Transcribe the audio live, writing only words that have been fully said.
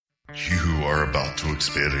You are about to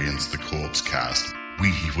experience the Corpse Cast.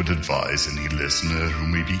 We would advise any listener who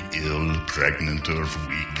may be ill, pregnant, or of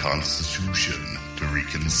weak constitution to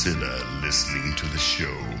reconsider listening to the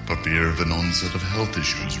show for fear of an onset of health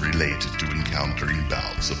issues related to encountering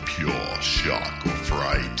bouts of pure shock or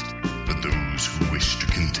fright. For those who wish to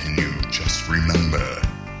continue, just remember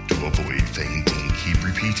to avoid fainting. Keep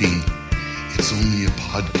repeating, it's only a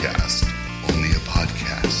podcast. Only a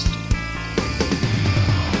podcast.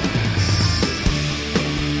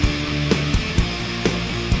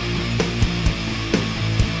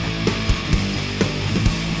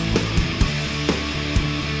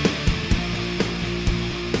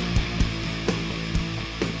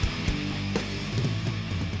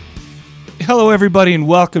 Hello, everybody, and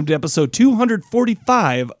welcome to episode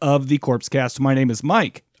 245 of the Corpse Cast. My name is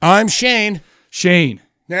Mike. I'm Shane. Shane.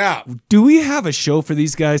 Yeah. Do we have a show for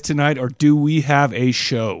these guys tonight, or do we have a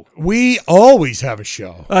show? We always have a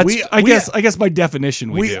show. I guess by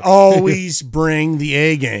definition we do. always bring the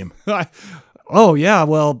A game. Oh yeah,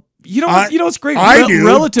 well, you know what's great. I do.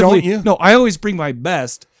 Relatively. Don't you? No, I always bring my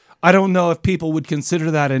best. I don't know if people would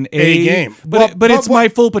consider that an A game, but it's my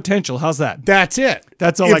full potential. How's that? That's it.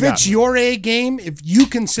 That's all I got. If it's your A game, if you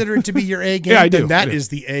consider it to be your A game, yeah, I do. then that is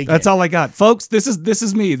the A game. That's all I got, folks. This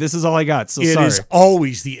is me. This is all I got. So it sorry. is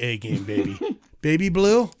always the A game, baby. Baby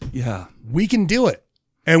Blue. Yeah, we can do it,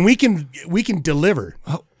 and we can deliver.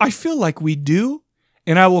 I feel like we do,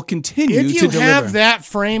 and I will continue to deliver. If you have that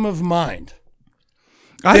frame of mind,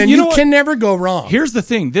 then you can never go wrong. Here's the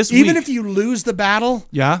thing. Even if you lose the battle,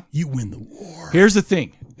 yeah, you win the war. Here's the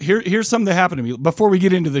thing. Here's something that happened to me before we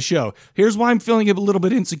get into the show. Here's why I'm feeling a little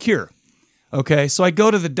bit insecure. Okay, so I go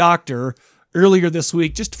to the doctor earlier this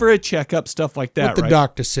week just for a checkup, stuff like that. What the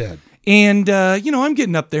doctor said. And, I'm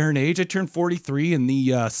getting up there in age. I turned 43 in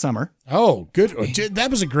the summer. Oh, good. That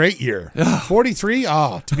was a great year. 43?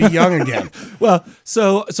 Oh, to be young again. Well,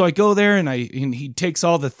 so I go there and he takes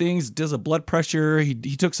all the things, does a blood pressure. He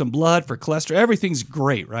took some blood for cholesterol. Everything's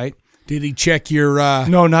great, right? Did he check your...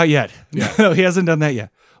 No, not yet. Yeah. No, he hasn't done that yet.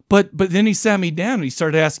 But then he sat me down and he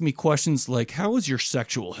started asking me questions like, how is your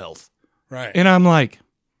sexual health? Right. And I'm like...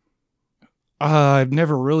 I've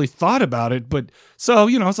never really thought about it, but so I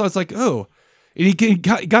was like, oh, and he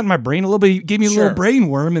got in my brain a little bit. He gave me a little brain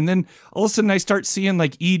worm, and then all of a sudden I start seeing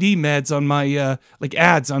like ED meds on my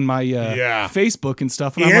ads on my Facebook and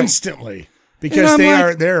stuff. And instantly, because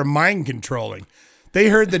they're mind controlling. They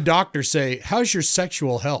heard the doctor say, "How's your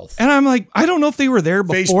sexual health?" And I'm like, I don't know if they were there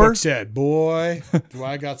before. Facebook said, "Boy, do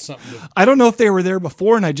I got something to." I don't know if they were there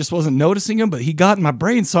before, and I just wasn't noticing them. But he got in my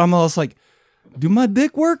brain, so I'm almost like, do my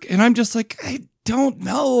dick work? And I'm just like, I don't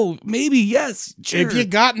know. Maybe yes. Sure. If you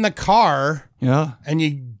got in the car, yeah, and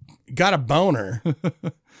you got a boner,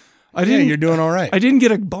 you're doing all right. I didn't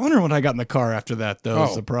get a boner when I got in the car after that, though.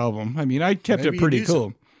 Is the problem. I mean, I kept it pretty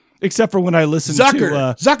cool, except for when I listened to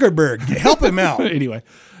Zuckerberg. Help him out. Anyway,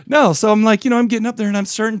 no. So I'm like, I'm getting up there, and I'm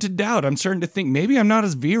starting to doubt. I'm starting to think maybe I'm not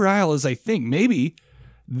as virile as I think. Maybe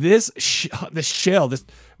this shell, this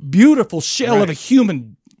beautiful shell of a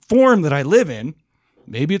human form that I live in,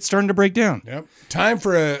 maybe it's starting to break down. Yep. Time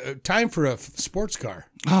for a sports car.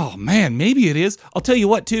 Oh man, maybe it is. I'll tell you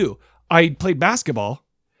what too. I played basketball.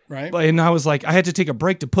 Right. And I was like, I had to take a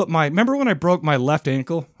break to remember when I broke my left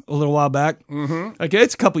ankle a little while back? Mm-hmm. Like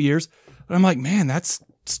it's a couple years. But I'm like, man, that's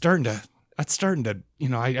starting to,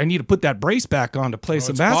 I need to put that brace back on to play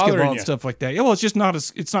some basketball and stuff like that. Yeah, well,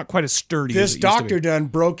 it's not quite as sturdy as it used to be. This doctor done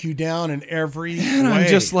broke you down in every way. And I'm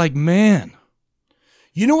just like, man.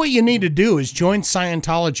 You know what you need to do is join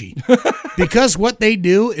Scientology, because what they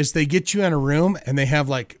do is they get you in a room and they have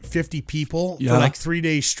like 50 people for like 3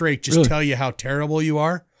 days straight just tell you how terrible you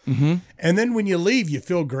are. Mm-hmm. And then when you leave, you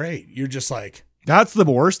feel great. You're just like... That's the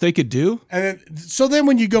worst they could do. And then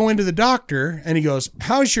when you go into the doctor and he goes,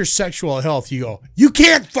 how's your sexual health? You go, you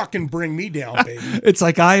can't fucking bring me down, baby. It's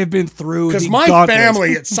like I have been through because my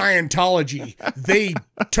family at Scientology, they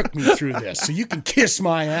took me through this. So you can kiss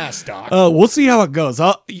my ass, doc. We'll see how it goes.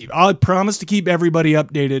 I'll promise to keep everybody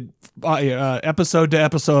updated episode to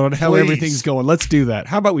episode on how everything's going. Let's do that.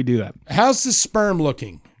 How about we do that? How's the sperm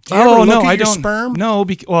looking? Do you ever look at your sperm? No,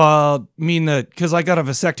 because I got a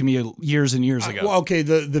vasectomy years and years ago. Okay,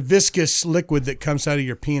 the viscous liquid that comes out of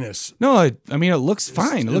your penis. No, it looks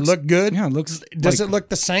fine. It look good? Yeah, it looks. Does it look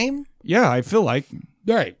the same? Yeah, I feel like.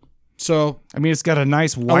 Right. So it's got a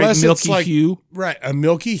nice white milky hue. Right, a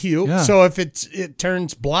milky hue. Yeah. So if it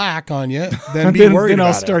turns black on you, then be worried about it. Then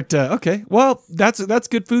I'll start to, okay, well, that's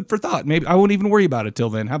good food for thought. Maybe I won't even worry about it till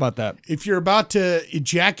then. How about that? If you're about to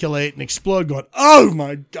ejaculate and explode going, oh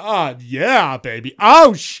my God, yeah, baby.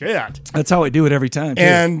 Oh shit. That's how I do it every time.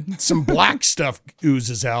 And some black stuff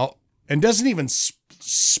oozes out. and doesn't even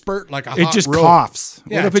spurt like a hot It just rope. coughs.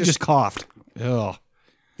 Yeah, What if it just coughed? Ugh.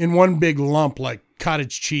 in one big lump like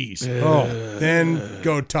cottage cheese. Then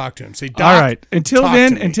go talk to him. Say, Doc, all right. Until talk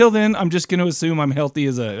then, I'm just going to assume I'm healthy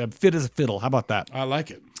I'm fit as a fiddle. How about that? I like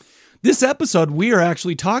it. This episode, we are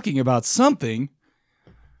actually talking about something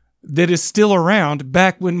that is still around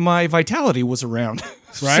back when my vitality was around.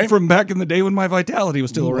 Right? From back in the day when my vitality was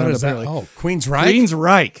still around. What is that? Apparently. Oh, Queensryche?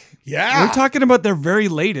 Queensryche. Yeah. We're talking about their very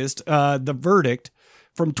latest, The Verdict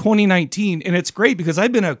from 2019. And it's great because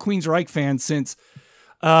I've been a Queensryche fan since,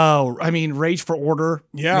 Rage for Order.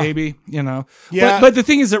 Yeah. Maybe, Yeah. But the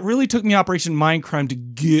thing is, it really took me Operation Mindcrime to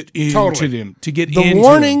get into them, to get into the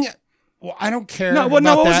warning. Well, I don't care. No, it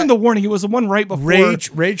wasn't the warning. It was the one right before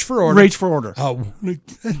Rage for Order. Rage for Order. Oh,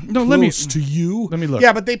 no, let me to you. Let me look.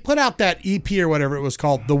 Yeah, but they put out that EP or whatever it was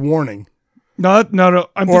called, The Warning. No.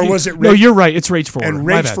 Was it? No, you're right. It's Rage for Order. And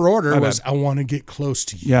Rage for Order was I want to get close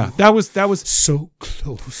to you. Yeah, that was so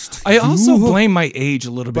close. To I you. also blame my age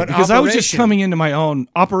a little bit But because I was just Operation- coming into my own.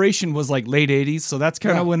 Operation was like late 80s, so that's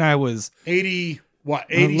kind of when I was 87.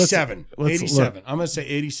 let's 87. I'm gonna say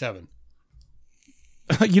 87.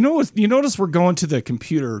 You notice we're going to the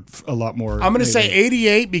computer a lot more. I'm gonna lately. say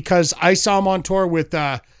 88 because I saw him on tour with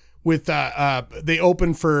they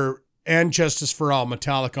opened for And Justice for All,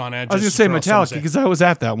 Metallica on And I was Justice going for to say All, Metallica because I was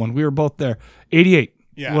at that one. We were both there. 88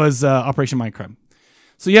 Yeah. was Operation Mindcrime.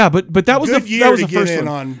 So yeah, but that was Good that year was to the get first in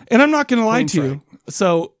one. on And I'm not going to lie to Queensryche. you.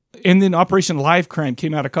 So and then Operation Live Crime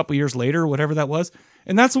came out a couple years later, whatever that was,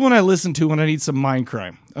 and that's the one I listen to when I need some mind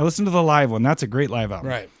crime. I listen to the live one. That's a great live album.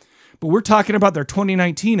 Right. But we're talking about their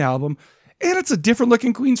 2019 album, and it's a different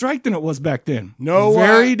looking Queensryche than it was back then. No,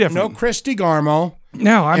 very different. No Christy Garmo.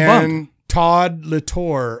 Now I'm bummed. And Todd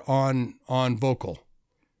Latour on vocal.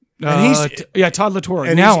 Todd Latour.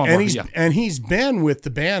 And Now he's been with the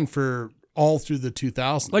band for all through the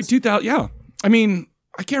 2000s. Like 2000. Yeah. I mean,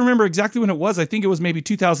 I can't remember exactly when it was. I think it was maybe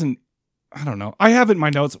 2000. I don't know. I have it in my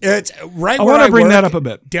notes. It's right. I where want to bring work, that up a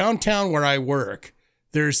bit. Downtown where I work,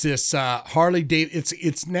 there's this Harley Davidson.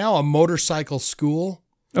 It's now a motorcycle school.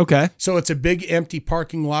 Okay. So it's a big empty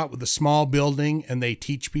parking lot with a small building, and they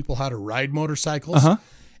teach people how to ride motorcycles. Uh-huh.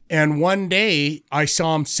 And one day I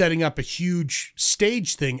saw him setting up a huge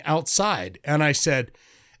stage thing outside, and I said,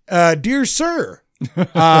 "Dear sir,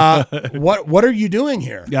 what are you doing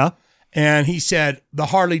here?" Yeah. And he said the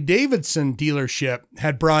Harley Davidson dealership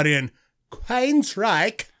had brought in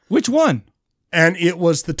Queensryche, Which one? and it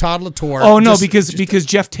was the Todd Latour. Oh no, because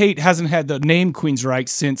Jeff Tate hasn't had the name Queensryche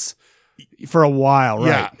since for a while,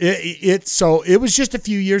 right? Yeah, so it was just a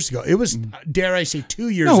few years ago. It was, dare I say, 2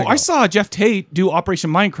 years ago. No, I saw Jeff Tate do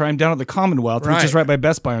Operation Mindcrime down at the Commonwealth, which is right by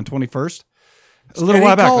Best Buy on 21st. A little And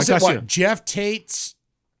while he back. calls Like it last what? year. Jeff Tate's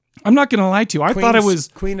I'm not going to lie to you. I thought it was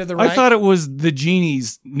Queen of the I Reich? thought it was the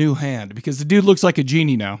genie's new hand because the dude looks like a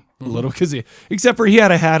genie now a little because except for he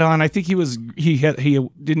had a hat on. I think he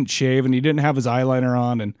didn't shave and he didn't have his eyeliner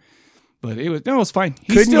on but it was fine.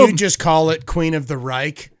 Couldn't you just call it Queen of the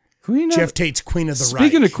Reich? Jeff Tate's Queen of the Reich.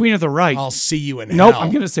 Speaking of Queen of the Reich, I'll see you in nope, hell.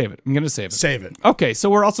 I'm going to save it. Save it. Okay, so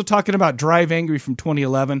we're also talking about Drive Angry from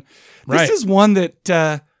 2011. Right. This is one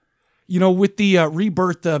that, with the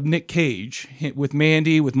rebirth of Nick Cage, with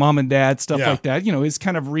Mandy, with Mom and Dad, stuff like that, his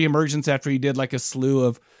kind of reemergence after he did like a slew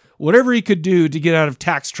of whatever he could do to get out of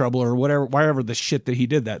tax trouble or whatever the shit that he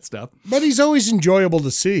did that stuff. But he's always enjoyable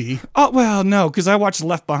to see. Oh, well, no, because I watched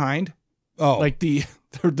Left Behind. Oh. Like the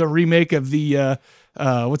remake of the...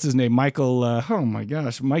 what's his name? Michael, oh my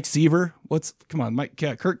gosh, Mike Seaver.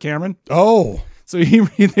 Kirk Cameron. Oh. So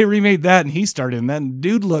they remade that and he started in that and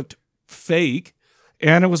dude looked fake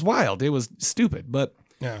and it was wild. It was stupid, but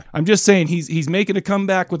yeah. I'm just saying he's making a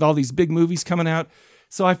comeback with all these big movies coming out.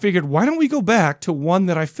 So I figured, why don't we go back to one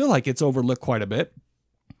that I feel like it's overlooked quite a bit.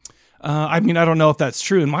 I don't know if that's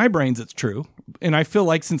true. In my brains, it's true. And I feel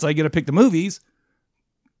like since I get to pick the movies,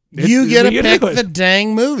 you get to pick the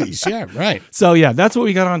dang movies. Yeah, right. So yeah, that's what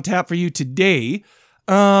we got on tap for you today.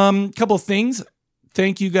 Couple of things.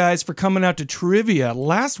 Thank you guys for coming out to trivia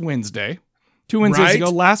last Wednesday, 2 Wednesdays ago.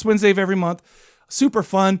 Last Wednesday of every month, super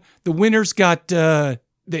fun. The winners got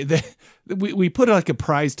we put like a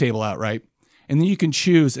prize table out, right? And then you can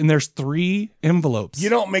choose, and there's 3 envelopes. You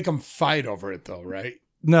don't make them fight over it though, right?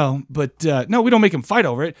 No, but no, we don't make them fight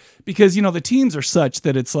over it because, the teams are such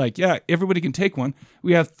that it's like, yeah, everybody can take one.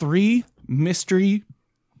 We have 3 mystery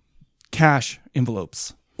cash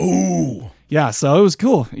envelopes. Ooh. Yeah, so it was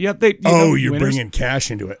cool. Yeah, you're bringing cash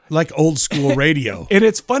into it. Like old school radio. And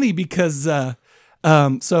it's funny because, so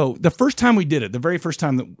the first time we did it, the very first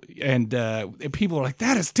time people were like,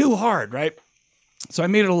 that is too hard, right? So I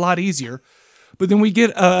made it a lot easier. But then we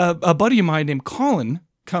get a buddy of mine named Colin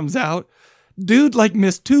comes out. Dude, like,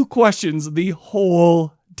 missed 2 questions the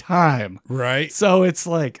whole time. Right. So it's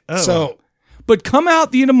like, oh. So, but come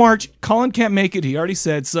out the end of March. Colin can't make it. He already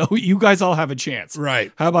said, so you guys all have a chance.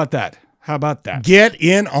 right. How about that? How about that? Get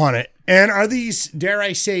in on it. And are these, dare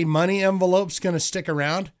I say, money envelopes going to stick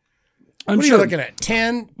around? I'm what are sure. you looking at?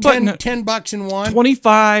 10 bucks in one?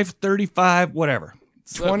 25, 35, whatever.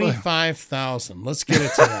 25,000. Let's get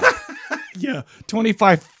it to that. Yeah,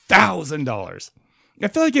 $25,000. I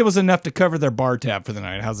feel like it was enough to cover their bar tab for the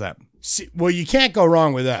night. How's that? See, well, you can't go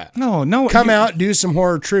wrong with that. No. Come out, do some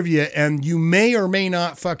horror trivia, and you may or may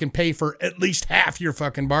not fucking pay for at least half your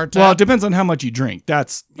fucking bar tab. Well, it depends on how much you drink.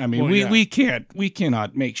 We yeah. we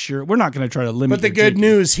cannot make sure. We're not going to try to limit. But the your good drinking.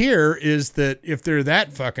 news here is that if they're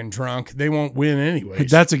that fucking drunk, they won't win anyways.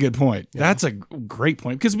 That's a good point. Yeah. That's a great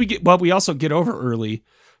point because we also get over early,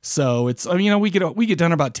 so it's we get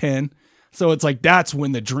done about 10. So it's like that's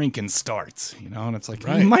when the drinking starts, and it's like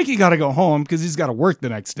Mikey got to go home because he's got to work the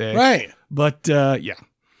next day, right? But yeah,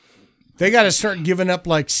 they got to start giving up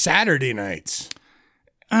like Saturday nights.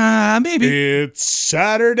 Maybe it's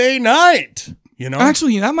Saturday night.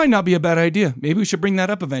 Actually, that might not be a bad idea. Maybe we should bring that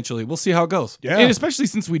up eventually. We'll see how it goes. Yeah, and especially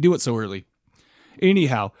since we do it so early.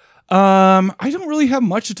 Anyhow. I don't really have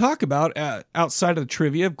much to talk about outside of the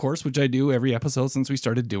trivia, of course, which I do every episode since we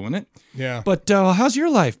started doing it. Yeah. But how's your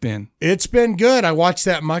life been? It's been good. I watched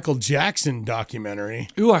that Michael Jackson documentary.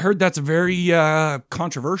 Ooh, I heard that's very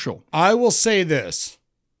controversial. I will say this.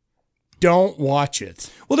 Don't watch it.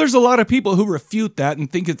 Well, there's a lot of people who refute that and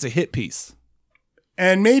think it's a hit piece.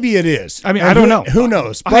 And maybe it is. I mean, I don't know. Who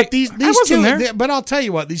knows? But these two, there. But I'll tell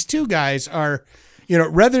you what, these two guys are,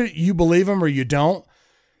 whether you believe them or you don't,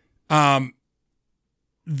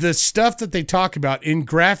 the stuff that they talk about in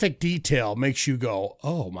graphic detail makes you go,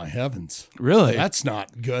 oh my heavens. Really? That's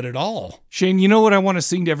not good at all. Shane, you know what I want to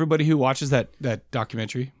sing to everybody who watches that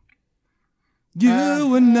documentary? You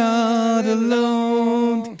are not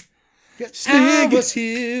alone. I was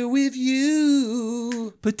here with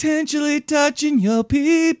you. Potentially touching your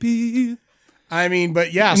pee-pee. I mean,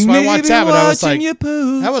 but yeah, so I watched that, but I was like,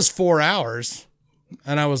 that was 4 hours.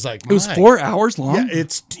 And I was like, it was 4 hours long? Yeah,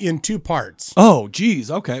 it's in 2 parts. Oh, geez.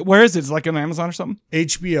 Okay. Where is it? It's like on Amazon or something?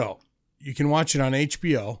 HBO. You can watch it on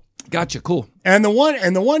HBO. Gotcha. Cool. And the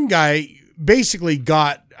one guy basically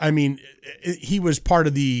he was part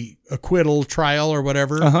of the acquittal trial or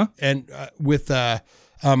whatever. And with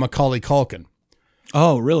Macaulay Culkin.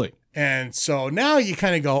 Oh, really? And so now you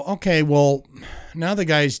kind of go, okay, well, now the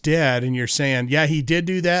guy's dead and you're saying, yeah, he did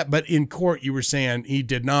do that. But in court, you were saying he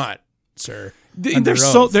did not, sir.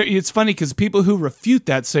 It's funny because people who refute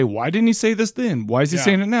that say, why didn't he say this then? Why is he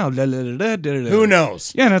saying it now? Who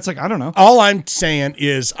knows? Yeah, and it's like, I don't know. All I'm saying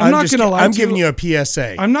is I'm giving you a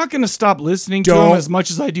PSA. I'm not going to stop listening to him as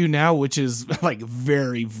much as I do now, which is like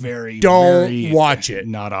very, very, don't watch it.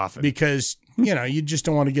 Not often. Because, you just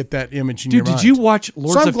don't want to get that image in your mind. Did you watch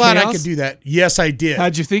Lords of Chaos? So I'm glad I could do that. Yes, I did.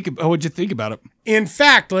 What'd you think about it? In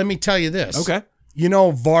fact, let me tell you this. Okay.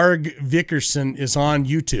 Varg Vickerson is on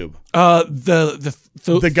YouTube. The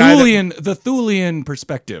Thulian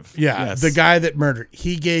perspective. Yeah, yes. The guy that murdered.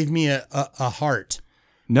 He gave me a heart.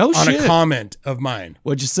 No on shit. A comment of mine.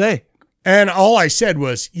 What'd you say? And all I said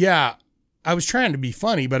was, I was trying to be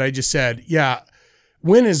funny, but I just said,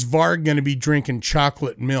 when is Varg going to be drinking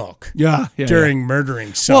chocolate milk? During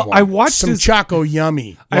murdering someone. Well, I watched some Choco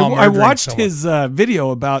Yummy. I watched his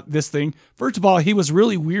video about this thing. First of all, he was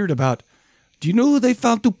really weird about. Do you know who they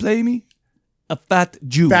found to play me? A fat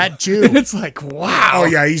Jew. Fat Jew. And it's like, wow. Oh,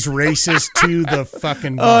 yeah, he's racist to the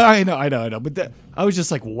fucking... I know. But I was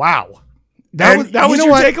just like, wow. That was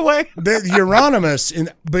your takeaway? The Euronymous.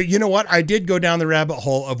 But you know what? I did go down the rabbit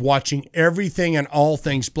hole of watching everything and all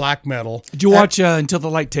things black metal. Did you watch Until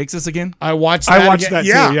the Light Takes Us again? I watched that that too.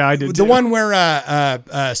 Yeah, I did the too. one where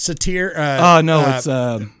Satir...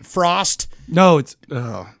 it's... Frost. No, it's...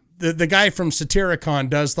 The guy from Satyricon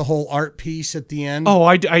does the whole art piece at the end. Oh,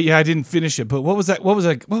 I didn't finish it, but what was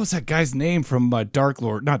that guy's name from Dark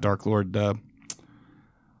Lord? Not Dark Lord.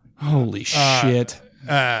 Holy shit.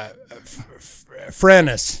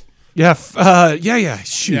 Frennis. Yeah.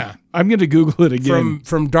 Shoot. Yeah. I'm gonna Google it again.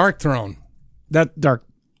 From Dark Throne. That Dark.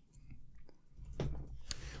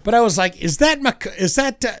 But I was like, that's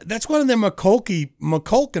one of the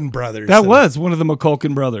McCulkin brothers. That was one of the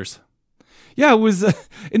McCulkin brothers. Yeah, it was,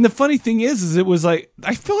 and the funny thing is it was like,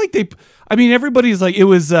 I feel like everybody's like, it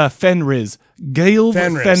was Fenriz,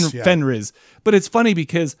 Fenriz. But it's funny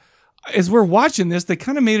because as we're watching this, they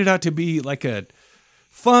kind of made it out to be like a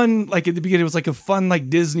fun, like at the beginning, it was like a fun, like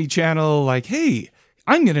Disney Channel, like, hey,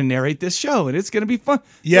 I'm going to narrate this show and it's going to be fun.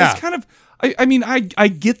 Yeah. So it's kind of, I mean, I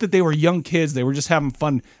get that they were young kids. They were just having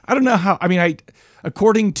fun. I don't know how. I mean,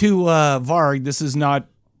 according to Varg, this is not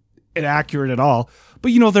inaccurate at all.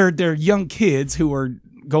 But they're young kids who are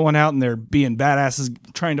going out and they're being badasses,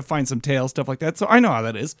 trying to find some tail, stuff like that. So I know how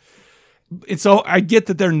that is. And so I get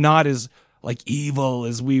that they're not as like evil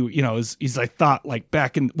as we, as I thought like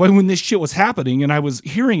back in when this shit was happening and I was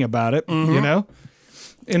hearing about it, And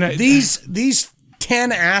these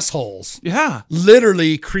 10 assholes, yeah,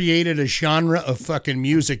 literally created a genre of fucking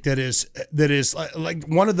music that is like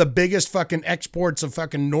one of the biggest fucking exports of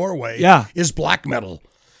fucking Norway. Yeah, is black metal,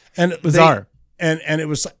 and bizarre, and it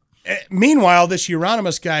was. Meanwhile, this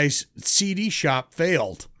Euronymous guy's CD shop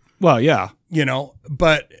failed. Well, yeah,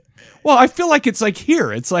 but I feel like it's like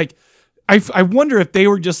here. It's like I wonder if they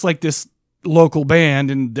were just like this local band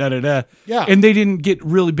and da-da-da. Yeah. And they didn't get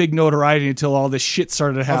really big notoriety until all this shit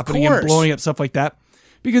started happening and blowing up, stuff like that.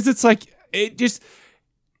 Because it's like, it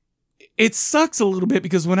sucks a little bit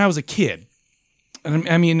because when I was a kid, and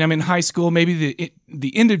I'm in high school, maybe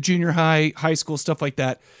the end of junior high school, stuff like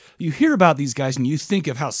that, you hear about these guys and you think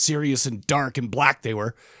of how serious and dark and black they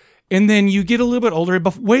were. And then you get a little bit older,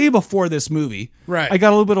 way before this movie. Right. I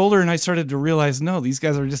got a little bit older and I started to realize, no, these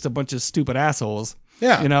guys are just a bunch of stupid assholes.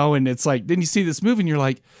 Yeah. And it's like, then you see this movie and you're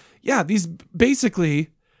like, yeah, these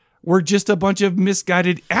basically were just a bunch of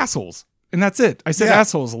misguided assholes. And that's it. I said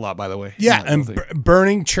assholes a lot, by the way. Yeah. And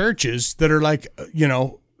burning churches that are like,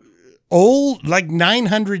 old, like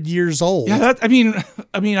 900 years old. Yeah. I mean,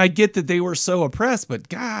 I get that they were so oppressed, but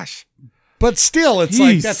gosh. But still, it's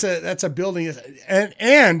like that's a building, and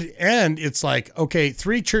it's like, okay,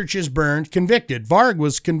 3 churches burned, convicted. Varg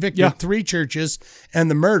was convicted, 3 churches, and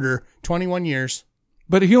the murder, 21 years.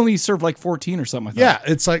 But he only served like 14 or something. Yeah,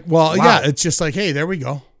 it's like, it's just like, hey, there we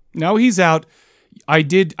go. Now he's out. I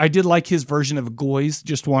did like his version of Goys,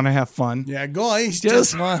 just want to have fun. Yeah, Goys,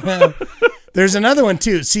 just want to. There's another one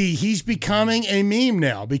too. See, he's becoming a meme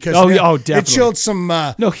now because definitely. It showed some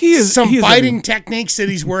fighting techniques that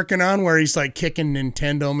he's working on where he's like kicking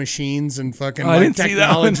Nintendo machines and fucking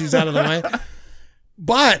technologies out of the way.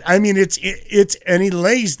 But I mean, it's and he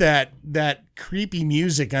lays that creepy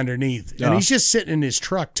music underneath, and he's just sitting in his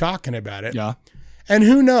truck talking about it. Yeah, and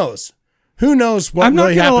who knows what I'm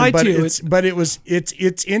really not happened? Lie to you.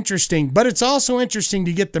 It's interesting, but it's also interesting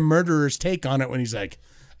to get the murderer's take on it when he's like,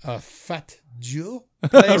 fat Jew,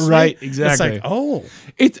 right? Exactly.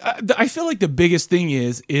 It's like, I feel like the biggest thing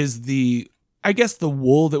is the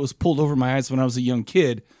wool that was pulled over my eyes when I was a young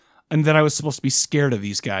kid, and that I was supposed to be scared of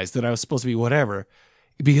these guys, that I was supposed to be whatever,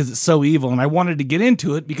 because it's so evil, and I wanted to get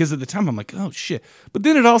into it because at the time I'm like, oh shit, but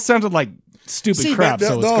then it all sounded like stupid crap.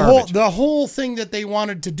 So it's garbage. The whole thing that they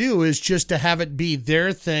wanted to do is just to have it be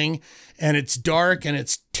their thing, and it's dark and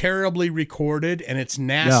it's terribly recorded and it's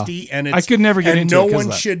nasty and it's, I could never get into it. And no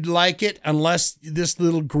one should like it unless this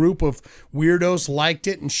little group of weirdos liked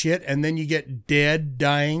it and shit. And then you get Dead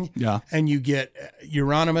dying, and you get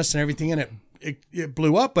Euronymous and everything, and it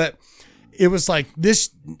blew up. But it was like,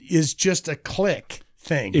 this is just a click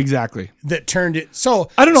thing, exactly, that turned it. So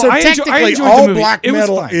I don't know. So I technically, enjoyed all the movie. black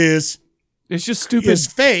metal is. It's just stupid. Is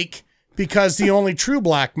fake because the only true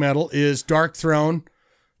black metal is Dark Throne,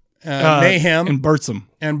 Mayhem, and Bertram.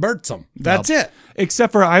 That's it.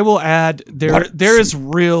 Except for, I will add, there is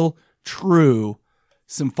real, true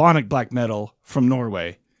symphonic black metal from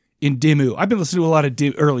Norway in Dimmu. I've been listening to a lot of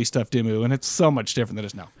early stuff, Dimmu, and it's so much different than it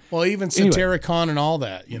is now. Well, even Satiricon and all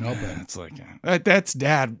that, but it's like that's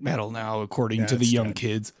dad metal now, according to the young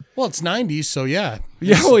kids. Well, it's 90s, so yeah.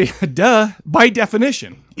 Duh. By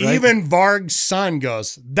definition, right? Even Varg's son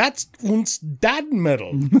goes, "That's uns dad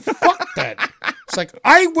metal." Fuck that. It's like,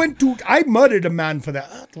 I murdered a man for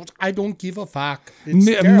that. I don't give a fuck.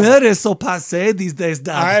 Murder is so passé these days,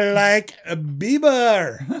 Dad. I like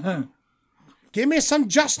Bieber. Give me some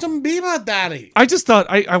Justin Bieber, daddy. I just thought,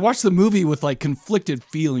 I watched the movie with like conflicted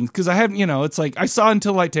feelings because I haven't, it's like I saw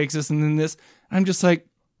Until Light Takes Us and then this. I'm just like,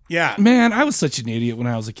 yeah, man, I was such an idiot when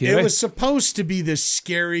I was a kid. It was supposed to be this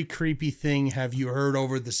scary, creepy thing. Have you heard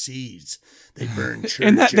Over the Seas? They burned churches.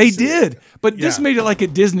 And that they did. But this made it like a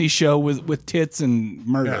Disney show with tits and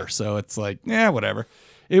murder. Yeah. So it's like, whatever.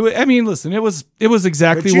 Listen, it was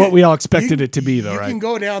exactly what we all expected it to be, though, right? You can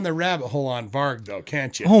go down the rabbit hole on Varg, though,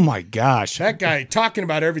 can't you? Oh, my gosh. That guy, talking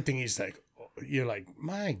about everything, you're like,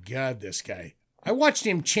 my God, this guy. I watched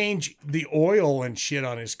him change the oil and shit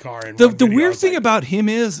on his car. The weird thing about him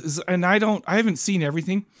is, and I haven't seen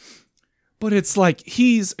everything, but it's like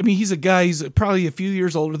he's a guy, he's probably a few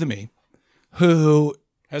years older than me, who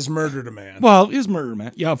has murdered a man. Well, he's murdered a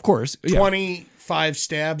man. Yeah, of course. 25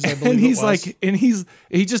 stabs, I believe. And he's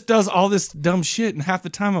he just does all this dumb shit, and half the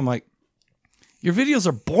time I'm like, Your videos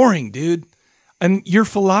are boring, dude. And your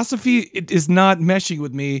philosophy is not meshing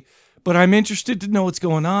with me, but I'm interested to know what's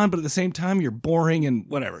going on. But at the same time, you're boring and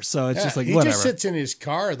whatever. So it's just like, he whatever. Just sits in his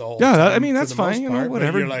car the whole time. Yeah, I mean, that's fine.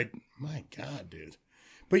 Whatever. You're like, my God, dude.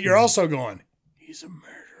 But you're also going, he's a murderer.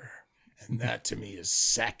 And that to me is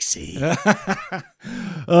sexy.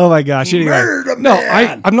 Oh my gosh. Anyway, Murder no,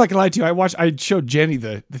 man. I'm not gonna lie to you. I showed Jenny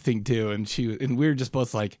the thing too, and we were just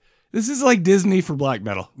both like, this is like Disney for black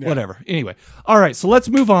metal. Yeah. Whatever. Anyway. All right, so let's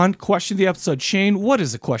move on. Question of the episode. Shane, what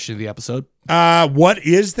is the question of the episode? What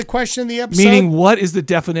is the question of the episode? Meaning, what is the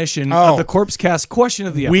definition of the Corpse Cast question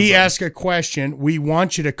of the episode? We ask a question. We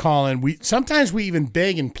want you to call in. Sometimes we even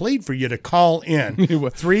beg and plead for you to call in.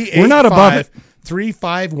 385 We're not above it.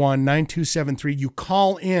 351-9273. You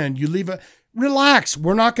call in. You leave relax.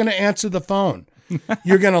 We're not going to answer the phone.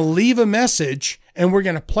 You're going to leave a message, and we're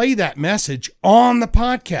going to play that message on the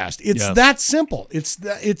podcast. It's that simple. It's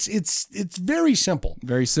very simple.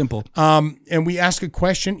 Very simple. And we ask a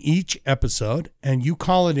question each episode, and you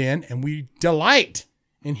call it in, and we delight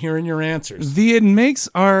in hearing your answers. It makes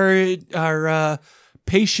our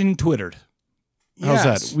patient twittered. How's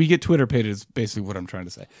that? We get Twitter pated is basically what I'm trying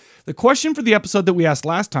to say. The question for the episode that we asked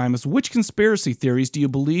last time is, which conspiracy theories do you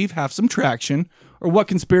believe have some traction, or what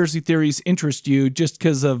conspiracy theories interest you just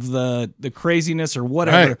because of the craziness or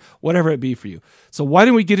whatever it be for you? So why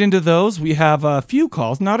don't we get into those? We have a few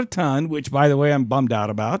calls, not a ton, which, by the way, I'm bummed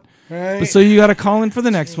out about. Right. But so you got to call in for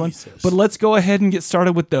the next one. But let's go ahead and get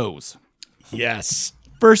started with those. Yes.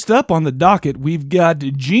 First up on the docket, we've got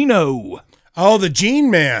Gino. Oh, the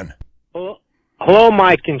Gene Man. Hello,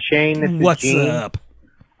 Mike and Shane. This is What's Gene. up?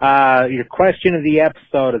 Your question of the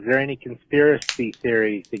episode, is there any conspiracy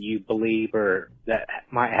theories that you believe or that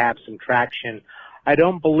might have some traction? I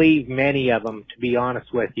don't believe many of them, to be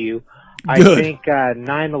honest with you. Good. I think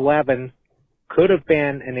 9/11 could have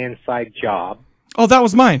been an inside job. Oh, that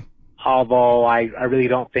was mine. Although I really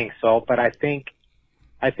don't think so, but I think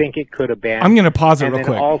it could have been. I'm going to pause it and real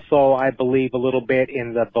quick. Also, I believe a little bit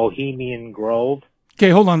in the Bohemian Grove. Okay,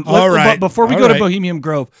 hold on. All right. Before we go to Bohemian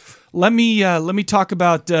Grove, let me talk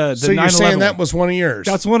about the 9/11. So you're saying that was one of yours?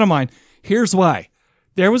 That's one of mine. Here's why.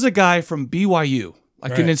 There was a guy from BYU,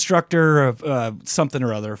 like an instructor of something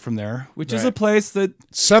or other from there, which is a place that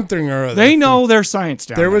something or other. They know their science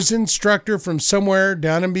down there. There was an instructor from somewhere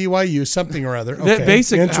down in BYU, something or other. Okay,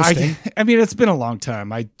 basically, interesting. I mean, it's been a long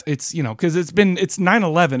time. It's because it's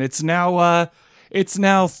 9/11. It's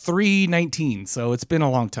now 3/19, so it's been a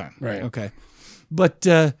long time. Right. Okay. But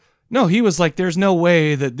no, he was like, there's no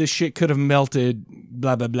way that this shit could have melted,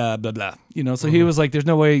 blah, blah, blah, blah, blah. So he was like, there's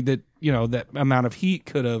no way that, that amount of heat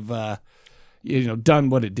could have, done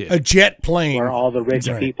what it did. A jet plane. Where all the rich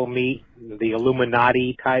people meet, the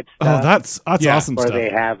Illuminati type stuff. Oh, that's awesome where stuff. Where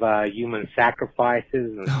they have human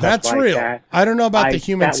sacrifices and stuff that's like real. that. I don't know about the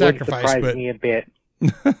human sacrifice, that but me a bit.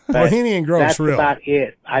 Bohemian Grove's real. That's about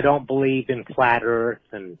it. I don't believe in flat Earth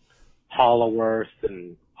and hollow Earth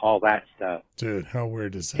and all that stuff. Dude, how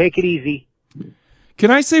weird is that? Take it easy. Can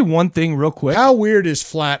I say one thing real quick? How weird is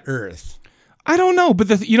flat Earth? I don't know, but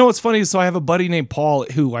what's funny is, so I have a buddy named Paul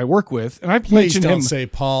who I work with, and I've mentioned him. Please don't say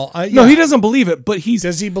Paul. No, he doesn't believe it, but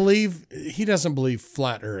Does he believe? He doesn't believe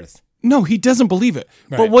flat Earth. No, he doesn't believe it.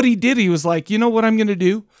 Right. But what he did, he was like, you know what I'm going to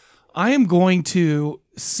do? I am going to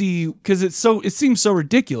see, because it seems so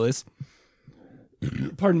ridiculous.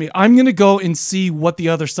 Pardon me. I'm going to go and see what the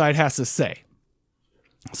other side has to say.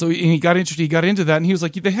 So he got interested. He got into that, and he was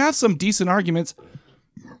like, they have some decent arguments,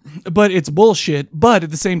 but it's bullshit. But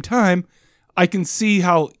at the same time, I can see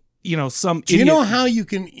how, some Do you know how you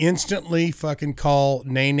can instantly fucking call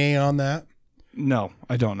nay on that? No,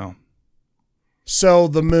 I don't know. So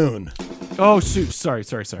the moon. Oh, shoot. Sorry.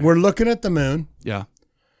 We're looking at the moon. Yeah.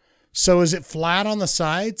 So is it flat on the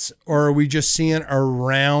sides, or are we just seeing a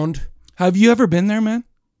round? Have you ever been there, man?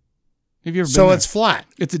 Have you ever been So there? it's flat.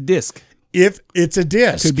 It's a disc. If it's a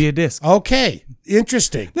disc. Could be a disc. Okay.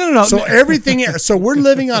 Interesting. No. So everything, so we're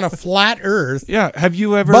living on a flat Earth. Yeah. Have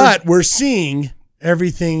you ever? But we're seeing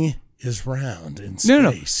everything is round in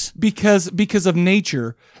space. No. Because of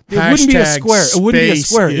nature, it wouldn't be a square. It wouldn't be a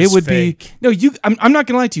square. It would fake. be I'm not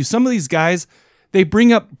gonna lie to you. Some of these guys, they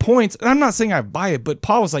bring up points, and I'm not saying I buy it, but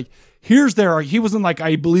Paul was like, he wasn't like,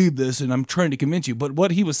 I believe this and I'm trying to convince you. But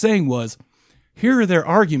what he was saying was, here are their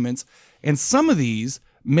arguments, and some of these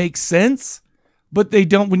make sense, but they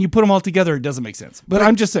don't. When you put them all together, it doesn't make sense. But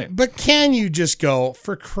I'm just saying. But can you just go,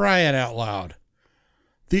 for crying out loud,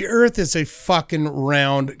 the Earth is a fucking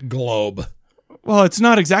round globe. Well, it's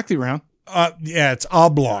not exactly round. Yeah, it's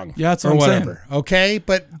oblong. Yeah, that's or what I'm whatever. saying. Okay,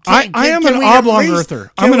 but I am an oblong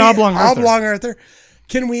earther. I'm an oblong earther. Oblong earther.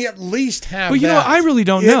 Can we at least have But you know, that? I really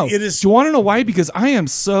don't know. It is. Do you want to know why? Because I am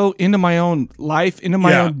so into my own life, into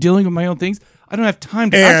my own dealing with my own things. I don't have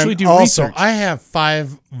time to actually do research. I have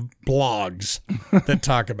 5 blogs that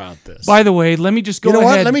talk about this. By the way, let me just go You know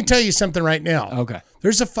ahead. what? Let me tell you something right now. Okay.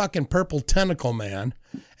 There's a fucking purple tentacle man,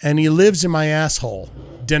 and he lives in my asshole.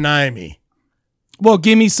 Deny me. Well,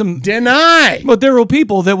 give me some. Deny. But there are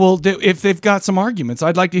people that will, if they've got some arguments,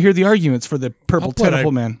 I'd like to hear the arguments for the purple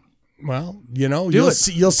tentacle man. Well, you know, you'll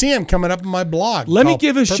see him coming up in my blog. Let me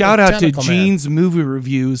give a shout out to Man. Gene's movie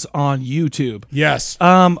reviews on YouTube. Yes.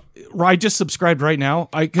 I just subscribed right now.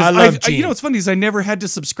 I love Gene. You know what's funny is I never had to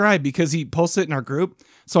subscribe because he posts it in our group,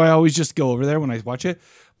 so I always just go over there when I watch it.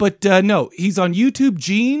 But no, he's on YouTube.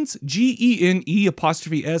 Gene's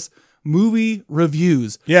GENE''S movie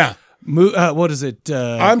reviews. Yeah. What is it?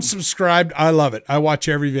 I'm subscribed. I love it. I watch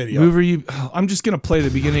every video. I'm just gonna play the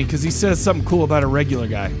beginning because he says something cool about a regular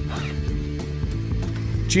guy.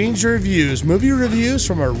 Gene's reviews, movie reviews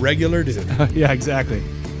from a regular dude. Yeah, exactly.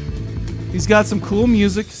 He's got some cool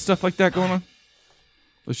music, stuff like that going on.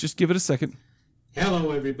 Let's just give it a second.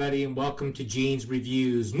 Hello, everybody, and welcome to Gene's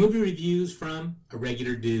Reviews, movie reviews from a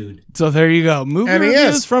regular dude. So there you go, movie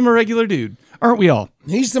reviews from a regular dude. Aren't we all?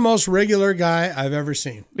 He's the most regular guy I've ever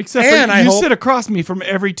seen. Except for you sit across me from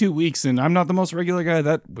every 2 weeks, and I'm not the most regular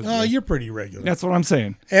guy. You're pretty regular. That's what I'm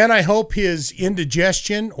saying. And I hope his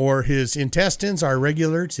indigestion or his intestines are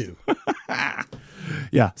regular too.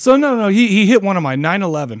 Yeah. So no, he hit one of my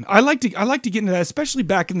 9/11. I like to get into that, especially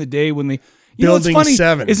back in the day when Building what's funny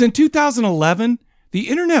 7 is in 2011 the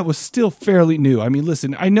internet was still fairly new. I mean,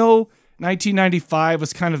 listen, I know 1995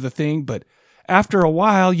 was kind of the thing, but after a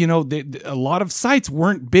while, you know, a lot of sites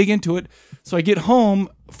weren't big into it. So I get home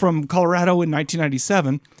from Colorado in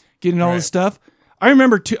 1997, getting all this stuff. I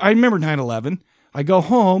remember 9/11. I go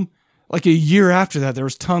home like a year after that. There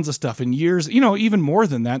was tons of stuff, and years, you know, even more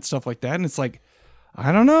than that, stuff like that. And it's like,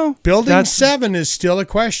 I don't know. Building 7 is still a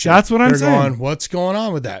question. That's what I'm saying. What's going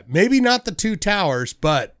on with that? Maybe not the 2 towers,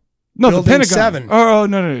 but the Pentagon. 7. Oh,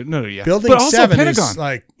 no, yeah. Building but also 7 Pentagon. is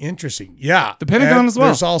like interesting. Yeah. The Pentagon and as well.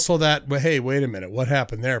 There's also that, but hey, wait a minute. What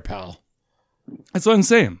happened there, pal? That's what I'm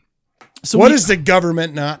saying. So what is the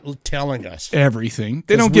government not telling us? Everything.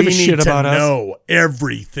 They don't give a shit about us. No,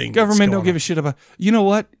 everything. Government don't give a shit about. You know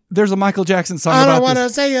what? There's a Michael Jackson song I about don't want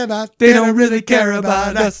this. to say about. They don't really care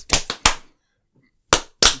about us.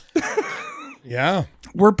 Yeah.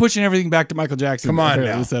 We're pushing everything back to Michael Jackson. Come on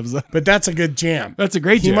now. This episode. But that's a good jam. That's a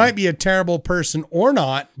great jam. He might be a terrible person or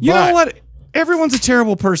not. You know what? Everyone's a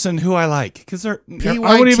terrible person who I like because they're.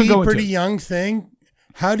 I wouldn't even go pretty into it. young thing.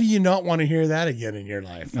 How do you not want to hear that again in your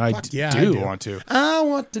life? I do want to. I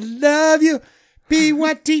want to love you.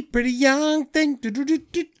 PYT, pretty young thing.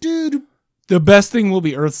 The best thing will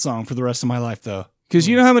be Earth Song for the rest of my life, though. Because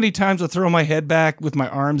you know how many times I throw my head back with my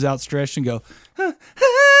arms outstretched and go,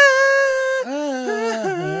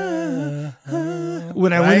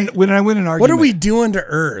 when I win an argument. What are we doing to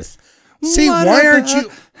Earth? See, why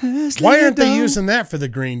aren't they using that for the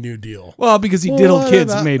Green New Deal? Well, because he diddled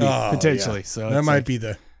kids, maybe potentially. Yeah. So that might be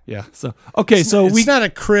the. Yeah. So okay. It's not a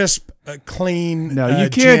crisp, clean. No, you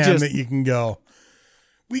can't jam just that you can go.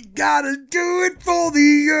 We gotta do it for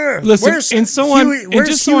the earth. Listen,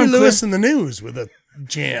 where's Huey Lewis in the news with a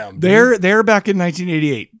jam? They're back in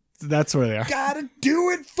 1988. That's where they are. Gotta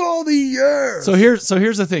do it for the earth. So here's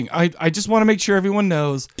the thing. I just want to make sure everyone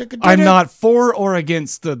knows I'm not for or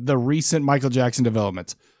against the recent Michael Jackson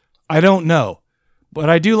developments. I don't know, but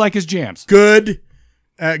I do like his jams. Good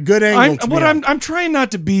angle. I'm trying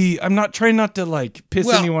not to be. I'm not trying not to like piss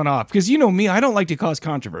anyone off because you know me. I don't like to cause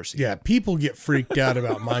controversy. Yeah, people get freaked out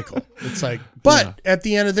about Michael. It's like, but at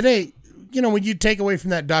the end of the day, you know, what you take away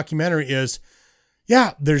from that documentary is.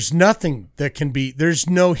 Yeah, there's nothing that can be. There's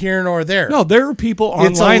no here nor there. No, there are people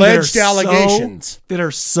online. It's alleged allegations that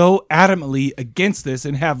are so adamantly against this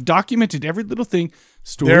and have documented every little thing.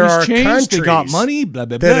 Stories there are changed. They got money. Blah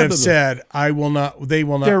blah blah. That have blah, blah. said, "I will not." They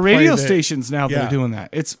will not. There are radio stations now that are doing that.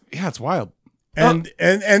 It's wild. And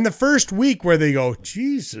the first week where they go,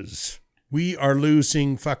 Jesus, we are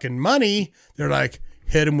losing fucking money. They're like,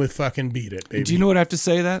 hit them with fucking beat it, baby. Do you know what I have to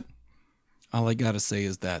say to that? All I got to say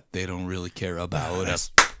is that they don't really care about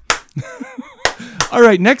us. All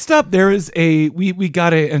right, next up, there is we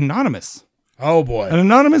got an anonymous. Oh, boy. An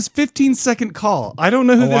anonymous 15-second call. I don't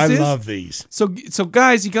know who this is. I love these. So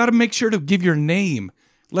guys, you got to make sure to give your name.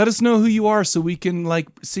 Let us know who you are so we can, like,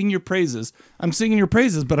 sing your praises. I'm singing your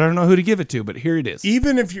praises, but I don't know who to give it to, but here it is.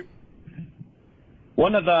 Even if you...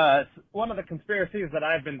 One of the conspiracies that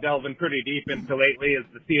I've been delving pretty deep into lately is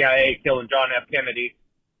the CIA killing John F. Kennedy.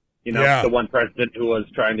 You know, the one president who was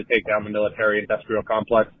trying to take down the military-industrial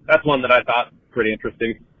complex. That's one that I thought pretty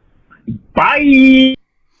interesting. Bye.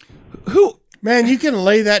 Who? Man, you can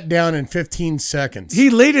lay that down in 15 seconds.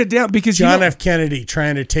 He laid it down because John F. Kennedy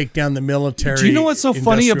trying to take down the military. Do you know what's so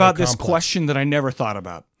funny about complex. this question that I never thought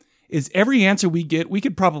about? Is every answer we get, we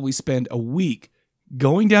could probably spend a week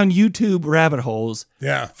going down YouTube rabbit holes,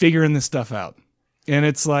 figuring this stuff out. And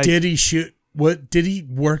it's like, did he shoot? What did he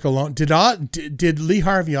work alone? Did Lee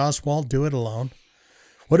Harvey Oswald do it alone?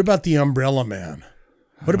 What about the Umbrella Man?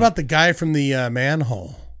 What about the guy from the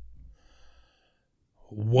manhole?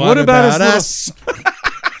 What about us?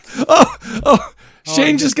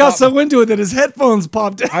 Shane just got so into it that his headphones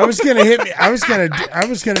popped out. I was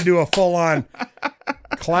gonna do a full on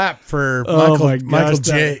clap for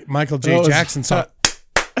Michael J. Jackson song.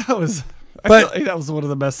 That was one of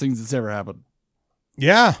the best things that's ever happened.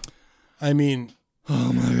 Yeah, I mean,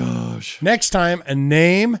 oh my gosh! Next time, a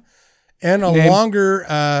name and a longer,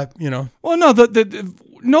 Well, no, the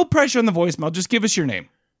no pressure on the voicemail. Just give us your name.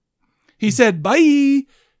 He said, bye.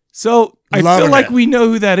 So I feel like we know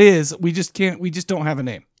who that is. We just don't have a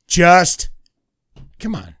name. Just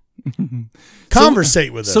come on.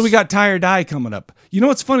 Conversate with us. So we got Tie or Die coming up. You know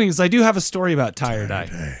what's funny is I do have a story about Tie or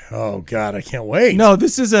Die. Oh God, I can't wait. No,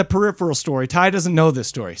 this is a peripheral story. Ty doesn't know this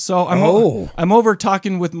story. So I'm over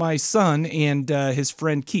talking with my son and his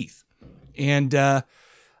friend Keith. And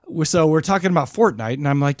we're talking about Fortnite. And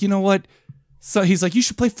I'm like, you know what? So he's like, you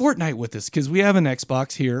should play Fortnite with us because we have an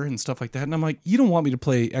Xbox here and stuff like that. And I'm like, you don't want me to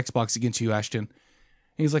play Xbox against you, Ashton. And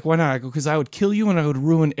he's like, why not? I go, because I would kill you and I would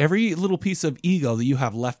ruin every little piece of ego that you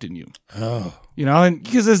have left in you. Oh. You know, and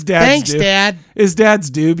because his dads Dad. His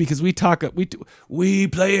dads do because we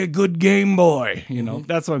play a good game, boy. You know,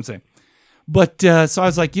 that's what I'm saying. But so I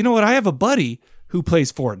was like, you know what? I have a buddy who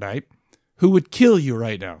plays Fortnite who would kill you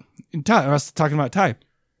right now. And Ty, I was talking about Ty.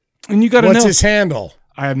 And you got to know. What's his handle?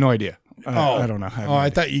 I have no idea. I don't know.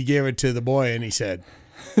 I thought you gave it to the boy and he said,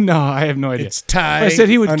 no, I have no idea. It's Ty. I said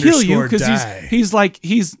he would kill you because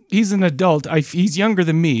he's he's an adult. He's younger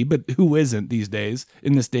than me, but who isn't these days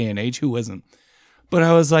in this day and age? Who isn't? But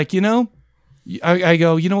I was like, you know, I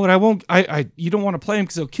go, you know what? You don't want to play him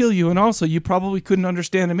because he'll kill you, and also you probably couldn't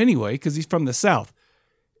understand him anyway because he's from the South.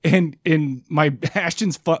 And my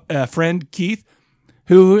Ashton's friend Keith,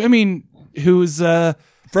 who's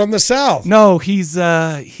from the South. No, he's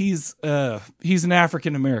an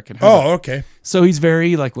African American. Oh, okay. So he's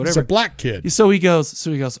very like whatever. He's a black kid. So he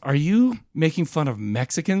goes, are you making fun of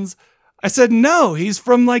Mexicans? I said, no, he's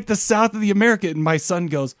from like the South of the America. And my son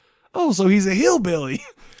goes, oh, so he's a hillbilly.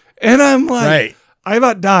 And I'm like, right. I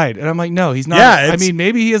about died. And I'm like, no, he's not. Yeah, I mean,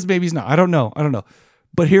 maybe he is, maybe he's not. I don't know.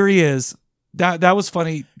 But here he is. That was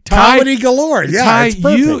funny. Comedy galore. Yeah, Ty, it's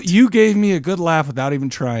perfect. you gave me a good laugh without even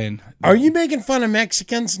trying. Are you making fun of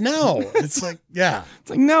Mexicans? No. It's like, yeah. It's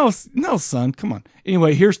like, no, son, come on.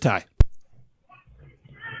 Anyway, here's Ty.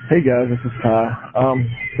 Hey guys, this is Ty.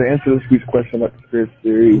 To answer this week's question about conspiracy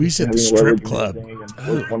theory, he's at the strip club.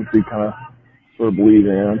 One we kind of sort of believe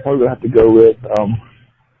in. I'm probably gonna have to go with.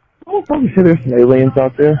 I'll probably say there's some aliens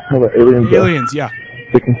out there. How about aliens? Aliens, yeah.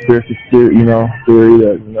 The conspiracy theory, theory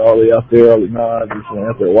that all the out there, all the nods,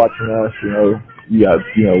 out there watching us. You got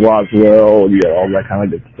Roswell, you got all that kind of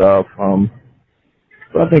good stuff.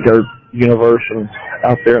 But I think our universe and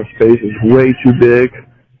out there in space is way too big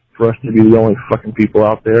for us to be the only fucking people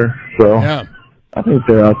out there. So yeah. I think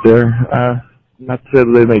they're out there. Not to say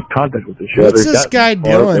that they make contact with each other. What's this guy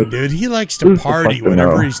doing, dude? He likes to party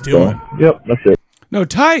whatever he's doing. So, yep, that's it. No,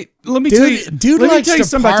 Ty, let me tell you. Dude likes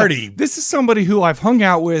to party. This is somebody who I've hung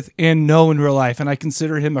out with and know in real life, and I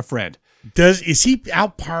consider him a friend. Is he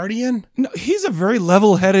out partying? No, he's a very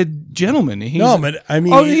level-headed gentleman. He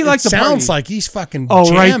likes to sounds like he's fucking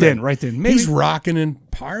jamming. Right then. Maybe. He's rocking and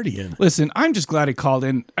partying. Listen, I'm just glad he called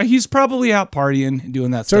in. He's probably out partying and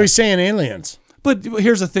doing that stuff. So he's saying aliens. But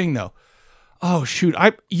here's the thing, though. Oh, shoot.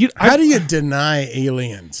 How do you deny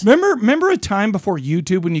aliens? Remember a time before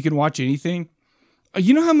YouTube when you could watch anything?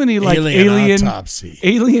 You know how many alien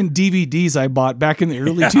DVDs I bought back in the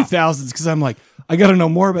early 2000s because I'm like, I got to know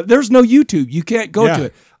more about it. There's no YouTube. You can't go to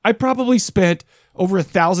it. I probably spent over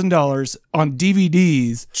 $1,000 on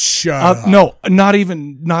DVDs. Shut up. No, not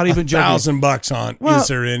even joking. $1,000 on. Well, is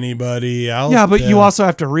there anybody out? Yeah, but you also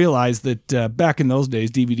have to realize that back in those days,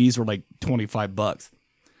 DVDs were like $25.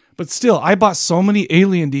 But still, I bought so many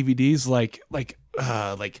alien DVDs, like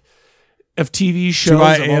of TV shows. Did you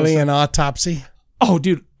buy Alien Autopsy? Oh,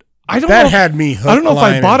 dude, I don't know. That had me hooked. I don't know if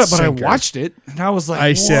I bought it, but sinker. I watched it, and I was like, I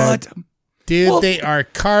what? said, dude, they are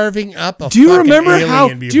carving up a do you fucking remember alien how?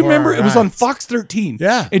 Do you before remember our it was on eyes. Fox 13?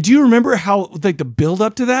 Yeah. And do you remember how like the build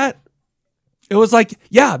up to that? It was like,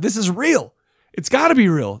 yeah, this is real. It's got to be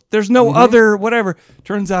real. There's no other whatever.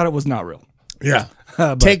 Turns out it was not real. Yeah.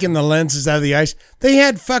 Taking the lenses out of the ice. They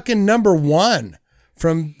had fucking number one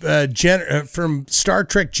from Star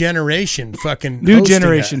Trek Generation fucking New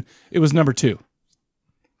Generation. It was number 2.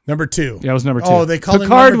 Number 2. Yeah, it was number 2. Oh, they called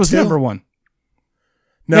Picard him was number 1.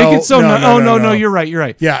 No, Make it so. No, you're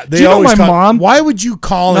right. Yeah, do you know my mom? Why would you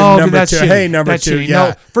call him number 2? Hey, number 2. Shitty. Yeah.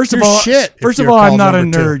 No, first of all, I'm not a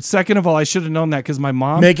nerd. 2. Second of all, I should have known that because my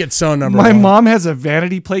mom. Make it so number 1. My 1. mom has a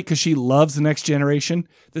vanity plate because she loves the Next Generation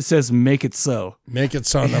that says "Make it so." Make it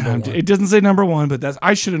so number 1. It doesn't say number 1, but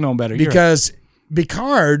I should have known better. Because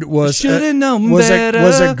Picard was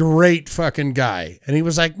a great fucking guy, and he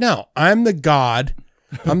was like, "No, I'm the god.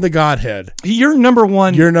 I'm the Godhead. You're number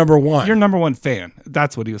 1. You're number 1. You're number 1 fan."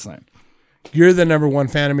 That's what he was saying. You're the number 1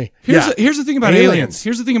 fan of me. Here's the thing about aliens.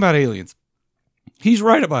 Here's the thing about aliens. He's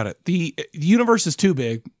right about it. The universe is too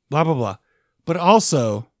big, blah, blah, blah. But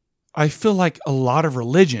also, I feel like a lot of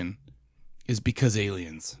religion is because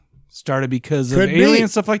aliens. Started because of alien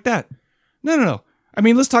stuff like that. No. I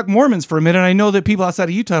mean, let's talk Mormons for a minute. I know that people outside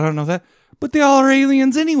of Utah don't know that, but they all are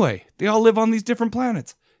aliens anyway. They all live on these different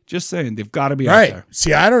planets. Just saying, they've got to be out there.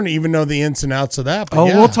 See, I don't even know the ins and outs of that. But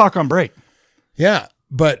we'll talk on break. Yeah,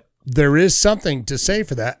 but there is something to say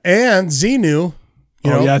for that. And Xenu,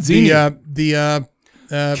 Xenu.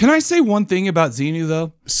 Can I say one thing about Xenu,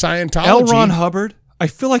 though? Scientology. L. Ron Hubbard, I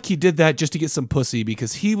feel like he did that just to get some pussy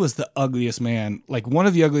because he was the ugliest man, like one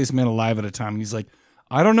of the ugliest men alive at a time. And he's like,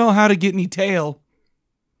 I don't know how to get any tail.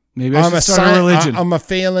 Maybe I should start a religion. I'm a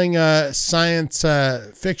failing science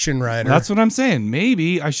fiction writer. That's what I'm saying.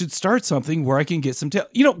 Maybe I should start something where I can get some tail.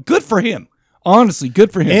 Good for him. Honestly,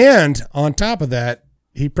 good for him. And on top of that,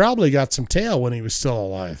 he probably got some tail when he was still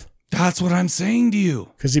alive. That's what I'm saying to you.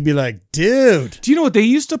 Because he'd be like, dude. Do you know what? They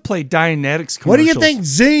used to play Dianetics commercials. What do you think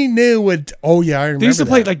Xenu would... Oh, yeah, I remember They used to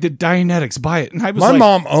play like the Dianetics, buy it. And I was My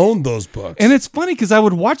mom owned those books. And it's funny because I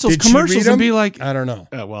would watch those commercials and be like... I don't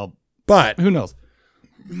know. But who knows?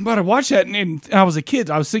 But I watched that and I was a kid.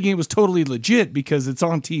 I was thinking it was totally legit because it's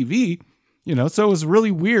on TV. So it was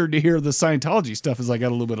really weird to hear the Scientology stuff as I got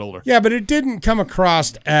a little bit older. Yeah, but it didn't come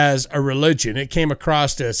across as a religion. It came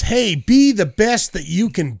across as, hey, be the best that you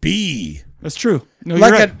can be. That's true. No,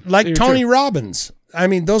 like Tony Robbins. I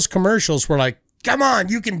mean, those commercials were like, come on,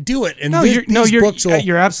 you can do it. And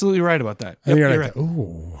you're absolutely right about that. And you're like,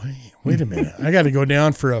 oh, wait a minute. I got to go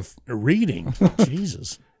down for a reading.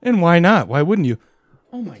 Jesus. And why not? Why wouldn't you?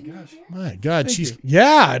 Oh my gosh. My God.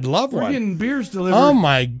 I'd love one. We're getting beers delivered. Oh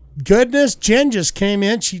my goodness. Jen just came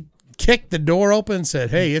in. She kicked the door open and said,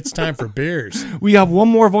 hey, it's time for beers. We have one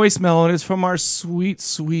more voicemail and it's from our sweet,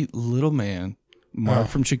 sweet little man, Mark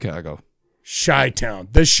from Chicago. Chi-Town.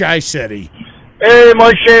 The Chi City. Hey,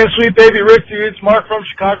 Mike Shane, sweet baby Rick, it's Mark from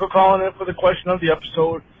Chicago calling in for the question of the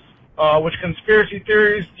episode. Which conspiracy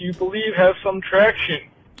theories do you believe have some traction?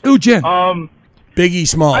 Ooh, Jen. Biggie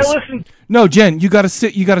Smalls. I listened. No, Jen, you got to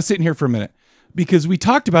sit in here for a minute because we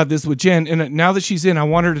talked about this with Jen, and now that she's in, I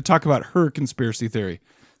want her to talk about her conspiracy theory.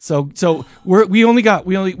 So we got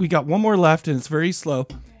one more left, and it's very slow.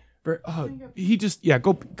 Go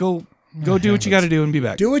do what you got to do and be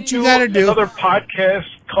back. Do what you got to do. Another podcast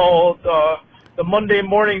called the Monday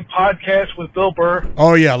Morning Podcast with Bill Burr.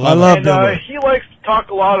 Oh yeah, I love Bill Burr. He likes to talk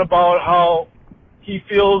a lot about how he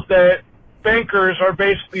feels that bankers are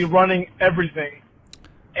basically running everything.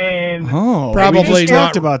 And probably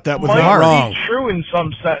talked about that with might be true in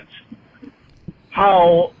some sense.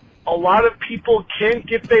 How a lot of people can't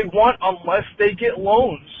get they want unless they get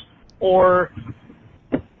loans or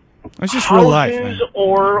that's just real life, man.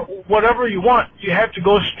 Or whatever you want. You have to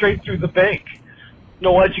go straight through the bank.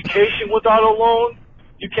 No education without a loan.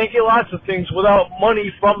 You can't get lots of things without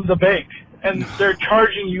money from the bank. And they're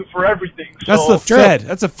charging you for everything. So that's the Fed.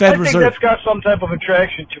 That's a Fed reserve. I think that's got some type of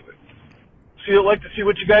attraction to it. So I'd like to see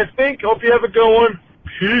what you guys think. Hope you have a good one.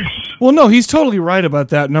 Peace. Well, no, he's totally right about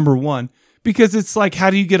that, number one. Because it's like,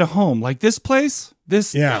 how do you get a home? Like this place,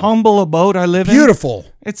 this humble abode I live in. Beautiful.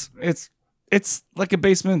 It's like a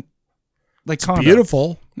basement, like condo.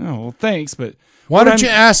 Beautiful. No, well, thanks, but why don't you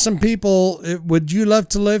ask some people? Would you love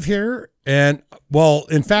to live here? And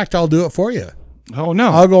in fact, I'll do it for you. Oh no!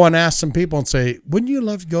 I'll go and ask some people and say, "Wouldn't you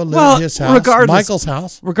love to go live in his house, Michael's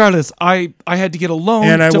house?" Regardless, I had to get a loan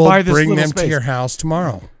and I to will buy this bring little them space. to your house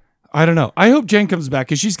tomorrow. I don't know. I hope Jen comes back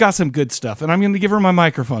because she's got some good stuff, and I'm going to give her my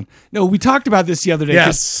microphone. No, we talked about this the other day.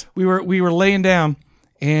 Yes, we were laying down,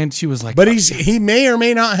 and she was like, "But he may or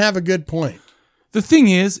may not have a good point." The thing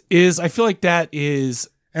is I feel like that is,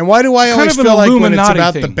 and why do I always feel like when it's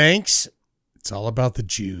about thing. The banks? It's all about the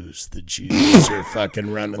Jews. The Jews are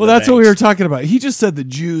fucking running. Well, that's what we were talking about. He just said the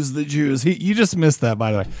Jews. You just missed that,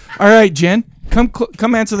 by the way. All right, Jen,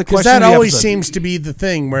 come answer the Because question. that of the always episode. seems to be the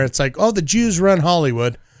thing where it's like, oh, the Jews run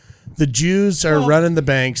Hollywood. The Jews are running the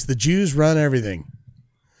banks. The Jews run everything.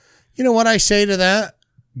 You know what I say to that?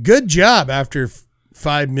 Good job after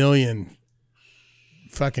 5 million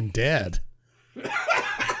fucking dead.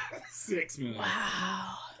 6 million.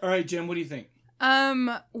 Wow. All right, Jen, what do you think?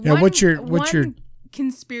 What's your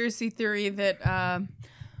conspiracy theory that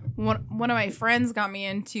one of my friends got me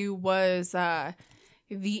into was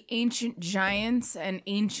the ancient giants and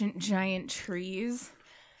ancient giant trees.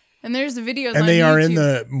 And there's videos and on they YouTube. are in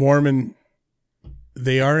the Mormon.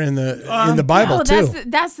 They are in the Bible too.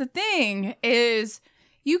 That's the thing is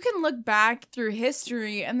you can look back through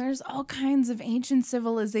history and there's all kinds of ancient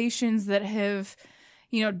civilizations that have,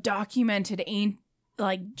 documented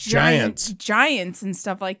giants and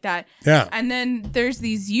stuff like that. Yeah. And then there's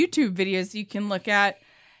these YouTube videos you can look at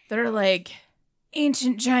that are like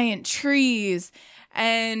ancient giant trees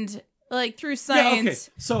and like through science.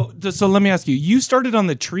 Yeah, okay. So let me ask you. You started on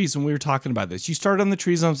the trees when we were talking about this. You started on the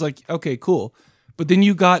trees and I was like, okay, cool. But then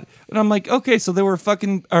and I'm like, okay, so they were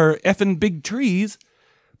effing big trees.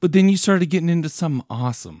 But then you started getting into something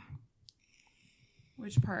awesome.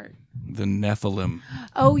 Which part? The Nephilim.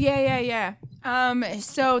 Oh, yeah.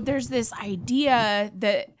 So there's this idea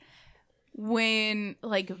that when,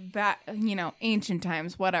 back, ancient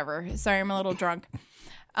times, whatever. Sorry, I'm a little drunk.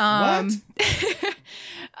 What?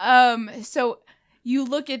 So you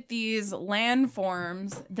look at these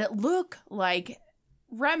landforms that look like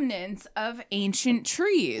remnants of ancient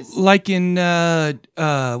trees. Like in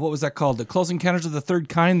what was that called? The Close Encounters of the Third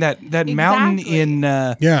Kind, that mountain in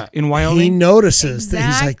Wyoming. He notices that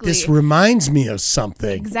he's like, this reminds me of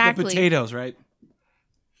something. Exactly. The potatoes, right?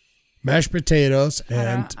 Mashed potatoes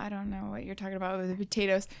and I don't know what you're talking about with the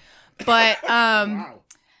potatoes. But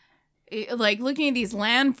like looking at these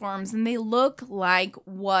landforms and they look like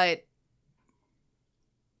what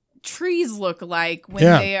trees look like when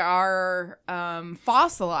they are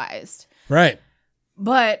fossilized. Right.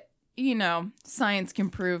 But, science can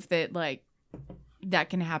prove that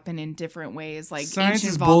that can happen in different ways. Like science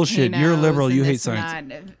is bullshit. You're a liberal. You hate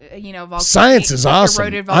science. Science is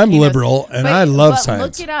awesome. I'm liberal and I love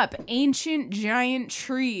science. Look it up. Ancient giant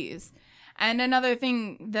trees. And another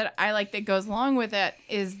thing that I like that goes along with it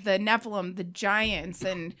is the Nephilim, the giants,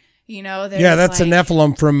 and that's a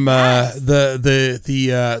Nephilim from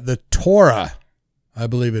the Torah, I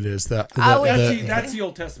believe it is. That's the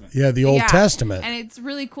Old Testament. Yeah, the Old Testament. And it's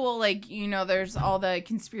really cool. There's all the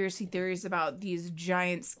conspiracy theories about these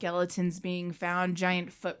giant skeletons being found,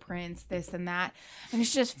 giant footprints, this and that. And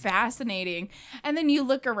it's just fascinating. And then you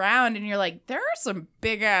look around and you're like, there are some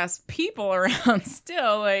big ass people around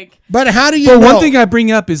still. But how do you know? One thing I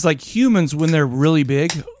bring up is humans, when they're really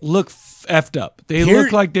big, look effed up. They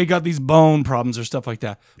look like they got these bone problems or stuff like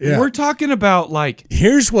that. Yeah. We're talking about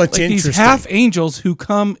here's what's interesting. These half angels who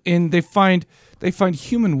come and they find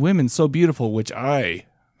human women so beautiful, which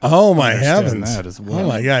oh my heavens, that as well. Oh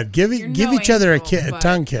my God, give each other a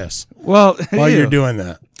tongue kiss. Well, while you're doing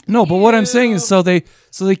that. No, but what I'm saying is so they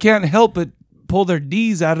can't help but pull their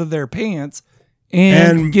D's out of their pants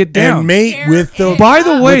and get down and mate with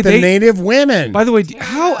the native women. By the way,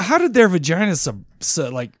 how did their vaginas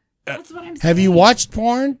that's what I'm saying. Have you watched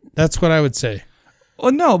porn? That's what I would say.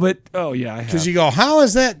 Well, no, but yeah, I have. Because you go, how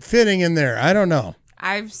is that fitting in there? I don't know.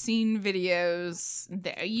 I've seen videos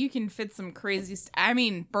that you can fit some crazy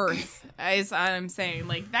birth is what I'm saying.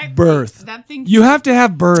 That birth. That thing. You have to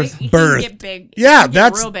have birth. Birth. Get big. Yeah,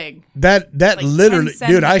 that's real big. That literally,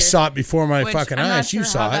 dude. I saw it before my fucking eyes. I'm not sure you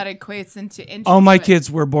saw how it. That equates into inches. All my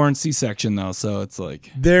kids were born C-section though, so it's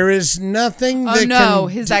there is nothing. Oh no,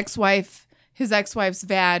 his ex-wife's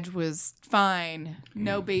vag was fine.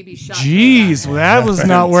 No baby shot. Jeez, that was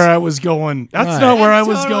not where I was going. That's not where I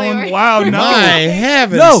was going. Wow, no. My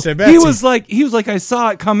heavens. No, he was like, I saw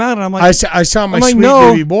it come out, and I'm like, I saw my sweet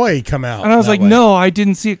baby boy come out. And I was like, no, I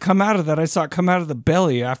didn't see it come out of that. I saw it come out of the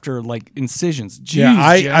belly after incisions.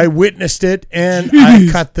 Jeez, yeah, I witnessed it, and I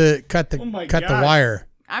cut the wire.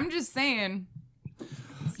 I'm just saying.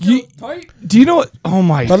 Do you know what? Oh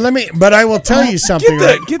my! But I will tell you something.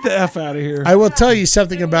 Get the F out of here. I will tell you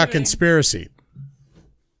something about conspiracy.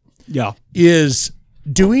 Yeah.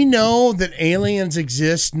 Do we know that aliens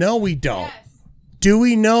exist? No, we don't. Yes. Do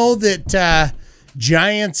we know that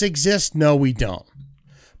giants exist? No, we don't.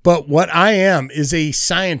 But what I am is a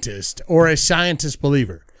scientist or a scientist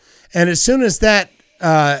believer. And as soon as that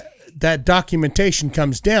documentation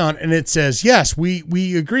comes down and it says, yes,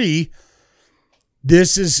 we agree,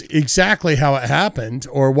 this is exactly how it happened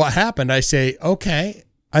or what happened, I say, okay,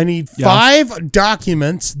 I need 5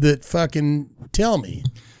 documents that fucking tell me.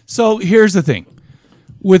 So here's the thing.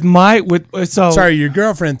 Sorry, your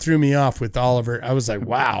girlfriend threw me off with Oliver. I was like,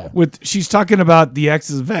 wow. She's talking about the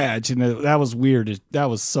ex's vag, and that was weird. That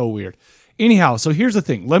was so weird. Anyhow, so here's the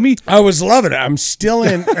thing. I was loving it. I'm still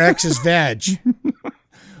in ex's vag.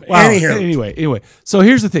 Wow. Anyway. So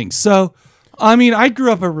here's the thing. So, I mean, I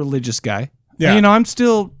grew up a religious guy. Yeah. And, I'm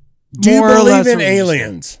still. Do you believe in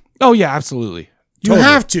aliens? Oh yeah, absolutely. You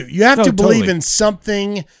have to. You have to believe in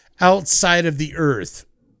something outside of the earth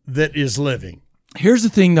that is living. Here's the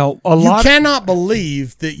thing, though. You cannot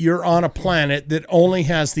believe that you're on a planet that only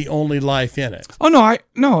has the only life in it. Oh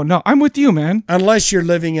no, I'm with you, man. Unless you're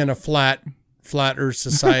living in a flat Earth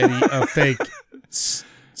society of fake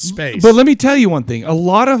space. But let me tell you one thing. A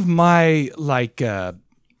lot of my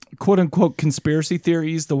quote unquote conspiracy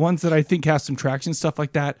theories, the ones that I think have some traction, stuff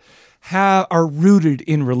like that, are rooted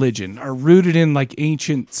in religion, are rooted in like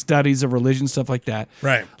ancient studies of religion, stuff like that.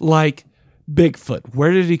 Right. Like Bigfoot.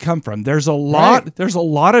 Where did he come from? There's a lot. Right. There's a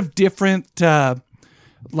lot of different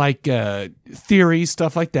theories,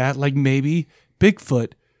 stuff like that. Like maybe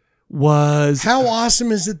Bigfoot was. How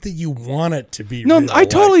awesome is it that you want it to be? No, real? I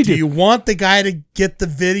totally do. Do you want the guy to get the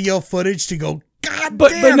video footage to go? God but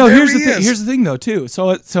damn, no. there Here's he the thing. is. Here's the thing, though, too.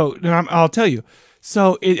 So I'll tell you.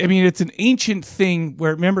 So it's an ancient thing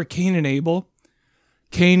where remember Cain and Abel.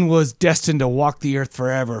 Cain was destined to walk the earth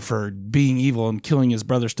forever for being evil and killing his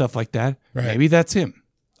brother, stuff like that. Right. Maybe that's him.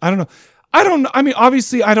 I don't know. I mean,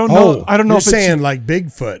 obviously, I don't know. I don't know you're if it's saying like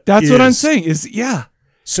Bigfoot. That's what I'm saying. Yeah.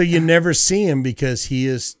 So you never see him because he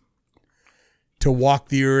is to walk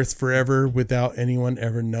the earth forever without anyone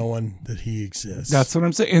ever knowing that he exists. That's what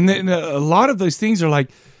I'm saying. And then a lot of those things are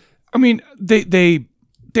like, I mean, they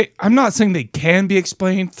I'm not saying they can be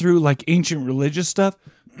explained through like ancient religious stuff.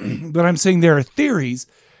 But I'm saying there are theories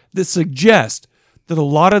that suggest that a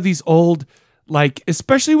lot of these old, like,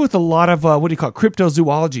 especially with a lot of,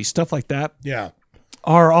 cryptozoology, stuff like that. Yeah.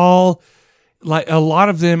 Are all, like, a lot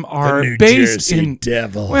of them are New based Jersey in.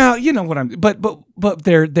 devil. Well, you know what but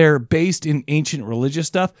they're based in ancient religious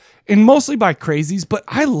stuff and mostly by crazies, but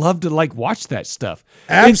I love to, like, watch that stuff.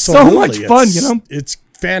 Absolutely. It's so much fun, you know? It's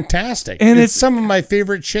fantastic. And it's some of my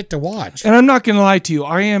favorite shit to watch. And I'm not going to lie to you.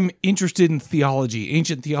 I am interested in theology,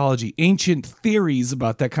 ancient theories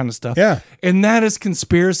about that kind of stuff. Yeah. And that is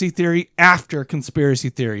conspiracy theory after conspiracy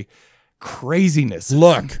theory. Craziness.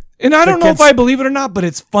 Look. And I don't know if I believe it or not, but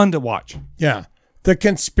it's fun to watch. Yeah. The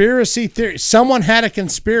conspiracy theory. Someone had a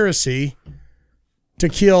conspiracy to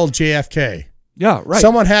kill JFK. Yeah, right.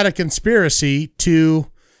 Someone had a conspiracy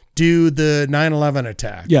to do the 9/11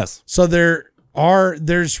 attack. Yes. So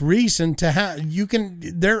there's reason to have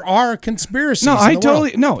there are conspiracies. No, I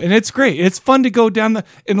totally no, and it's great. It's fun to go down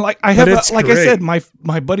I said,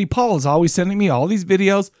 my buddy Paul is always sending me all these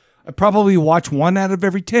videos. I probably watch one out of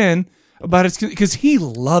every 10 about it because he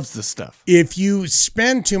loves this stuff. If you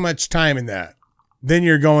spend too much time in that, then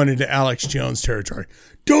you're going into Alex Jones territory.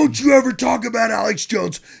 Don't you ever talk about Alex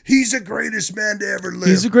Jones. He's the greatest man to ever live.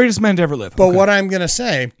 He's the greatest man to ever live. But what I'm going to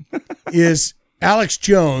say is Alex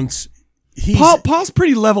Jones. Paul's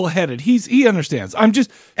pretty level-headed. He understands. I'm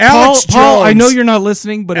just Alex Jones. Paul, I know you're not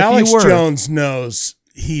listening, but Alex if you were, Jones knows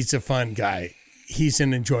he's a fun guy. He's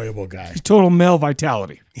an enjoyable guy. Total male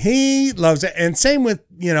vitality. He loves it. And same with,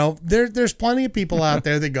 there's plenty of people out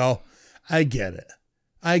there that go, I get it.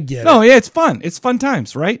 No, yeah, it's fun. It's fun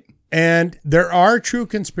times, right? And there are true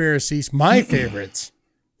conspiracies. My favorites,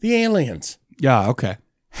 the aliens. Yeah, okay.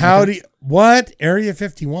 What? Area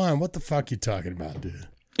 51? What the fuck you talking about, dude?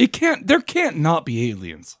 There can't not be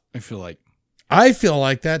aliens, I feel like. I feel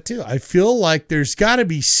like that too. I feel like there's got to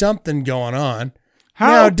be something going on.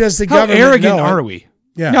 How arrogant are we?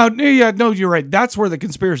 Yeah. No, you're right. That's where the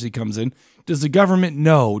conspiracy comes in. Does the government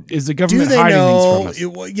know? Is the government hiding things from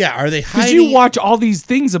us? Are they hiding? Because you watch all these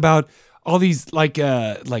things about all these like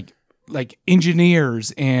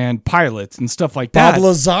engineers and pilots and stuff like that. Bob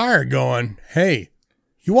Lazar going, hey,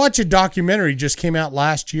 you watch a documentary just came out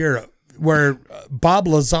last year where Bob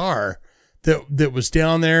Lazar that was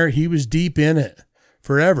down there, he was deep in it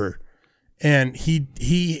forever. And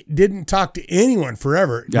he didn't talk to anyone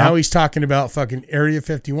forever. Yeah. Now he's talking about fucking Area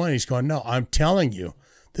 51. He's going, no, I'm telling you,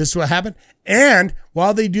 this is what happened. And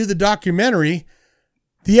while they do the documentary,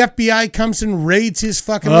 the FBI comes and raids his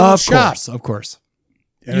fucking little shop. Of course.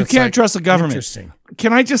 And you can't trust the government. Interesting.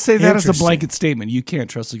 Can I just say that as a blanket statement? You can't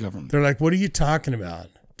trust the government. They're like, what are you talking about,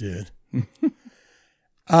 dude?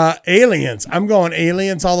 Aliens. I'm going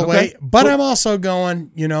aliens all the way. But I'm also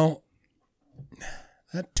going,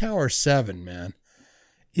 that Tower 7, man,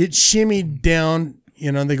 it shimmied down,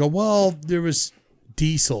 they go, well, there was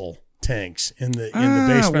diesel tanks in the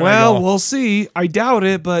basement. Well, we'll see. I doubt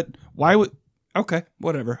it, but why would Okay,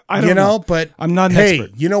 whatever. I don't know, but I'm not an hey,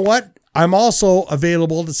 expert. you know what? I'm also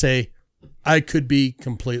available to say I could be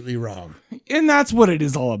completely wrong. And that's what it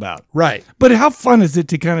is all about. Right. But how fun is it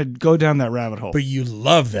to kind of go down that rabbit hole? But you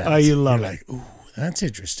love that. You love You're it. like, ooh, that's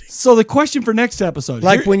interesting. So the question for next episode.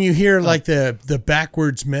 Like when you hear like the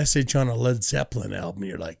backwards message on a Led Zeppelin album,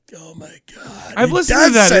 you're like, oh my God. I've listened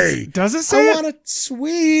to that. Does it say I want it,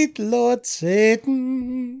 sweet Lord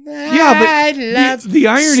Satan. Yeah, but the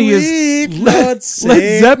irony is Led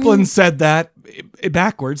Zeppelin said that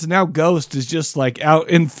backwards. Now Ghost is just like out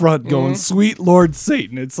in front going, sweet Lord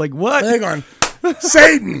Satan. It's like, what? They're going,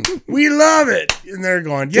 Satan, we love it. And they're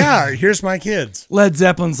going, yeah, here's my kids. Led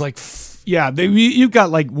Zeppelin's like, yeah, you've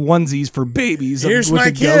got like onesies for babies. Here's with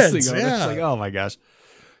my the Ghost kids. thing on it. Yeah. It's like, oh my gosh.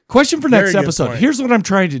 Question for next episode. Point. Here's what I'm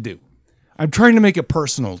trying to do. I'm trying to make it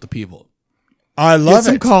personal to people. I love Get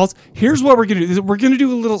some it. calls. Here's what we're going to do. We're going to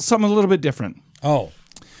do something a little bit different. Oh.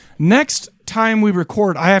 Next time we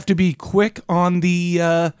record, I have to be quick on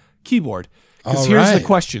the keyboard. Because All here's right. the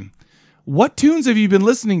question. What tunes have you been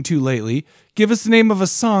listening to lately? Give us the name of a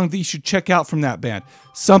song that you should check out from that band.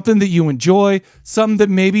 Something that you enjoy, something that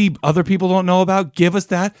maybe other people don't know about. Give us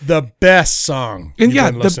that. The best song. And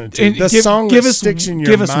you've been listening to. The give song that sticks in your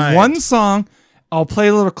give mind. us one song. I'll play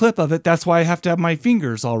a little clip of it. That's why I have to have my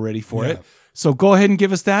fingers all ready for it. So go ahead and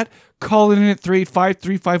give us that. Call in at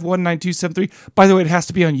 385-351-9273. By the way, it has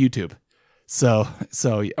to be on YouTube. So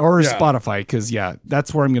or Spotify, because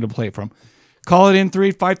that's where I'm going to play it from. Call it in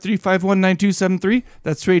 385-351-9273.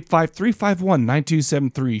 That's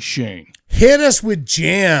 385-351-9273. Shane. Hit us with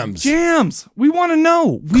jams. Jams. We want to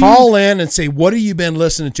know. Call in and say, what have you been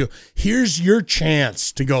listening to? Here's your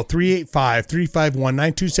chance to go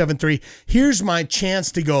 385-351-9273. Here's my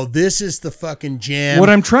chance to go, this is the fucking jam.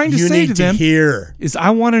 What I'm trying to you say need to them hear. is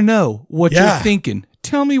I want to know what you're thinking.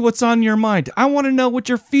 Tell me what's on your mind. I want to know what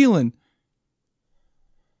you're feeling.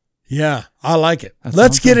 Yeah, I like it.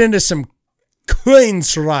 Let's get into some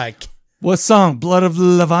Queensryche. What song? Blood of the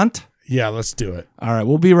Levant? Yeah, let's do it. All right,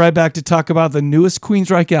 we'll be right back to talk about the newest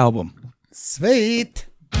Queensryche album. Sweet.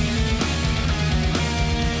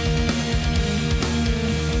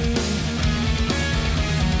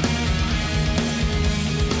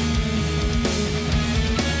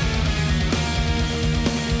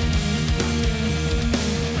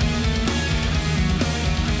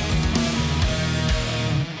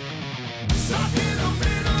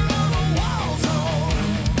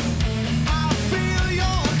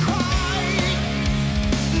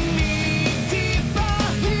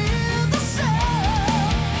 Deeper in the sand.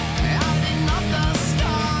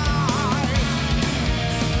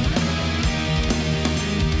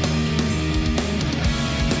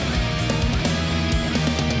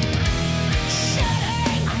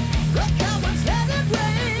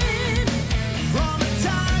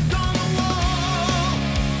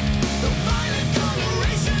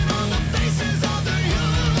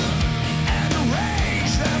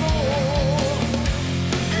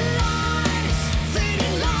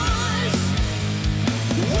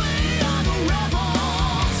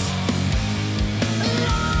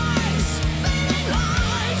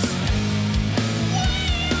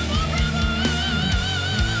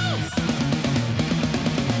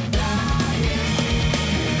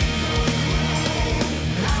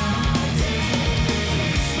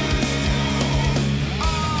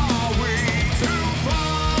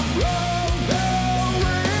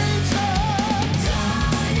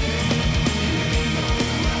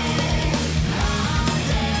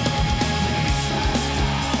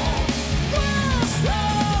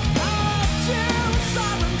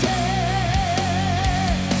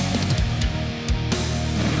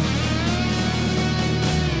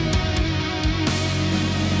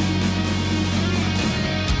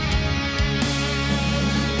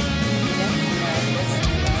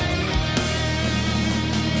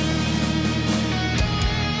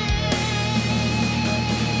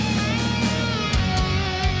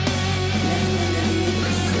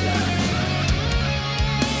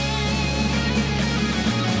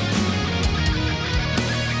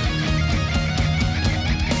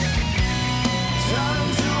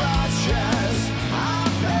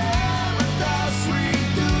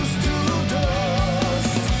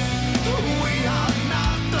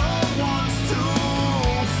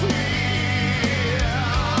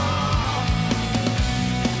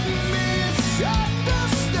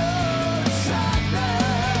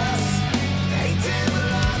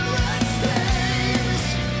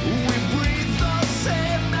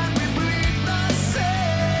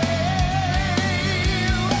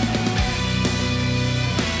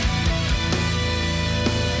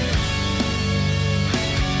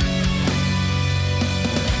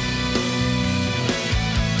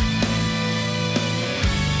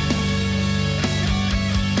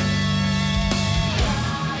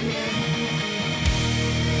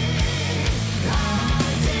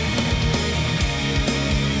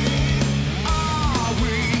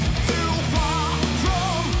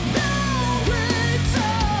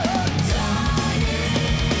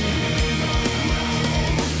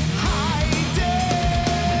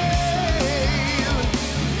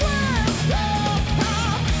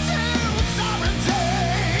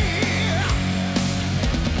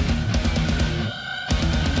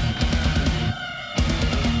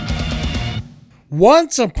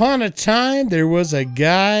 Once upon a time, there was a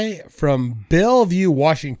guy from Bellevue,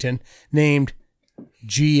 Washington, named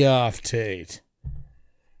Geoff Tate,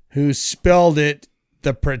 who spelled it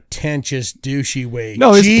the pretentious, douchey way.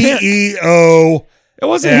 No, his G-E-O. It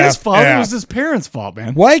wasn't his fault. It was his parents' fault,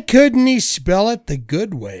 man. Why couldn't he spell it the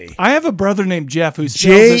good way? I have a brother named Jeff who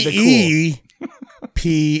spells it the cool.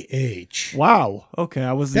 J-E-P-H. Wow. Okay,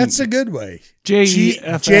 That's a good way.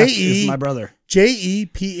 J-E-F-F is my brother.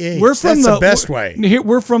 J-E-P-H. That's the best way.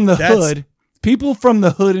 We're from the hood. People from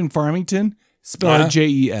the hood in Farmington spell it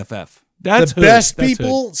J-E-F-F. That's the best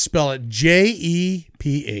people spell it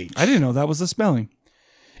J-E-P-H. I didn't know that was the spelling.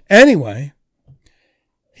 Anyway,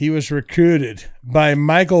 he was recruited by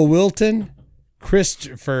Michael Wilton,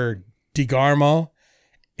 Christopher DeGarmo,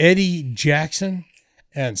 Eddie Jackson,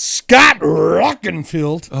 and Scott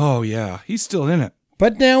Rockenfield. Oh, yeah. He's still in it.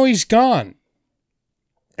 But now he's gone.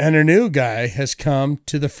 And a new guy has come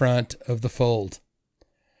to the front of the fold.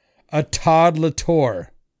 A Todd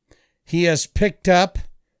Latour. He has picked up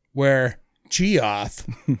where Geoff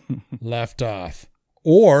left off.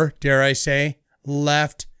 Or, dare I say,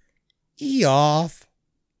 left off.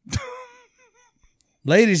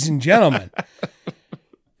 Ladies and gentlemen,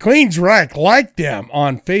 Queensryche, like them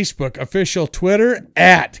on Facebook, official Twitter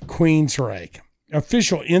at Queensryche,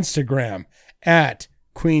 official Instagram at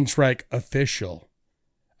Queensryche Official,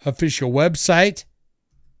 official website,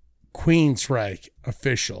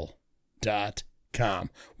 QueensrycheOfficial.com.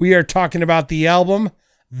 We are talking about the album,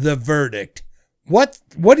 The Verdict. What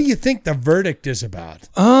do you think The Verdict is about?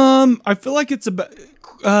 I feel like it's about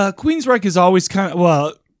Queensryche is always kind of,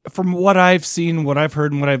 well, from what I've seen, what I've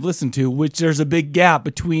heard, and what I've listened to, which there's a big gap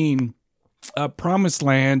between Promised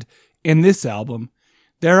Land and this album.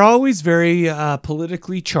 They're always very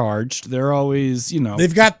politically charged. They're always,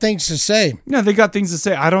 they've got things to say. Yeah, they got things to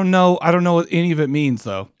say. I don't know what any of it means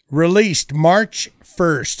though. Released March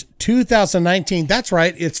 1st, 2019. That's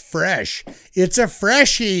right. It's fresh. It's a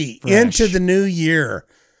freshie into the new year.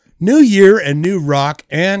 New year and new rock,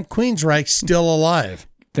 and Queensryche still alive.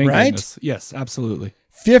 Thank right? goodness. Yes, absolutely.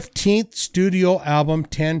 15th studio album,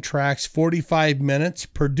 10 tracks, 45 minutes,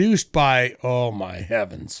 produced by, oh my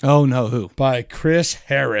heavens. Oh no, who? By Chris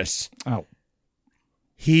Harris. Oh.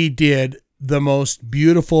 He did the most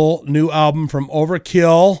beautiful new album from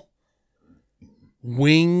Overkill,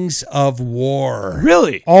 Wings of War.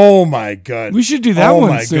 Really? Oh my God. We should do that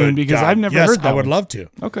one soon because I've never heard that. I would love to.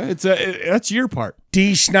 Okay, that's your part.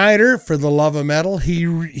 Dee Snider for The Love of Metal.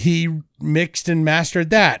 He mixed and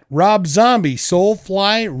mastered that. Rob Zombie,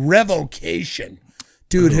 Soulfly, Revocation.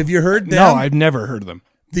 Dude, have you heard them? No, I've never heard of them.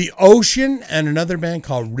 The Ocean and another band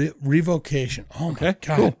called Revocation. Oh my God.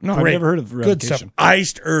 Cool. No, I've never heard of Revocation. Good stuff.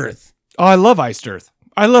 Iced Earth. Oh, I love Iced Earth.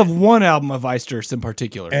 I love one album of Iced Earth in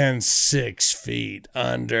particular. And 6 Feet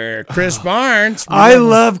Under. Chris Barnes. I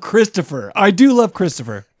love Christopher. I do love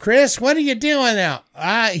Christopher. Chris, what are you doing now?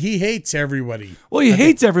 He hates everybody. Well, he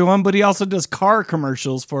hates everyone, but he also does car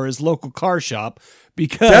commercials for his local car shop.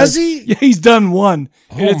 Because does he? Yeah, he's done one.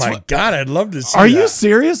 Oh my God, I'd love to see Are you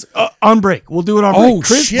serious? On break. We'll do it on break.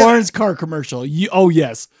 Chris shit. Barnes car commercial. Oh,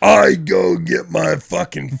 yes. I go get my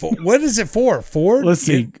fucking What is it for? Ford? Let's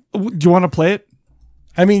see. Do you want to play it?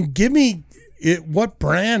 I mean, give me it. What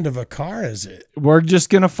brand of a car is it? We're just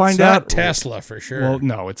going to find out. It's not Tesla for sure. Well,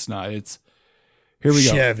 no, it's not. Here we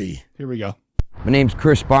go. Chevy. Here we go. My name's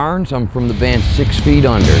Chris Barnes. I'm from the band 6 Feet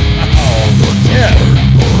Under. Oh, yeah.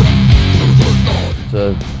 It's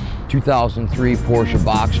a 2003 Porsche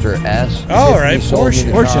Boxster S. Oh, right.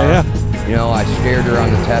 Porsche, yeah. I scared her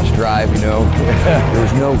on the test drive, There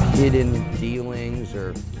was no hidden dealings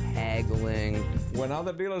or haggling. When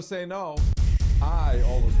other dealers say no, I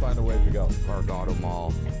always find a way to go. Park Auto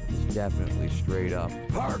Mall is definitely straight up.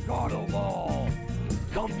 Park Auto Mall.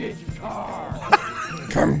 Come get your car.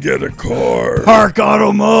 Come get a car. Park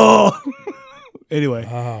Auto Mall. Anyway.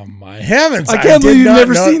 Oh, my heavens. I can't believe you've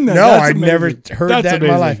never seen that. No, That's I've never heard That's that amazing. in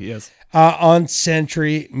my life. Yes. On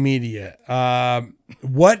Century Media.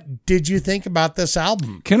 What did you think about this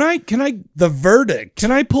album? Can I The Verdict.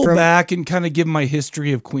 Can I pull back and kind of give my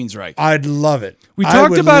history of Queensryche? I'd love it. We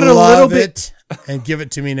talked about it a little bit. And give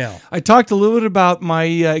it to me now. I talked a little bit about my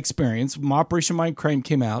experience when Operation Mindcrime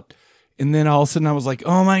came out, and then all of a sudden I was like,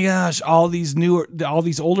 "Oh my gosh! All these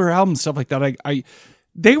older albums, stuff like that."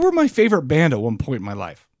 They were my favorite band at one point in my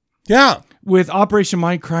life. Yeah, with Operation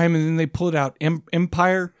Mindcrime, and then they pulled out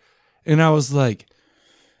Empire, and I was like,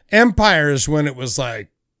 Empire is when it was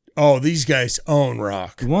like, oh, these guys own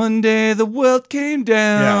rock. One day the world came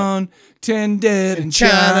down, 10 dead in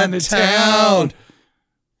Chinatown.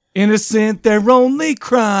 Innocent, their only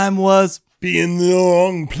crime was Be in the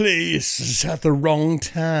wrong place at the wrong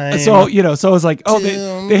time. So, so I was like,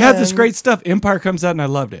 they have this great stuff. Empire comes out and I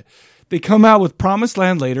loved it. They come out with Promised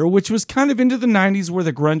Land later, which was kind of into the 90s where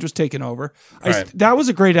the grunge was taking over. Right. That was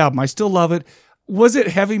a great album. I still love it. Was it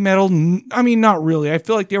heavy metal? I mean, not really. I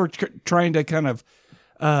feel like they were trying to kind of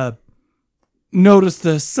notice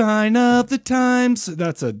the sign of the times.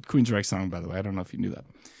 That's a Queensryche song, by the way. I don't know if you knew that.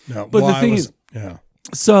 No, but the thing is,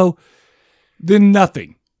 so then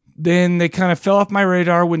nothing. Then they kind of fell off my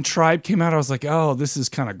radar. When Tribe came out, I was like, oh, this is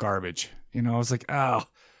kind of garbage. I was like, oh,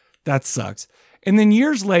 that sucks. And then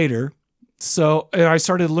years later, I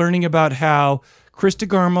started learning about how Chris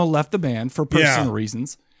DeGarmo left the band for personal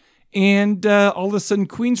reasons. And all of a sudden,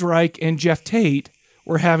 Queensryche and Jeff Tate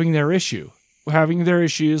were having their issues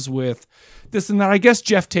with this and that. I guess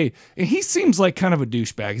Jeff Tate, and he seems like kind of a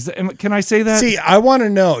douchebag. Can I say that? See, I want to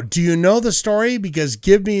know, do you know the story? Because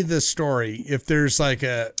give me the story. If there's like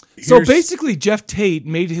So basically, Jeff Tate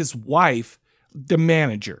made his wife the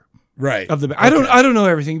manager. Right. Of the band. I don't know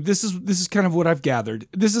everything. This is kind of what I've gathered.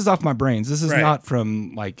 This is off my brains. This is not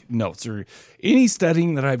from like notes or any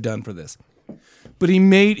studying that I've done for this. But he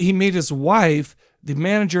made his wife the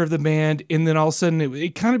manager of the band, and then all of a sudden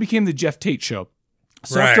it kind of became the Jeff Tate show.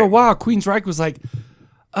 So after a while, Queensryche was like,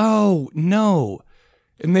 "Oh no,"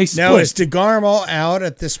 and they split. Now is DeGarmo out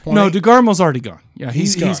at this point? No, DeGarmo's already gone. Yeah,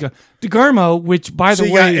 he's gone. DeGarmo, which by the way,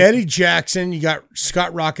 you got Eddie Jackson, you got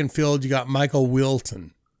Scott Rockenfield, you got Michael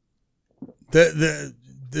Wilton.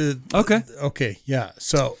 Okay, yeah.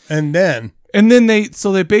 So and then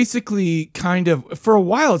they basically kind of, for a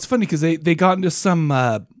while, it's funny because they got into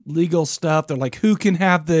some legal stuff. They're like, who can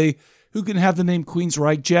have the name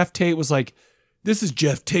Queensryche? Jeff Tate was like, this is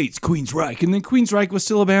Jeff Tate's Queensryche, and then Queensryche was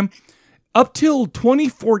still a band up till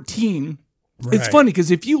 2014. Right. It's funny because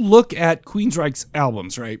if you look at Queensryche's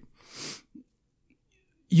albums, right,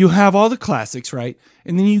 you have all the classics, right,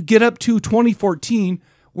 and then you get up to 2014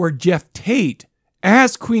 where Jeff Tate,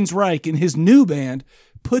 as Queensryche in his new band,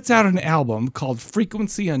 puts out an album called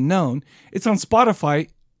Frequency Unknown. It's on Spotify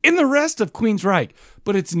in the rest of Queensryche,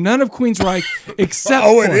 but it's none of Queensryche except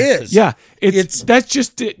it is. Yeah, that's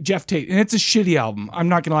just Jeff Tate, and it's a shitty album. I'm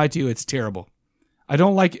not gonna lie to you, it's terrible. I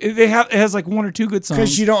don't like it. It has like one or two good songs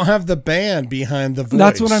because you don't have the band behind the voice.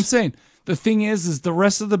 That's what I'm saying. The thing is the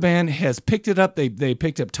rest of the band has picked it up. They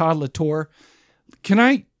picked up Todd Latour. Can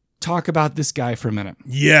I talk about this guy for a minute?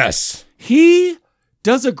 Yes, he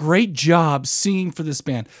does a great job singing for this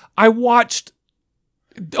band. I watched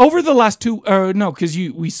over the last because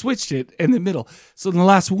we switched it in the middle. So in the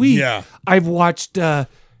last week, I've watched a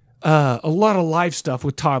lot of live stuff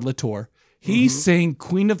with Todd Latour. He sang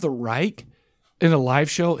Queen of the Reich in a live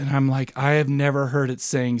show, and I'm like, I have never heard it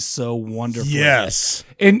sang so wonderfully. Yes.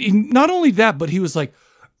 And not only that, but he was like,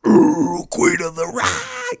 ooh, Queen of the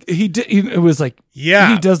Reich. He did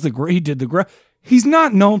the growl. He's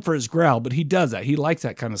not known for his growl, but he does that. He likes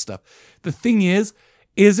that kind of stuff. The thing is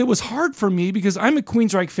it was hard for me because I'm a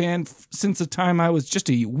Queensryche fan since the time I was just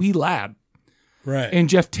a wee lad. Right. And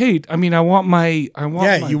Jeff Tate, I mean, you want my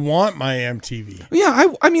MTV.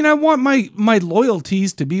 Yeah, I want my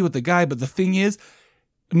loyalties to be with the guy, but the thing is,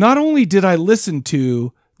 not only did I listen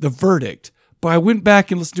to The Verdict, but I went back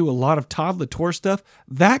and listened to a lot of Todd Latour stuff.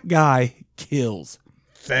 That guy kills.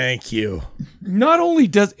 Thank you. Not only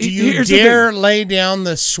do you dare lay down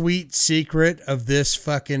the sweet secret of this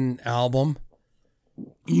fucking album?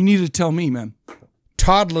 You need to tell me, man.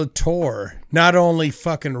 Todd Latour not only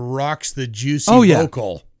fucking rocks the juicy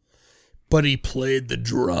vocal, but he played the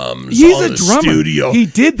drums. He's on a the drummer. Studio. He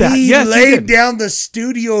did that. He yes, laid down the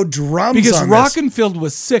studio drums because on Rockenfield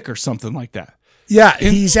was sick or something like that. Yeah,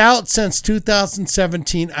 he's out since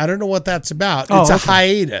 2017. I don't know what that's about. It's a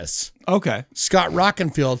hiatus. Okay. Scott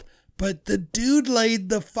Rockenfield. But the dude laid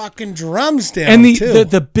the fucking drums down, and too.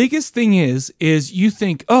 The biggest thing is you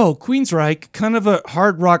think, oh, Queensryche, kind of a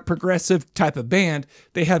hard rock progressive type of band.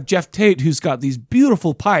 They have Jeff Tate, who's got these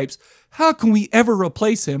beautiful pipes. How can we ever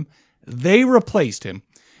replace him? They replaced him.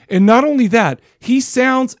 And not only that,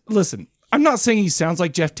 listen, I'm not saying he sounds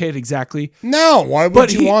like Jeff Tate exactly. No, why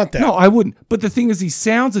would you want that? No, I wouldn't. But the thing is, he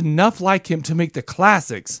sounds enough like him to make the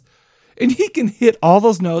classics. And he can hit all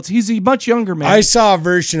those notes. He's a much younger man. I saw a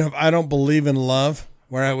version of I Don't Believe in Love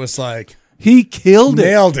where I was like... He killed it.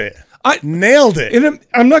 Nailed it. Nailed it. And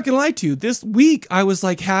I'm not going to lie to you. This week, I was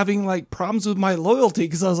like having like problems with my loyalty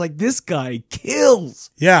because I was like, this guy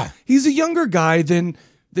kills. Yeah. He's a younger guy than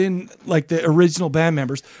like the original band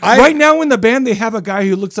members. Right now in the band, they have a guy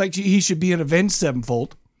who looks like he should be in Avenged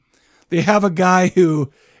Sevenfold. They have a guy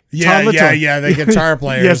who... the guitar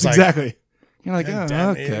player. Yes, exactly. You're like, oh, Damn,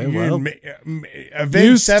 okay, you well,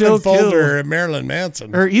 Avenged still Sevenfold kill- or Marilyn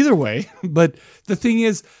Manson. or either way. But the thing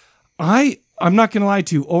is, I'm not going to lie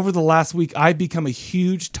to you. Over the last week, I've become a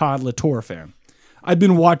huge Todd Latour fan. I've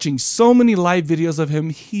been watching so many live videos of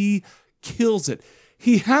him. He kills it.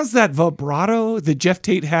 He has that vibrato that Jeff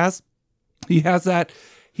Tate has. He has that.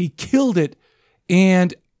 He killed it.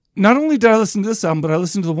 And not only did I listen to this album, but I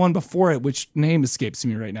listened to the one before it, which name escapes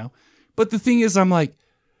me right now. But the thing is, I'm like,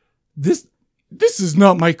 this is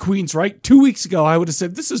not my Queensryche. 2 weeks ago, I would have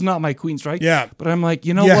said, this is not my Queensryche. Yeah. But I'm like,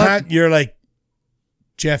 you know what? You're like,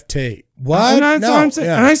 Jeff Tate. What? And that's No. what I'm saying.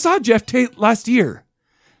 Yeah. And I saw Jeff Tate last year.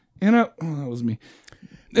 And that was me.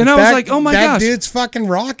 And I was like, oh my that gosh. dude's fucking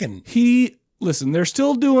rocking. Listen, they're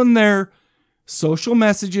still doing their social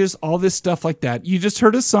messages, all this stuff like that. You just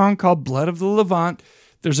heard a song called Blood of the Levant.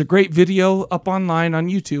 There's a great video up online on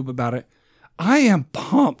YouTube about it. I am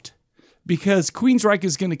pumped because Queensryche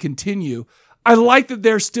is going to continue. I like that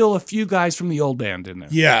there's still a few guys from the old band in there.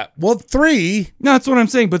 Yeah. Well, 3. No, that's what I'm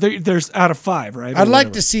saying, but there's out of 5, right? I'd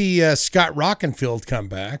like to see Scott Rockenfield come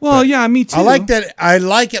back. Well, yeah, me too. I like that. I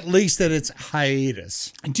like at least that it's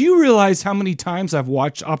hiatus. Do you realize how many times I've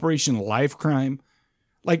watched Operation Life Crime?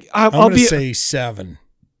 Like, I'm I'll going to say 7,000.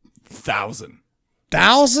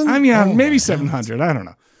 1,000? I mean, Oh maybe my 700. I don't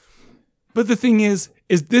know. But the thing is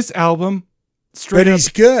this album straight But up, he's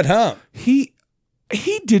good, huh? He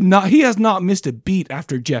has not missed a beat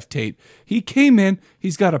after Jeff Tate. He came in,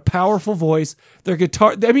 he's got a powerful voice. Their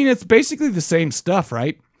guitar, I mean, it's basically the same stuff,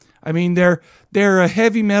 right? I mean, they're a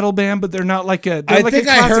heavy metal band, but they're not like a. I like think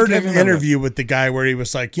a I classic heard heavy an metal interview with the guy where he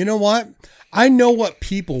was like, you know what? I know what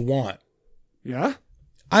people want. Yeah?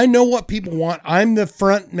 I know what people want. I'm the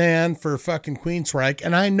front man for fucking Queensryche,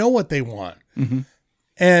 and I know what they want. Mm-hmm.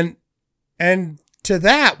 And to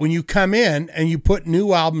that, when you come in and you put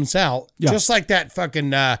new albums out, Yeah. just like that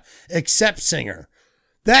fucking Accept singer,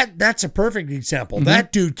 that's a perfect example. Mm-hmm.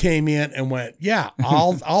 That dude came in and went, yeah,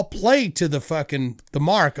 I'll play to the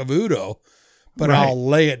mark of Udo, but Right. I'll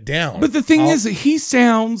lay it down. But the thing is, he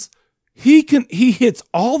hits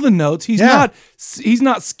all the notes. He's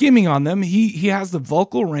not skimming on them. He has the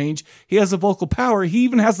vocal range. He has the vocal power. He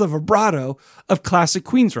even has the vibrato of classic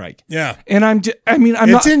Queensryche. Yeah. And I'm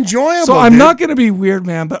it's enjoyable. So I'm dude. not going to be weird,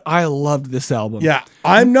 man, but I loved this album. Yeah.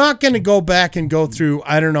 I'm not going to go back and go through,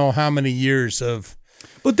 I don't know how many years of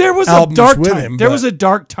But there was a albums dark with time. him, There but- was a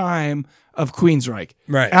dark time of Queensryche.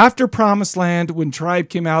 Right. After Promised Land, when Tribe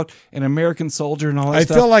came out and American Soldier and all that I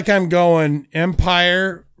stuff. feel like I'm going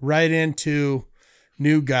Empire right into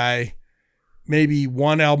New Guy, maybe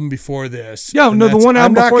one album before this. Yeah, And no, the that's- one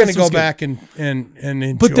album I'm not before going to this go was good. back and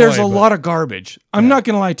enjoy. But there's a lot of garbage. I'm not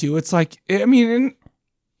going to lie to you. It's like, I mean,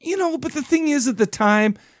 but the thing is, at the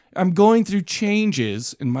time, I'm going through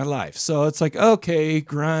changes in my life. So it's like, okay,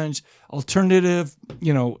 grunge, alternative,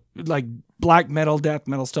 like black metal, death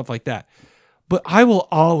metal, stuff like that. But I will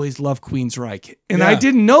always love Queensryche. And I Yeah.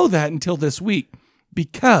 didn't know that until this week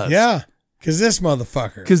because this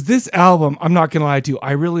motherfucker. Because this album, I'm not going to lie to you,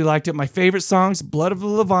 I really liked it. My favorite songs, Blood of the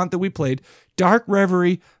Levant that we played, Dark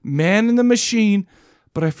Reverie, Man in the Machine.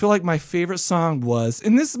 But I feel like my favorite song was,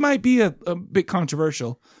 and this might be a bit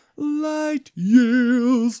controversial, Light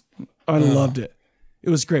Years. I loved it. It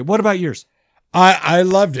was great. What about yours? I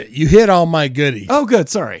loved it. You hit all my goodies. Oh, good.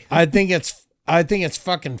 Sorry. I think it's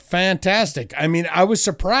fucking fantastic. I mean, I was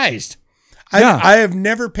surprised. Yeah. I have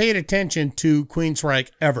never paid attention to Queensryche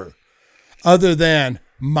ever, other than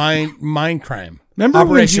Mind Crime. Remember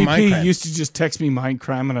Operation when Mind GP Crime. used to just text me Mind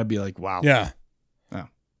Crime and I'd be like, wow. Yeah.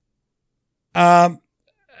 Oh.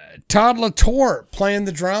 Todd Latour playing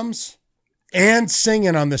the drums and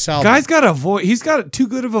singing on this album. Guy's got a voice. He's got too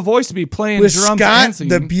good of a voice to be playing with drums Scott, and singing.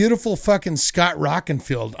 the beautiful fucking Scott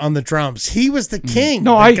Rockenfield on the drums. He was the king.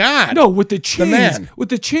 No, God. with the chains, with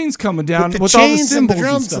the chains coming down, with all the chains cymbals and,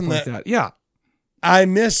 drums stuff like that. Yeah, I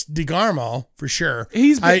miss DeGarmo for sure.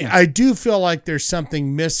 I do feel like there's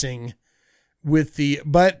something missing with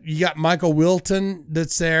but you got Michael Wilton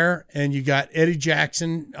that's there, and you got Eddie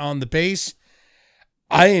Jackson on the bass.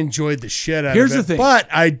 I enjoyed the shit out Here's of it. the thing. But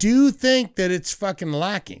I do think that it's fucking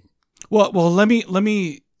lacking. Well, let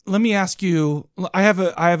me ask you. I have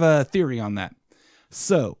a theory on that.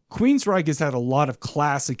 So Queensryche has had a lot of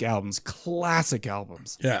classic albums.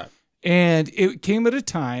 Yeah, and it came at a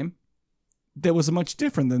time that was much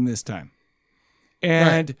different than this time.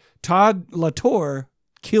 And Todd Latour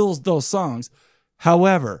kills those songs.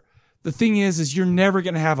 However, the thing is you're never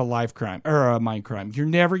going to have a Life Crime or a Mind Crime. You're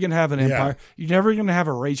never going to have an Empire. You're never going to have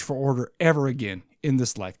a Rage for Order ever again in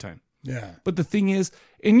this lifetime. Yeah. But the thing is,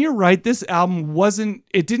 and you're right, this album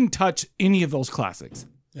didn't touch any of those classics.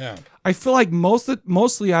 Yeah. I feel like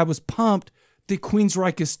mostly I was pumped the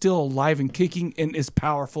Queensryche is still alive and kicking and as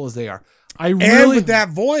powerful as they are. And with that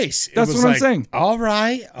voice. That's what I'm saying. All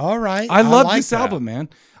right. I love like this album, man.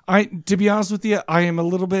 To be honest with you, I am a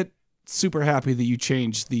little bit super happy that you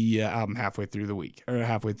changed the album halfway through the week or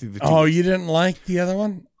halfway through the 2 weeks. You didn't like the other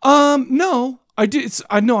one? No. I did.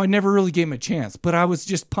 I never really gave him a chance, but I was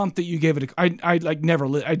just pumped that you gave it. I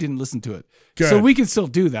didn't listen to it. Good. So we can still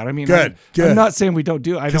do that. I mean, good. I'm not saying we don't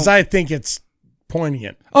do it. Because I think it's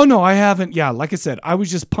poignant. Oh no, I haven't. Yeah, like I said, I was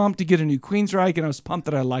just pumped to get a new Queensryche, and I was pumped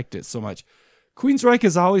that I liked it so much. Queensryche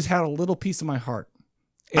has always had a little piece of my heart.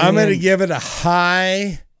 I'm going to give it a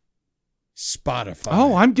high Spotify.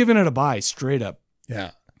 Oh, I'm giving it a buy straight up.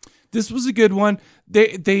 Yeah, this was a good one.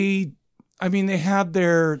 They have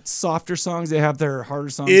their softer songs, they have their harder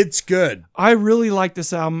songs. It's good. I really like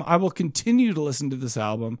this album. I will continue to listen to this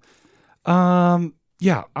album.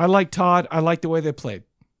 Yeah, I like Todd. I like the way they played.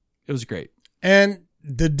 It was great. And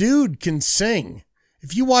the dude can sing.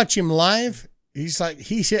 If you watch him live,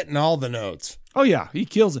 he's hitting all the notes. Oh yeah, he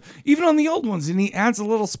kills it. Even on the old ones, and he adds a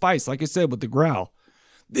little spice, like I said, with the growl.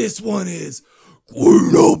 This one is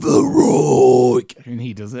Queen of the Rock. And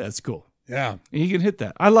he does it. That's cool. Yeah. And he can hit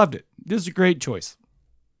that. I loved it. This is a great choice.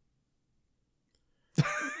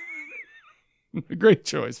 A great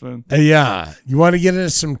choice, man. Yeah. You want to get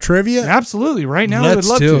into some trivia? Absolutely. Right now, I would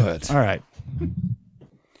love do to. it. All right.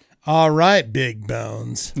 All right, Big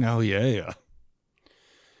Bones. Oh, yeah.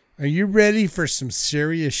 Are you ready for some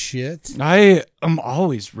serious shit? I am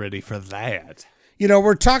always ready for that.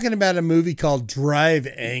 We're talking about a movie called Drive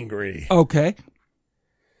Angry. Okay.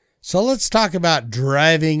 So let's talk about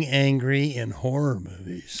driving angry in horror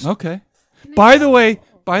movies. Okay. By the way,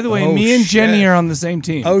 me and Jenny are on the same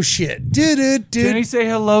team. Oh, shit. Jenny, say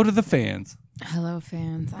hello to the fans. Hello,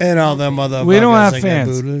 fans. And all them motherfuckers. We don't have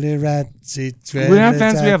fans. We don't have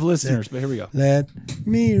fans. We have listeners, but here we go. Let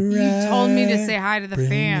me ride. You told me to say hi to the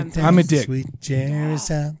fans. I'm a dick. Sweet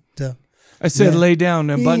chairs out the I said lay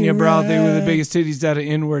down and button your brow. They were the biggest titties that an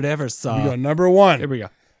inward ever saw. Here we go. Number one. Here we go.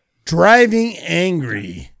 Driving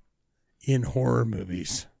angry in horror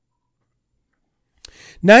movies.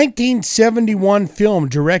 1971 film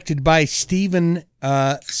directed by Steven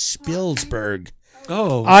Spielberg.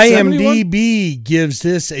 Oh, IMDb 71? Gives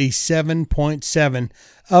this a 7.7.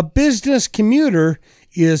 A business commuter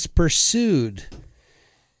is pursued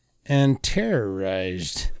and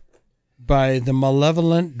terrorized by the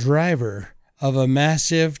malevolent driver of a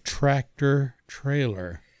massive tractor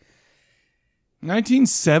trailer.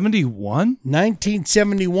 1971?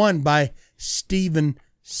 1971 by Steven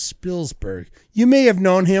Spielberg. You may have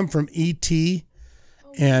known him from E.T.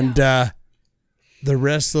 and the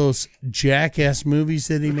rest of those Jackass movies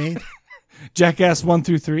that he made. Jackass 1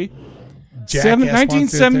 through 3.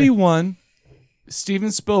 1971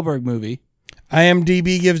 Steven Spielberg movie.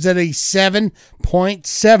 IMDb gives it a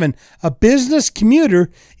 7.7. A business commuter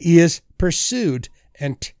is pursued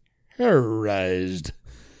and terrorized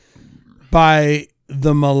by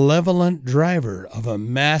the malevolent driver of a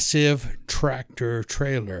massive tractor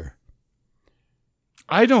trailer.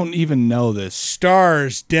 I don't even know this.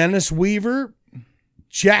 Stars Dennis Weaver,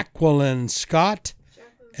 Jacqueline Scott,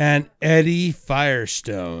 and Eddie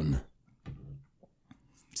Firestone.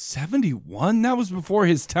 71? That was before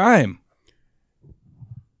his time.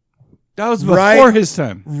 That was before his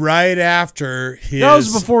time. Right after his. That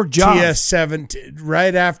was before Jaws. TS-17.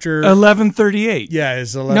 Right after 1138. Yeah,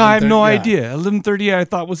 his 1138. No, I have no idea. 1138 I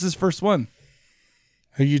thought was his first one.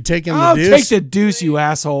 Are you taking the I'll deuce? take the deuce, you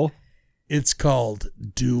asshole. It's called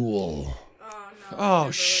Duel.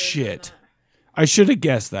 Oh shit. I should have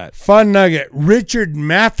guessed that. Fun nugget. Richard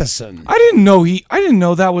Matheson. I didn't know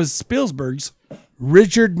that was Spielberg's.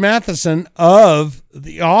 Richard Matheson, of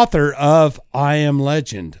the author of I Am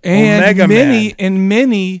Legend, and Omega Man,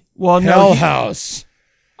 Hell no, House.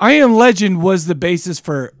 I Am Legend was the basis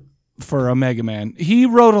for Omega Man. He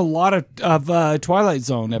wrote a lot of Twilight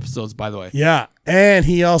Zone episodes, by the way. Yeah, and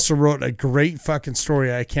he also wrote a great fucking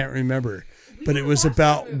story. I can't remember, but it was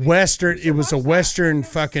about Western. It was a Western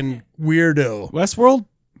fucking weirdo. Westworld?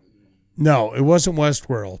 No, it wasn't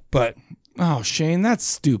Westworld, but oh, Shane, that's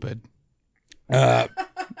stupid. I'm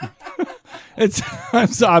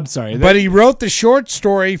sorry. But he wrote the short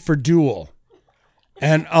story for Duel.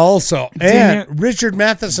 And Richard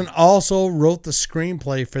Matheson also wrote the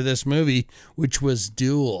screenplay for this movie, which was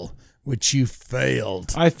Duel, which you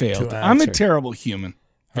failed. I failed. I'm a terrible human.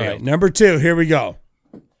 All right, number 2, here we go.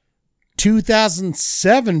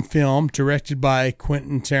 2007 film directed by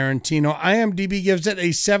Quentin Tarantino. IMDb gives it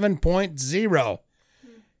a 7.0.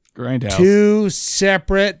 Grindhouse. 2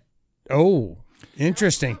 separate... Oh,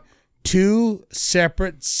 interesting. 2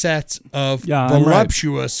 separate sets of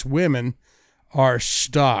voluptuous women are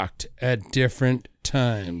stalked at different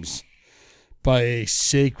times by a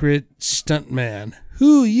sacred stuntman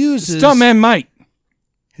who uses Mike.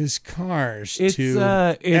 his cars It's,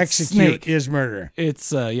 to it's execute Snake. his murder.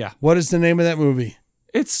 It's yeah. What is the name of that movie?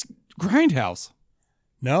 It's Grindhouse.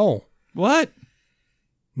 No. What?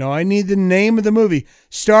 No, I need the name of the movie.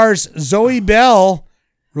 Stars Zoe Bell,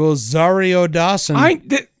 Rosario Dawson,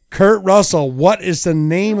 Kurt Russell. What is the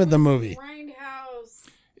name of the movie?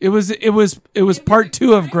 It was part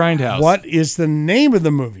 2 of Grindhouse. What is the name of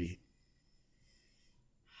the movie?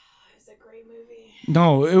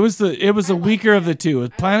 No, it was a weaker of the two. It was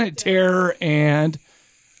Planet Terror and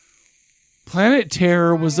Planet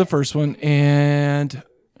Terror was the first one. And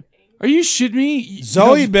are you shitting me?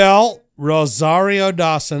 Zoe Bell, Rosario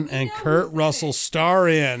Dawson, and Kurt Russell star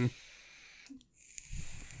in.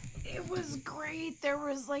 It was great. There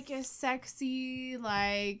was like a sexy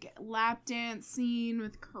like lap dance scene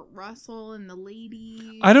with Kurt Russell and the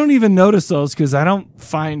lady. I don't even notice those because I don't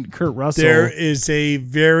find Kurt Russell. There is a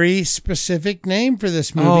very specific name for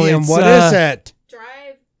this movie, Oh, and it's, what is it?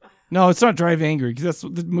 No, it's not Drive Angry because that's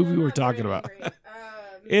the movie we're talking about.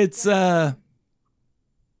 It's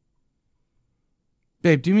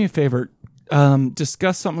babe, do me a favor.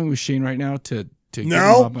 Discuss something with Shane right now to get him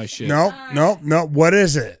off my shit. No. What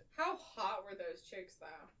is it? How hot were those chicks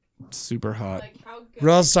though? Super hot. Like how good?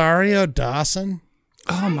 Rosario Dawson.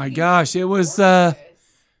 Oh my gosh, it was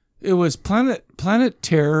Planet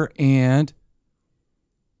Terror and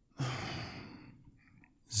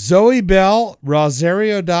Zoe Bell,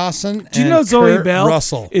 Rosario Dawson, do you and know Zoe Kurt Bell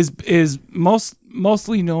Russell is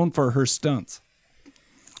mostly known for her stunts.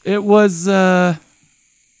 It was can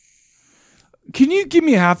you give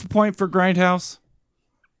me half a point for Grindhouse?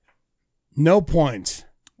 No points.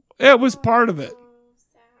 It was part of it.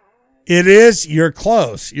 It is. You're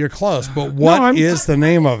close. You're close. But what is the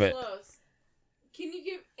name of it? Can you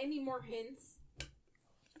give any more hints?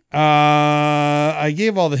 I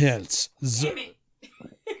gave all the hints.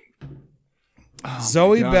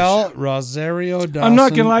 Zoe Bell, Rosario Dawson. I'm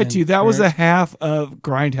not gonna lie to you. and That was Kurt- a half of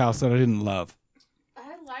Grindhouse that I didn't love.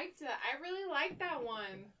 I liked that. I really liked that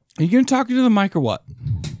one. Are you gonna talk into the mic or what?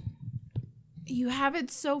 You have it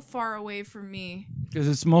so far away from me. Because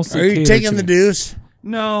it's mostly. Are you catered taking to the me. deuce?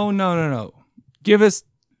 No. Give us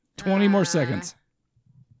 20 more seconds.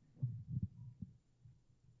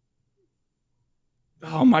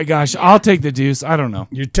 Oh my gosh, I'll take the deuce. I don't know.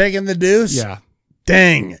 You're taking the deuce? Yeah.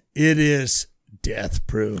 Dang, it is Death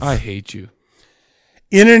Proof. I hate you.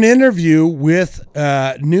 In an interview with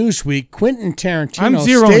Newsweek, Quentin I'm Tarantino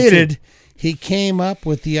 0-2. stated he came up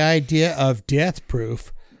with the idea of Death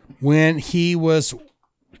Proof when he was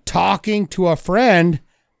talking to a friend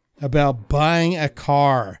about buying a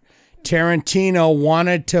car. Tarantino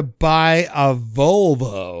wanted to buy a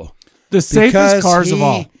Volvo. The safest cars of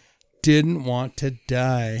all. Didn't want to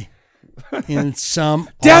die in some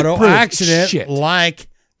Death auto proof accident shit. like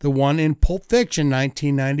the one in Pulp Fiction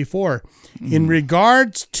 1994. In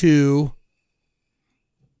regards to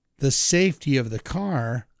the safety of the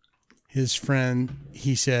car, his friend,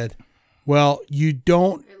 he said, well, you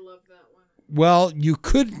don't. I love that one. Well, you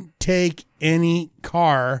couldn't take any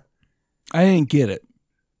car. I didn't get it.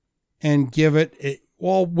 And give it.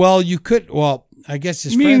 You could. Well, I guess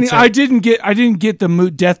his friend Meaning, said, I didn't get the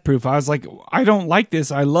mood Death Proof. I was like, I don't like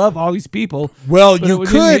this. I love all these people. well, but you it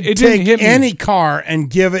could didn't take hit me. any car and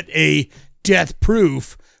give it a Death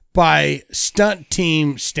Proof by stunt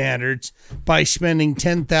team standards by spending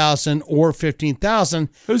 $10,000 or $15,000.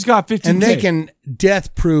 Who's got 15K? And they can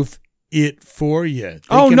Death Proof it for you. They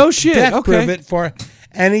Oh, can no shit. Death Okay. Proof it for.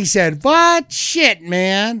 And he said, "What shit,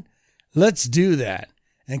 man? Let's do that."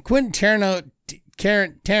 And Quentin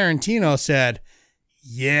Tarantino said,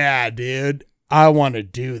 "Yeah, dude, I want to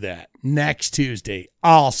do that next Tuesday.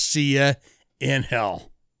 I'll see you in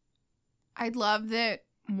hell." I love that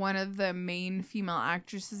one of the main female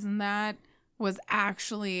actresses in that was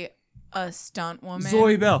actually a stunt woman.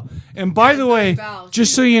 Zoe Bell. And by the way, Bell.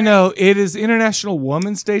 just so you know, it is International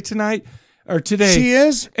Women's Day tonight or today. She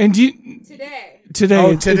is? And today.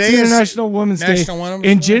 Oh, It's today is International Women's National Day. Women's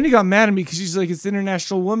And Day? Jenny got mad at me because she's like, it's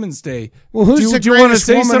International Women's Day. Well, who's the do you wanna greatest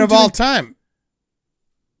say woman of something? all time?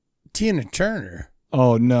 Tina Turner.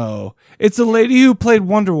 Oh, no. It's a lady who played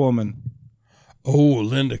Wonder Woman. Oh,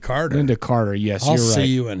 Linda Carter. Linda Carter, yes, I'll you're right. see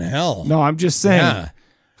you in hell. No, I'm just saying. Yeah.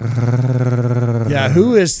 Yeah,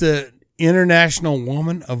 who is the international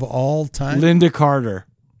woman of all time? Linda Carter.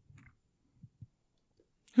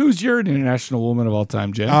 Who's your international woman of all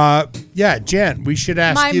time, Jen? Yeah, Jen, we should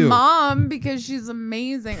ask my you. mom, because she's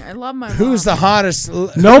amazing. I love my mom. Who's the hottest?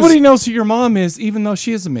 Nobody knows who your mom is, even though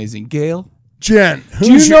she is amazing. Gail? Jen,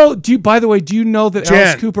 by the way, do you know that Jen.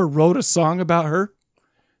 Alice Cooper wrote a song about her?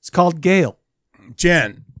 It's called Gail.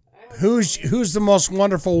 Jen, who's the most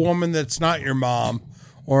wonderful woman that's not your mom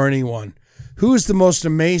or anyone? Who's the most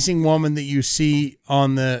amazing woman that you see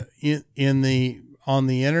on the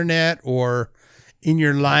internet or in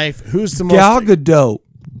your life? Who's the most Gal Gadot?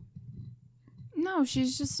 No,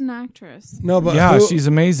 she's just an actress. No, but yeah, she's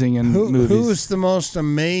amazing in movies. Who's the most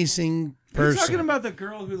amazing person? Are you talking about the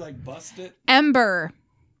girl who busted? Ember.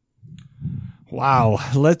 Wow,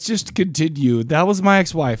 let's just continue. That was my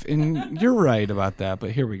ex-wife, and you're right about that,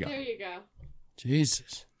 but here we go. There you go.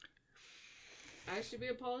 Jesus. I should be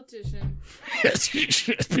a politician. Yes, you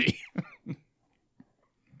should be.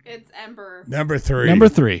 It's Ember. Number 3. Number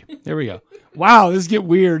 3. There we go. Wow, this get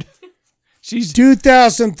weird. She's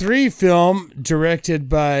 2003 film directed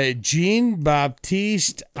by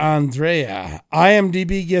Jean-Baptiste Andrea.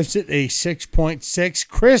 IMDb gives it a 6.6.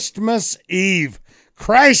 Christmas Eve.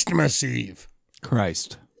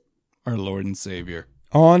 Christ, our Lord and Savior.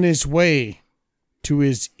 On his way to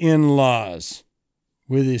his in-laws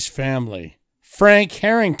with his family, Frank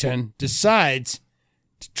Harrington decides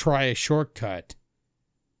to try a shortcut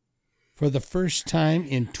for the first time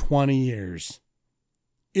in 20 years.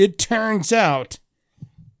 It turns out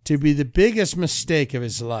to be the biggest mistake of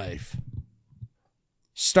his life.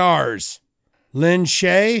 Stars Lynn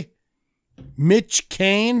Shay, Mitch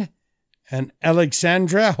Cain, and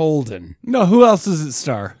Alexandra Holden. No, who else does it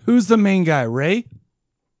star? Who's the main guy? Ray?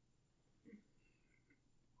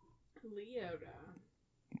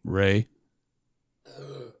 Ray.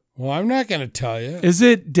 Well, I'm not going to tell you. Is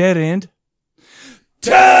it Dead End?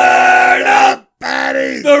 Turn up,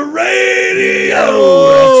 Patty! The radio!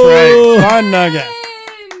 Oh, that's right. Fun nugget.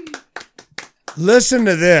 Listen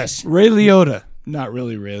to this. Ray Liotta. Not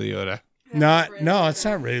really Ray Liotta. No, it's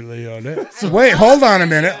not Ray Liotta. Wait, hold on a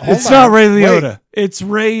minute. It's not Ray Liotta. It's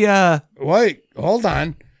Ray. Wait, hold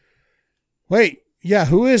on. Wait, yeah,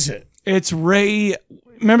 who is it? It's Ray.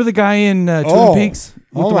 Remember the guy in Twin Peaks?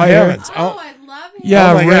 Oh my heavens! I love him.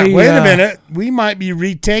 Yeah, Ray. Wait a minute. We might be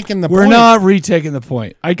retaking the point. We're not retaking the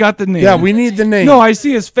point. I got the name. Yeah, we need the name. No, I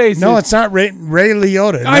see his face. No, it's not Ray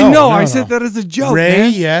Liotta. I know. I said that as a joke. Ray,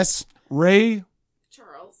 man. yes. Ray.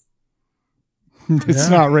 Charles. It's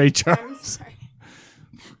not Ray Charles.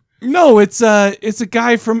 No, it's a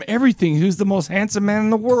guy from Everything who's the most handsome man in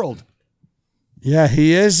the world. Yeah,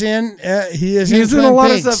 he is in. He's in Twin a lot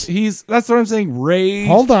Peaks. of stuff. That's what I'm saying. Ray.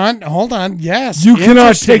 Hold on. Yes, you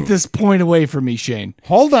cannot take this point away from me, Shane.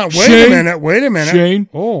 Hold on. Wait a minute. Shane.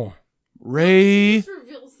 Oh, Ray. Let's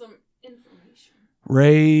reveal some information.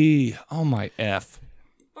 Ray. Oh my F.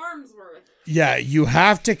 Farnsworth. Yeah, you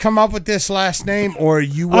have to come up with this last name, or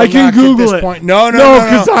you will I can not Google get this it. point. No,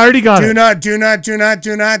 because I already got it. Do not.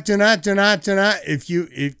 If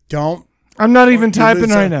you don't. I'm not even typing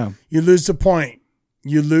right now. You lose the point.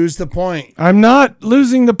 I'm not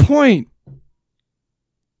losing the point.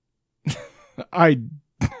 I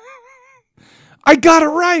got it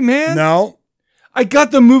right, man. No. I got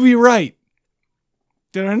the movie right.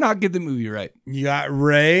 Did I not get the movie right? You got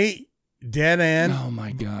Ray, Dead End. Oh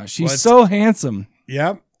my gosh. He's so handsome.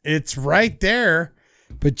 Yep. It's right there,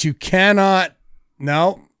 but you cannot.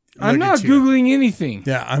 No. I'm not Googling anything.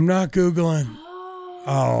 Yeah, I'm not Googling.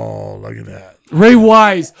 Oh, look at that. Ray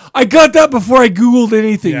Wise. I got that before I Googled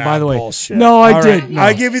anything, by the way. Bullshit. No, I All did. right. No.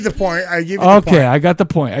 I give you the point. Okay, I got the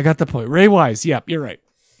point. Ray Wise. Yep, you're right.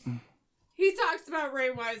 He talks about Ray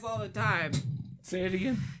Wise all the time. Say it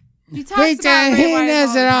again. He talks about Ray Wise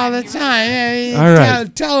does it all the time. All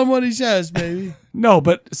right. Tell him what he says, baby. No,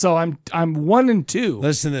 but so I'm 1 and 2.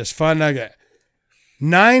 Listen to this fun nugget.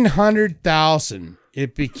 900,000.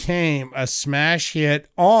 It became a smash hit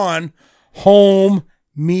on home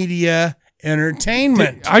media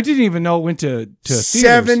entertainment. I didn't even know it went to theaters.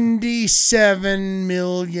 $77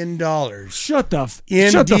 million. Shut the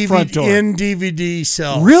DVD, front door. in DVD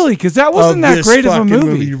sales. Really? Because that wasn't that great of a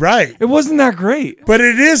movie. Right. It wasn't that great. But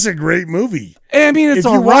it is a great movie. I mean, it's If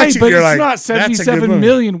you all watch right, it, but you're it's like, not "That's a good 77 movie."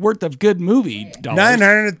 million worth of good movie dollars.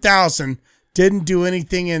 900,000 didn't do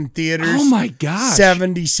anything in theaters. Oh my gosh.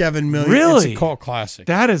 77 million. Really? It's a cult classic.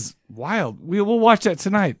 That is wild. We'll watch that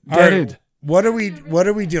tonight. All right. What are we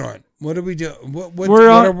doing? Where are we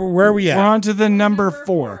at? We're on to the number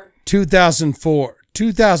 4.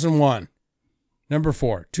 2001. Number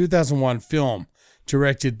 4. 2001 film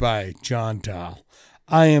directed by John Dahl.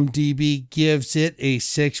 IMDb gives it a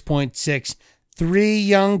 6.6. 3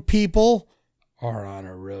 young people are on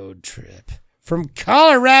a road trip from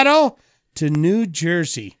Colorado to New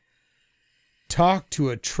Jersey. Talk to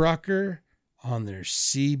a trucker on their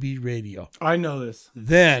CB radio. I know this.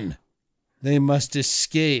 Then they must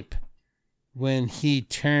escape when he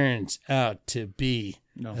turns out to be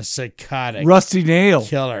a psychotic Rusty Nail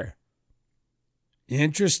killer.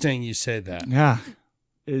 Interesting you say that. Yeah.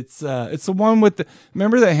 It's the one with the,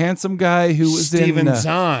 remember the handsome guy who was Steven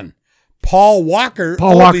Zahn. Paul Walker.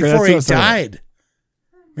 Paul Walker, before that's he what I died.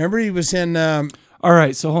 Remember he was in all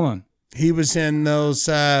right, so hold on. He was in those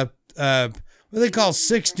what they call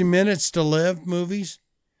 60 Minutes to Live movies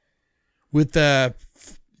with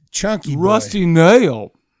Chunky Boy. Rusty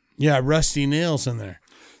Nail. Yeah, Rusty Nail's in there.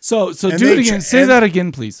 So do it again. Say that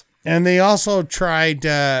again, please. And they also tried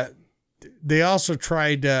a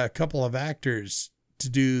couple of actors to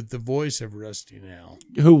do the voice of Rusty Nail.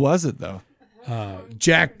 Who was it though?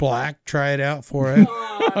 Jack Black tried out for it.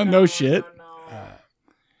 No shit.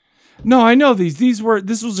 No, I know these.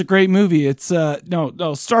 This was a great movie. It's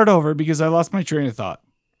no, start over because I lost my train of thought.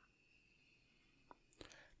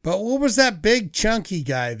 But what was that big chunky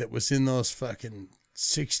guy that was in those fucking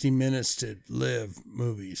 60 Minutes to Live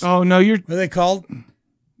movies? Oh no, what are they called?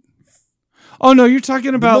 Oh no, you're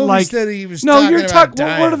talking about like that he was no, talking you're talking.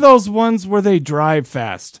 about What are those ones where they drive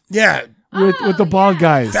fast? Yeah, with the bald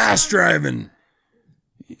guys. Fast driving.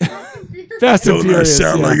 Fast and Furious.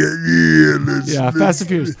 Sound like it. Yeah, Fast and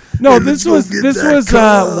Furious. No, this was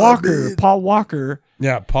Walker, Paul Walker.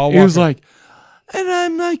 Yeah, Paul Walker. He was like, and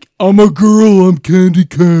I'm like, I'm a girl, I'm candy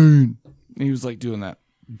cane. And he was like doing that.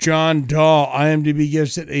 John Dahl, IMDb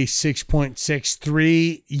gives it a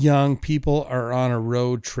 6.63. Young people are on a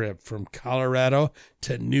road trip from Colorado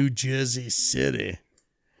to New Jersey City.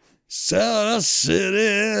 Sada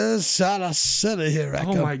City, here I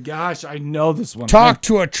come. Oh my gosh, I know this one. Talk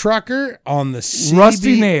to a trucker on the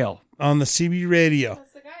Rusty Nail on the CB radio.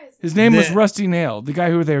 His name was Rusty Nail, the guy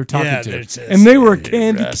who they were talking to, says, and they were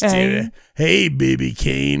candy cane. Hey, baby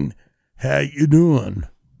Kane, how you doing?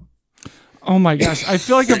 Oh my gosh, I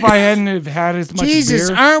feel like if I hadn't have had as much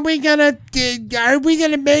beer, are we gonna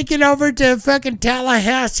make it over to fucking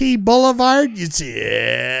Tallahassee Boulevard? You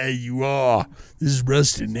say, yeah, you are. This is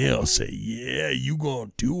Rusty Nail. Say, yeah, you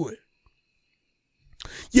gonna do it.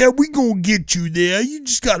 Yeah, we gonna get you there. You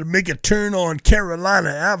just gotta make a turn on Carolina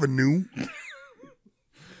Avenue.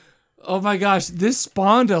 Oh my gosh, this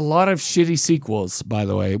spawned a lot of shitty sequels, by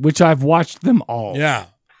the way, which I've watched them all. Yeah,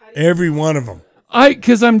 every one of them.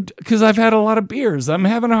 Because I've had a lot of beers. I'm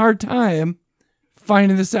having a hard time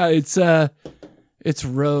finding this out. It's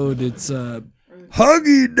Road. It's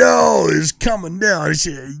Huggy Doll is coming down. I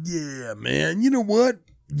said, yeah, man. You know what?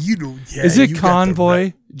 You don't. Yeah, is it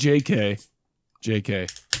Convoy? JK.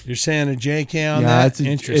 You're saying a JK on that?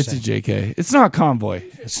 Yeah, interesting. It's a JK. It's not Convoy.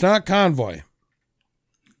 It's not Convoy.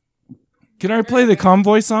 Can I play the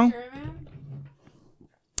Convoy song?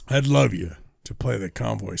 I'd love you to play the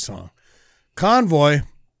Convoy song. Convoy,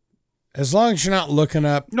 as long as you're not looking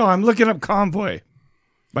up. No, I'm looking up Convoy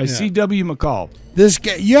by C.W. McCall. This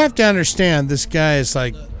guy, you have to understand, this guy is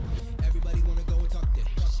like.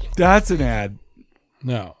 That's an ad.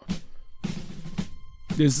 No.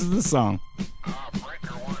 This is the song.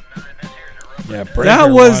 Yeah, that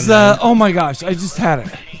was, oh my gosh, I just had it.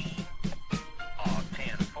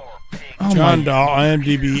 Oh John Dahl,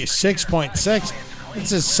 IMDb 6.6.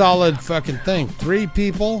 It's a solid fucking thing. 3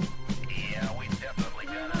 people.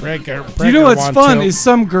 Breaker you know what's fun is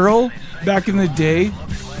some girl back in the day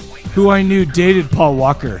who I knew dated Paul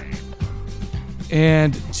Walker.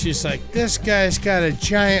 And she's like, this guy's got a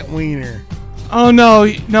giant wiener. Oh, no,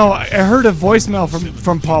 I heard a voicemail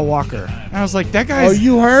from Paul Walker. And I was like, that guy's... Oh,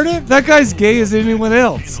 you heard it? That guy's gay as anyone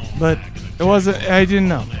else. But it wasn't... I didn't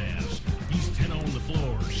know.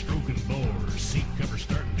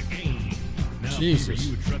 Jesus.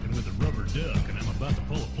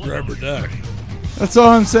 Rubber duck. That's all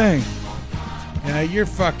I'm saying. Yeah, you're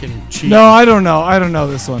fucking cheating. No, I don't know. I don't know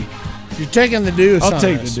this one. You're taking the deuce. I'll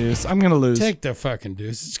take the deuce. I'm going to lose. Take the fucking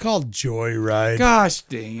deuce. It's called Joyride. Gosh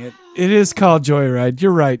dang it. It is called Joyride.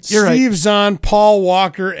 You're right. You're right. Steve Zahn, Paul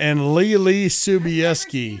Walker, and Lily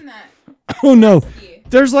Sobieski. Oh, no.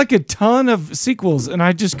 There's like a ton of sequels, and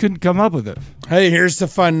I just couldn't come up with it. Hey, here's the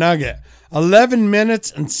fun nugget. 11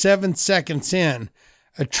 minutes and 7 seconds in,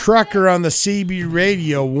 a trucker on the CB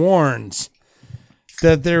radio warns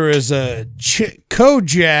that there is a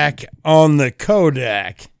Kojak on the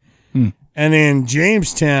Kodak. And in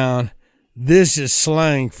Jamestown, this is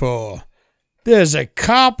slang for there's a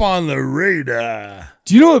cop on the radar.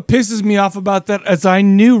 Do you know what pisses me off about that? As I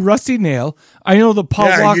knew Rusty Nail, I know the Paul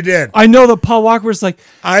Walker. You did. I know the Paul Walker was like,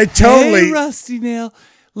 hey, Rusty Nail,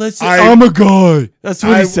 I'm a guy. That's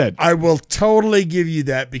what he said. I will totally give you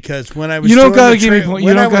that because when I was you don't gotta give me a point.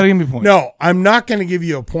 You don't gotta give me a point. No, I'm not going to give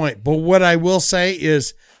you a point. But what I will say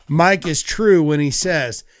is Mike is true when he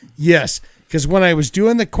says yes. Because when I was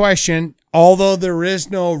doing the question, Although there is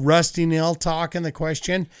no rusty nail talk in the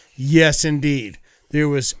question, yes, indeed. There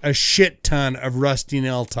was a shit ton of rusty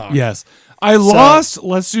nail talk. Yes. I lost.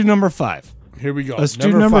 Let's do number 5. Here we go. Let's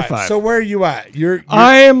do number 5. So where are you at?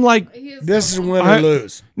 I am like... This is win or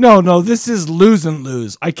lose. No, this is lose and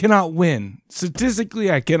lose. I cannot win. Statistically,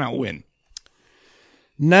 I cannot win.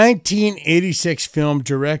 1986 film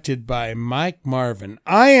directed by Mike Marvin.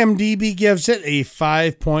 IMDb gives it a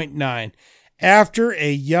 5.9. After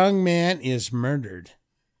a young man is murdered.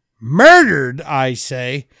 Murdered, I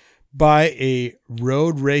say, by a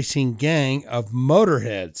road racing gang of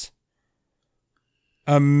motorheads.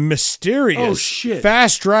 A mysterious,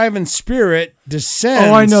 fast-driving spirit descends.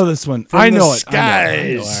 Oh, I know this one. From I know the it.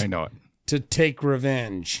 skies I know it. to take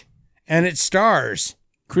revenge. And it stars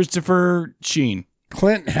Christopher Sheen.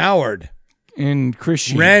 Clint Howard. And Chris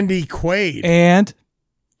Sheen. Randy Quaid. And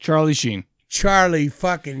Charlie Sheen. Charlie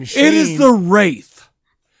fucking Sheen. It is the Wraith.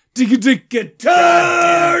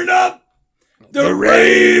 Turn up the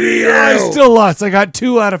radio. I still lost. I got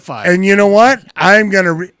 2 out of 5. And you know what? I'm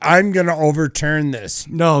gonna overturn this.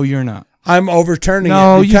 No, you're not. I'm overturning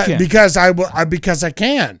it. You can't. Because I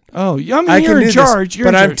can. Oh, you're in charge.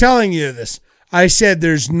 But I'm telling you this. I said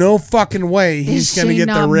there's no fucking way he's going to get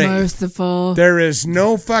the Wraith. Merciful? There is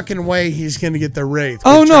no fucking way he's going to get the Wraith.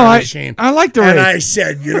 Oh, no, I like the Wraith. And I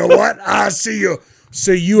said, you know what? I'll see you.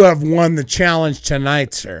 So you have won the challenge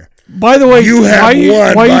tonight, sir. By the way, you have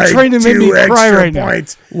won why are you trying to make me cry right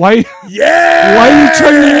points. Now? Why? Yeah. Why are you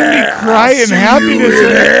trying to make me cry in happiness?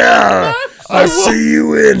 I'll see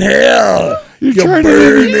you in hell. You're trying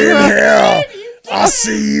burn to make me in cry. hell. I'll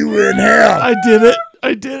see you in hell. I did it.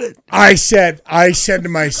 I said to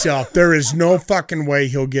myself, there is no fucking way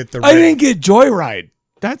he'll get the Wraith. I didn't get Joyride.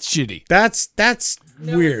 That's shitty. That's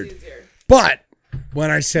weird. But when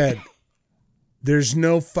I said there's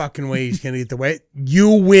no fucking way he's going to get the Wraith, you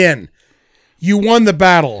win. You won the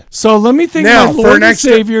battle. So let me thank my Lord and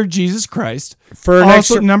Savior, Jesus Christ.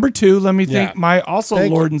 Number 2, let me thank my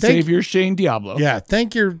Lord and Savior, Shane Diablo. Yeah,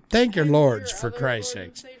 thank your lords, for Christ's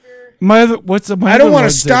sakes. My other, what's my I don't want to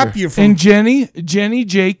stop you from... And Jenny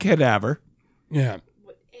J. Cadaver. Yeah.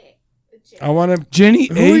 I want to... Jenny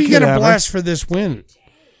Who A. are you going to Cadaver. bless for this win?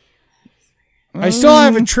 I still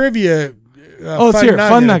have a trivia... let's hear it.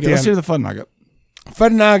 Fun Nugget. Let's hear the Fun Nugget.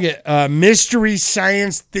 Fun Nugget. Mystery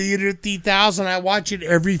Science Theater 3000. I watch it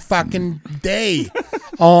every fucking day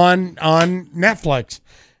on Netflix.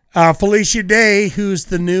 Felicia Day, who's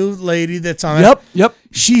the new lady that's on it. Yep.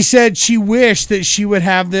 She said she wished that she would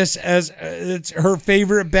have this as it's her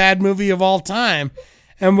favorite bad movie of all time,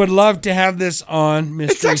 and would love to have this on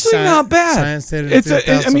Mystery It's actually not bad. Science Theater.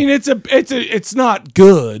 It's not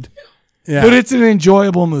good, but it's an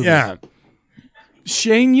enjoyable movie. Yeah.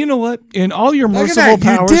 Shane, you know what? In all your merciful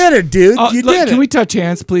powers, you did it, dude. You did it. Can we touch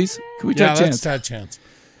hands, please? Can we touch hands? Let's touch hands.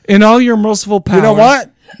 In all your merciful powers, you know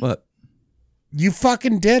what? What? You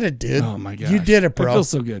fucking did it, dude. Oh my god, you did it, bro. I feel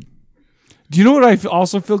so good. Do you know what I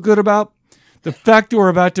also feel good about? The fact that we're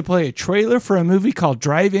about to play a trailer for a movie called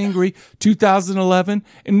Drive Angry 2011,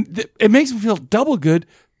 and it makes me feel double good.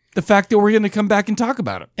 The fact that we're going to come back and talk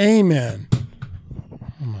about it. Amen.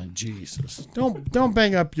 Oh my Jesus! Don't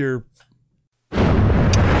bang up your.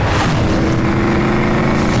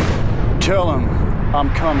 Tell him I'm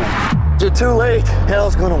coming. You're too late.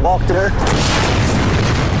 Hell's gonna walk the earth.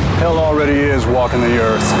 Hell already is walking the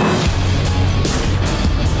earth.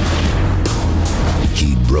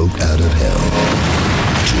 He broke out of hell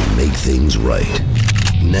to make things right.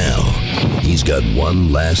 Now, he's got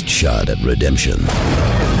one last shot at redemption.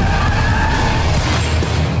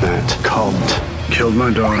 That cult killed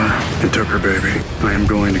my daughter and took her baby. I am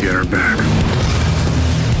going to get her back.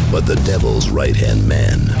 But the devil's right-hand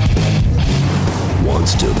man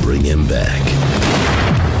wants to bring him back.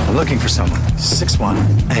 I'm looking for someone. 6'1",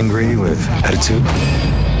 angry, with attitude.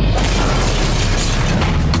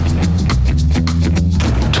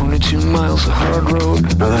 22 miles of hard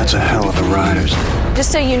road. Now that's a hell of a ride.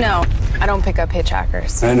 Just so you know, I don't pick up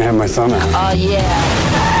hitchhikers. I didn't have my thumb out. Oh, yeah.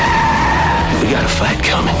 We got a fight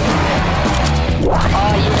coming. Oh,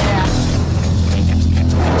 yeah.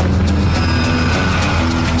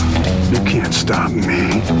 You can't stop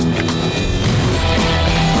me.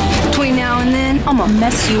 Between now and then, I'm gonna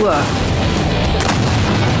mess you up.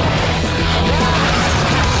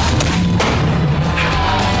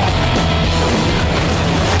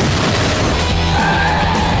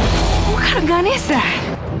 What kind of gun is that?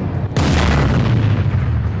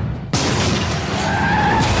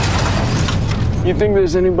 You think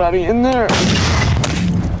there's anybody in there?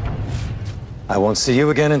 I won't see you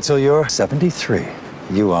again until you're 73.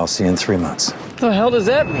 You I'll see in 3 months. What the hell does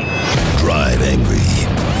that mean? Drive Angry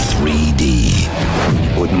 3D.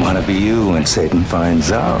 Wouldn't want to be you when Satan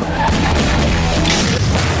finds out.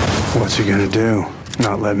 What's he gonna do?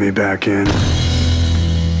 Not let me back in?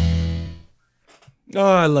 Oh,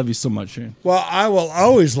 I love you so much, Shane. Well, I will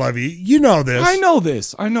always love you. You know this. I know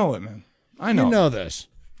this. I know it, man. I know. You know this.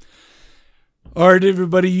 All right,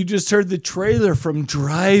 everybody, you just heard the trailer from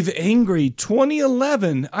Drive Angry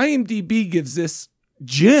 2011. IMDb gives this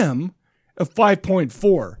gem a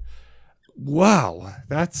 5.4. Wow,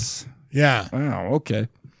 that's... Yeah. Wow, okay.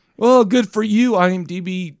 Well, good for you,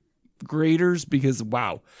 IMDb graders, because,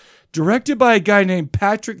 wow. Directed by a guy named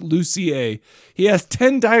Patrick Lussier. He has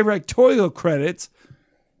 10 directorial credits.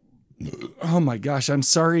 Oh, my gosh, I'm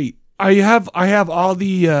sorry. I have all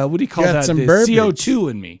the, what do you call that? Some The verbiage.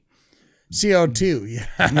 CO2 in me. CO2,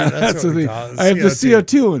 yeah. That's what we call it. I have the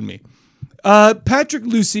CO2 in me. Patrick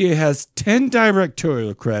Lussier has 10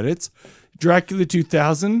 directorial credits. Dracula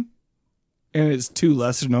 2000 and its 2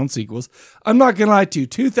 lesser-known sequels. I'm not going to lie to you.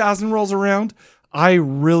 2000 rolls around. I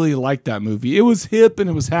really liked that movie. It was hip and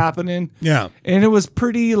it was happening. Yeah. And it was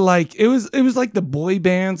pretty like, it was like the boy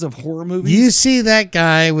bands of horror movies. You see that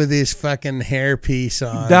guy with his fucking hairpiece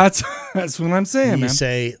on. That's what I'm saying, you man.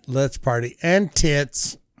 say, let's party. And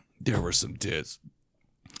tits. There were some tits.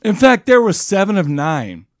 In fact, there was 7 of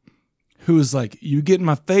 9 who was like, you get in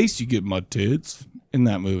my face, you get my tits in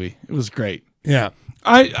that movie. It was great. Yeah.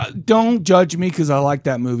 I don't judge me because I like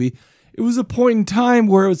that movie. It was a point in time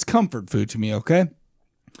where it was comfort food to me, okay?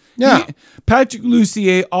 Yeah. Patrick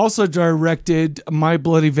Lussier also directed My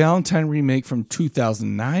Bloody Valentine remake from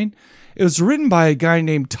 2009. It was written by a guy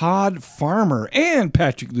named Todd Farmer and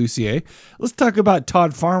Patrick Lussier. Let's talk about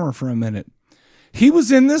Todd Farmer for a minute. He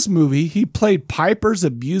was in this movie. He played Piper's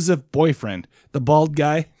abusive boyfriend, the bald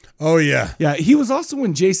guy. Oh, yeah. Yeah, he was also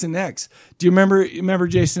in Jason X. Do you remember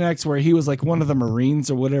Jason X where he was like one of the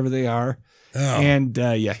Marines or whatever they are? Oh. And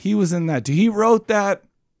yeah, he was in that too. He wrote that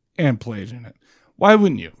and played in it. Why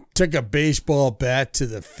wouldn't you? Took a baseball bat to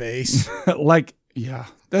the face. Like, yeah,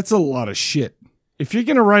 that's a lot of shit. If you're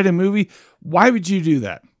going to write a movie, why would you do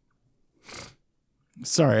that?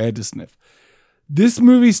 Sorry, I had to sniff. This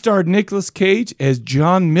movie starred Nicolas Cage as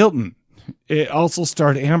John Milton. It also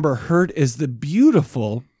starred Amber Heard as the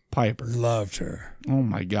beautiful Piper. Loved her. Oh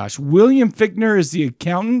my gosh. William Fichtner is the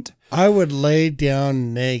accountant. I would lay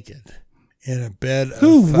down naked in a bed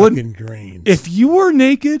of fucking greens. If you were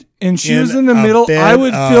naked and she was in the middle,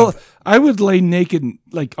 I would lay naked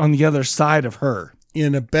like on the other side of her.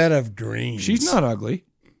 In a bed of greens. She's not ugly.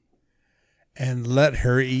 And let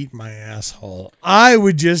her eat my asshole. I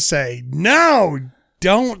would just say, no,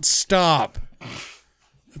 don't stop.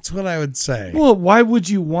 That's what I would say. Well, why would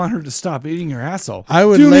you want her to stop eating your asshole? I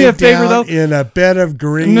would lay down in a bed of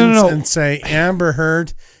greens and say, Amber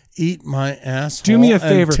Heard, eat my asshole. Do me a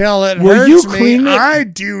favor. Until it Will hurts you me. clean it? I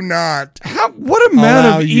do not. What amount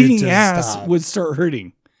allow of you eating to ass stop. would start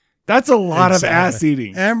hurting? That's a lot of ass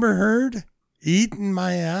eating. Amber Heard, eating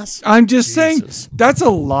my ass? I'm just saying, that's a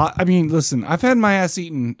lot. I mean, listen, I've had my ass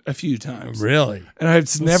eaten a few times. Really? And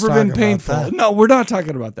it's never been painful. No, we're not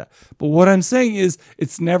talking about that. But what I'm saying is,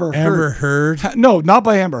 it's never Amber Heard? No, not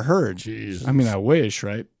by Amber Heard. Jesus. I mean, I wish,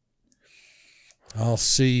 right? I'll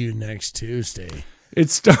see you next Tuesday.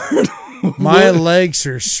 It started. My legs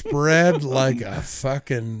are spread like a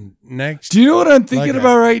fucking next. Do you know what I'm thinking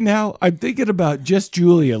about right now? I'm thinking about just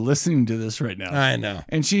Julia listening to this right now. I know.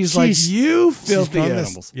 And she's like, you filthy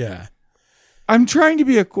animals. Yeah. I'm trying to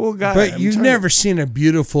be a cool guy. But you've never seen a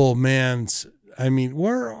beautiful man's, I mean,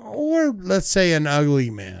 or let's say an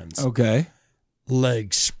ugly man's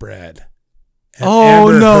legs spread. And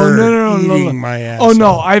Amber Heard eating my asshole. Oh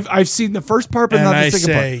no, I've seen the first part, but And not the I second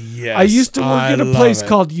say, part. yes, I used to work I at a love place it.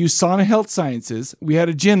 called USANA Health Sciences. We had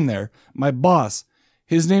a gym there. My boss,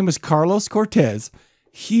 his name was Carlos Cortez.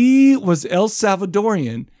 He was El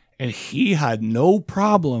Salvadorian, and he had no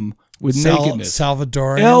problem with nakedness.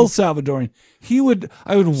 Salvadorian? El Salvadorian.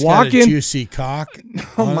 I would He's walk got a in. juicy cock.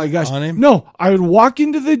 Oh on, my gosh! On him? No, I would walk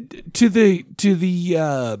into the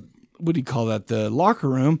what do you call that? The locker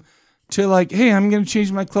room. To like, hey, I'm going to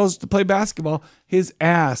change my clothes to play basketball. His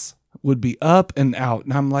ass would be up and out.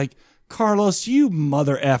 And I'm like, Carlos, you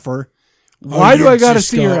mother effer. Why do I got to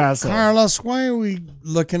see your asshole? Carlos, why are we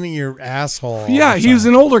looking at your asshole? Yeah, he was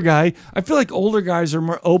an older guy. I feel like older guys are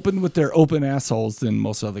more open with their open assholes than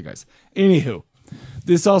most other guys. Anywho,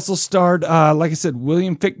 this also starred, like I said,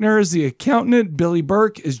 William Fichtner as the accountant, Billy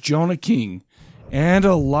Burke as Jonah King, and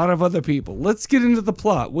a lot of other people. Let's get into the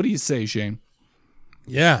plot. What do you say, Shane?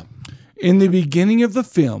 Yeah. In the beginning of the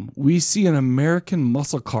film, we see an American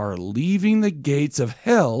muscle car leaving the gates of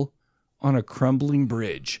hell on a crumbling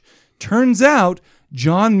bridge. Turns out,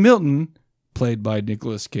 John Milton, played by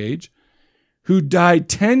Nicolas Cage, who died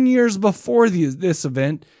 10 years before this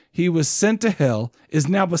event. He was sent to hell, is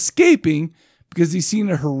now escaping because he's seen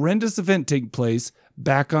a horrendous event take place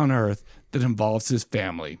back on Earth that involves his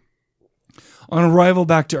family. On arrival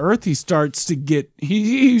back to Earth, he starts to get,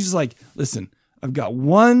 he's like, listen, I've got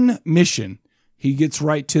one mission. He gets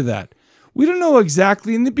right to that. We don't know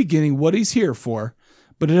exactly in the beginning what he's here for,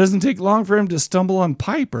 but it doesn't take long for him to stumble on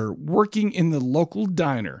Piper working in the local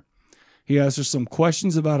diner. He asks her some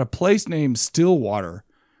questions about a place named Stillwater,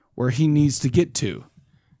 where he needs to get to.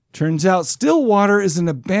 Turns out Stillwater is an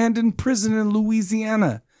abandoned prison in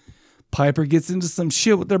Louisiana. Piper gets into some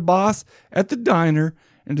shit with their boss at the diner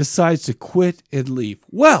and decides to quit and leave.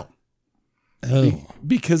 Well,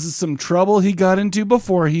 because of some trouble he got into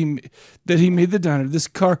before he made the diner. This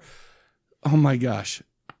car, oh my gosh.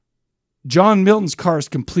 John Milton's car is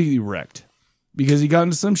completely wrecked because he got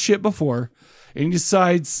into some shit before. And he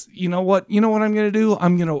decides, you know what I'm going to do?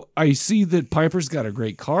 I see that Piper's got a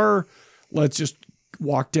great car. Let's just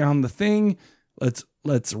walk down the thing.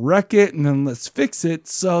 Let's wreck it and then let's fix it.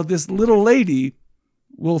 So this little lady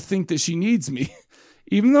will think that she needs me,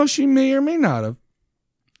 even though she may or may not have.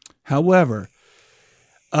 However,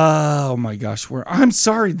 oh my gosh, I'm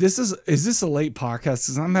sorry. Is this a late podcast?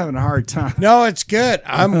 Because I'm having a hard time. No, it's good.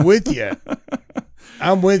 I'm with you.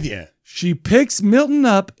 I'm with you. She picks Milton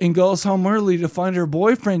up and goes home early to find her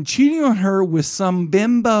boyfriend cheating on her with some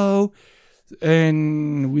bimbo.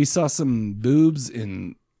 And we saw some boobs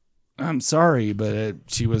and I'm sorry, but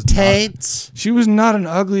she was Tates. She was not an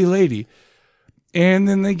ugly lady. And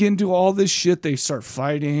then they get into all this shit. They start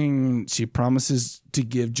fighting. She promises to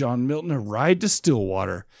give John Milton a ride to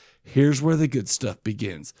Stillwater. Here's where the good stuff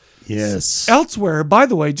begins. Yes. Elsewhere, by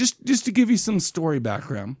the way, just to give you some story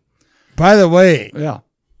background. By the way. Yeah.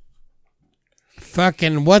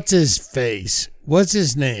 Fucking what's his face? What's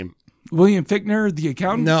his name? William Fichtner, the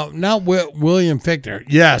accountant? No, not William Fichtner.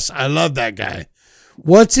 Yes, I love that guy.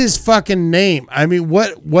 What's his fucking name? I mean,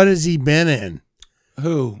 what has he been in?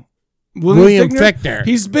 Who? William Fichtner.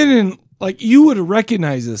 He's been in, like, you would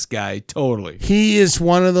recognize this guy totally. He is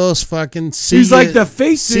one of those fucking he's like the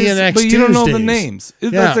faces, CNX but you don't know the Tuesdays. names. Yeah.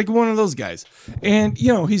 That's like one of those guys. And,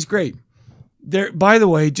 he's great. There. By the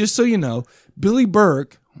way, just so you know, Billy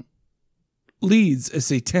Burke leads a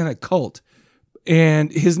satanic cult.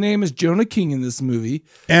 And his name is Jonah King in this movie.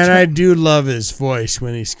 And I do love his voice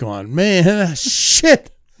when he's going, man,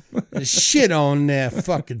 shit on that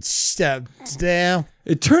fucking step down.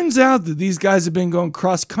 It turns out that these guys have been going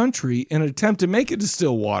cross country in an attempt to make it to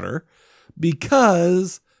Stillwater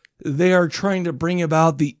because they are trying to bring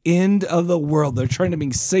about the end of the world. They're trying to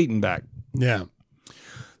bring Satan back. Yeah.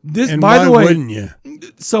 And by the way, wouldn't you?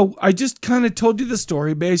 So I just kind of told you the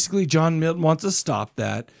story. Basically, John Milton wants to stop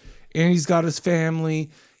that. And he's got his family.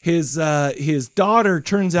 His daughter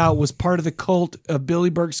turns out was part of the cult of Billy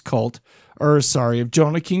Burke's cult, of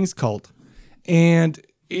Jonah King's cult. And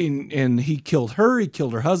he killed her, he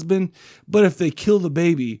killed her husband. But if they kill the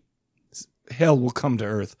baby, hell will come to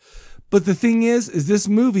earth. But the thing is this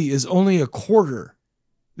movie is only a quarter.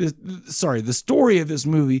 The story of this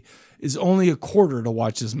movie is only a quarter to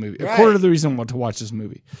watch this movie. Right. A quarter of the reason to watch this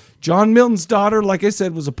movie. John Milton's daughter, like I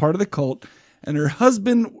said, was a part of the cult. And her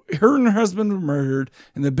and her husband were murdered,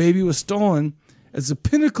 and the baby was stolen as the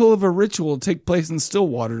pinnacle of a ritual to take place in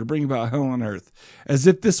Stillwater to bring about hell on earth. As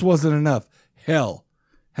if this wasn't enough, hell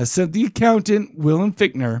has sent the accountant, William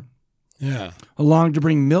Fichtner, along to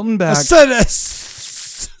bring Milton back.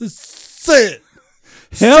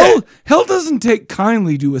 Hell doesn't take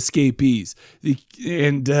kindly to escapees.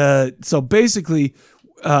 So basically,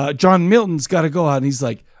 John Milton's got to go out, and he's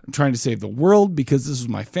like, I'm trying to save the world because this is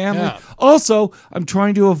my family. Yeah. Also, I'm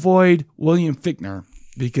trying to avoid William Fichtner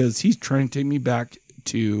because he's trying to take me back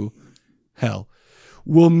to hell.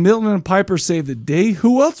 Will Milton and Piper save the day?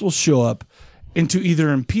 Who else will show up and to either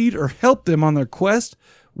impede or help them on their quest?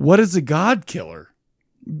 What is a God killer?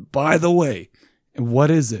 By the way, and what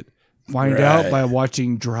is it? Find out by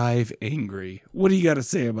watching Drive Angry. What do you got to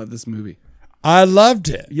say about this movie? I loved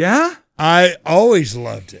it. Yeah? I always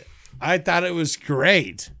loved it. I thought it was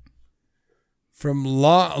great from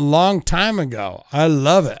a long time ago. I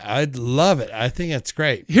love it. I love it. I think it's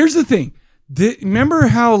great. Here's the thing. Remember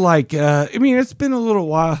how it's been a little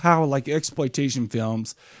while how like exploitation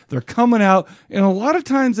films, they're coming out and a lot of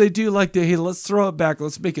times they do like hey, let's throw it back.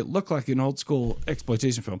 Let's make it look like an old school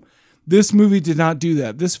exploitation film. This movie did not do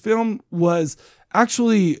that. This film was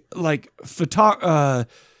actually like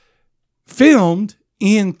filmed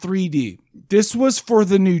in 3D. This was for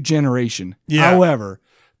the new generation. Yeah. However,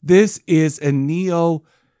 this is a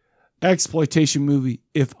exploitation movie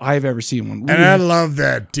if I've ever seen one. And I love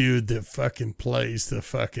that dude that fucking plays the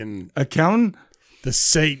fucking accountant, the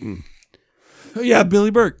Satan. Yeah,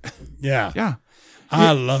 Billy Burke. Yeah. Yeah.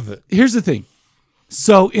 I love it. Here's the thing.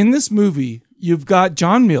 So in this movie, you've got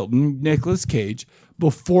John Milton, Nicolas Cage,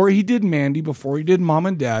 before he did Mandy, before he did Mom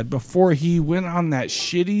and Dad, before he went on that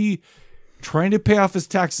shitty trying to pay off his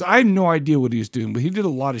taxes. I have no idea what he was doing, but he did a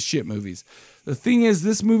lot of shit movies. The thing is,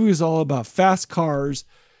 this movie is all about fast cars,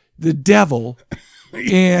 the devil,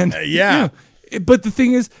 and yeah. But the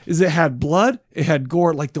thing is it had blood, it had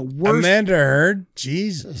gore, like the worst. Amanda Heard,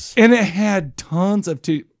 Jesus, and it had tons of.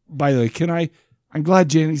 By the way, I'm glad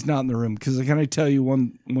Jenny's not in the room because can I tell you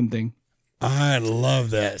one thing? I love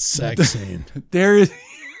that sex scene. There is.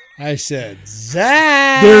 I said,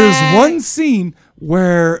 Zach. There's one scene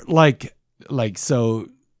where so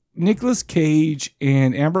Nicolas Cage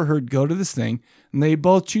and Amber Heard go to this thing and they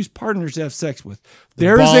both choose partners to have sex with.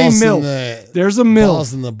 There's a MILF. There's a MILF.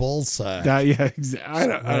 Balls in the bullseye. Exactly.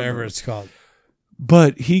 Whatever it's called.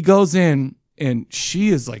 But he goes in and she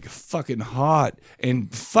is like fucking hot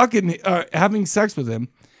and fucking having sex with him.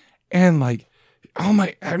 And like, oh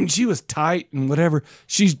my, I mean, she was tight and whatever.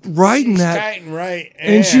 She's riding that. Tight and right.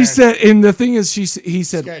 And she said, and the thing is, she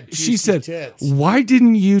said, tits. why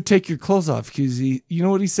didn't you take your clothes off? Because you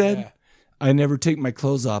know what he said? Yeah. I never take my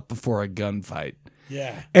clothes off before a gunfight.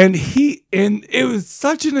 Yeah. And it was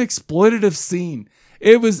such an exploitative scene.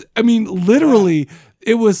 It was, I mean, literally,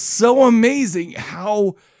 it was so amazing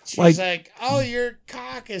how she's like, oh, your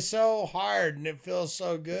cock is so hard and it feels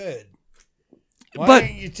so good. Why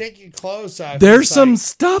don't you take your clothes off? There's some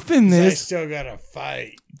stuff in this. I still gotta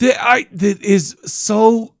fight. That is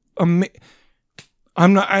so amazing.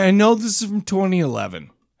 I know this is from 2011.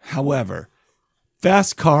 However,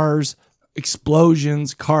 fast cars,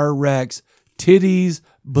 explosions, car wrecks, titties,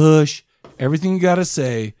 bush, everything you gotta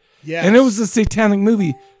say. Yeah. And it was a satanic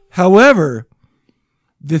movie. However,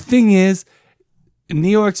 the thing is,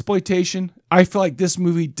 neo-exploitation, I feel like this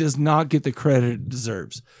movie does not get the credit it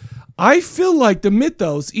deserves. I feel like the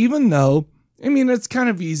mythos, even though, I mean, it's kind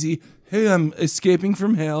of easy. Hey, I'm escaping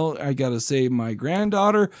from hell. I got to save my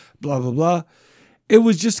granddaughter, blah, blah, blah. It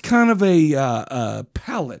was just kind of a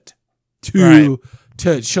palette to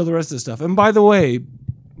show the rest of the stuff. And by the way,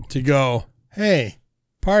 to go, hey,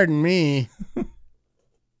 pardon me,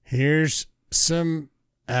 here's some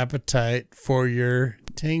appetite for your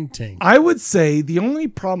ting-ting. I would say the only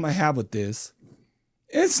problem I have with this,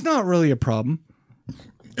 it's not really a problem.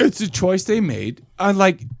 It's a choice they made.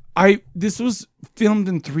 This was filmed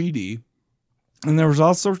in 3D, and there was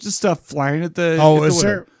all sorts of stuff flying at the. Oh, is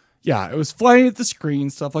there? Yeah, it was flying at the screen,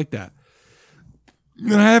 stuff like that.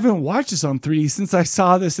 And I haven't watched this on 3D since I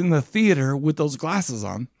saw this in the theater with those glasses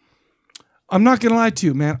on. I'm not gonna lie to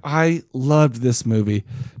you, man. I loved this movie.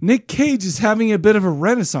 Nick Cage is having a bit of a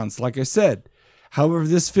renaissance, like I said. However,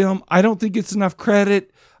 this film, I don't think it's enough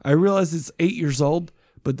credit. I realize it's 8 years old,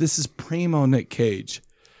 but this is primo Nick Cage.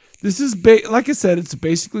 This is, like I said, it's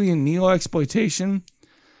basically a neo-exploitation.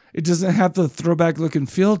 It doesn't have the throwback look and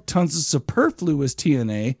feel. Tons of superfluous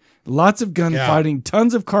TNA. Lots of gunfighting.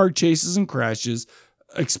 Tons of car chases and crashes.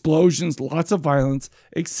 Explosions. Lots of violence,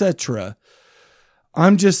 etc.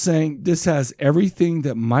 I'm just saying this has everything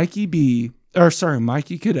that Mikey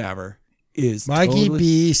Cadaver is. Mikey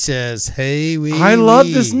B says, hey, I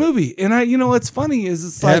love this movie. And you know what's funny is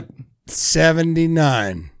it's like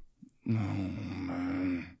 79.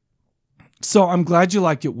 So I'm glad you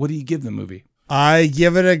liked it. What do you give the movie? I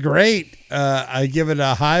give it a great. I give it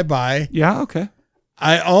a high buy. Yeah, okay.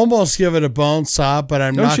 I almost give it a bone saw, but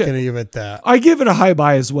I'm not going to give it that. I give it a high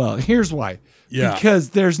buy as well. Here's why. Yeah. Because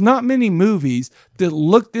there's not many movies that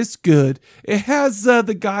look this good. It has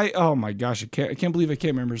the guy. Oh my gosh, I can't believe I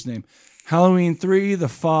can't remember his name. Halloween 3, The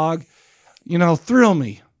Fog. Thrill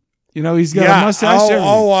me. He's got a mustache.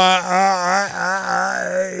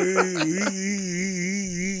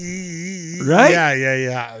 Right?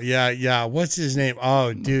 Yeah. What's his name?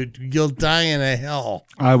 Oh, dude, you'll die in a hell.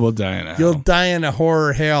 I will die in a hell. You'll die in a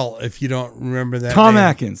horror hell if you don't remember that. Tom name.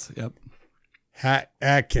 Atkins. Yep.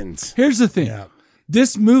 Atkins. Here's the thing. Yeah.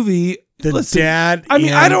 This movie, dad. I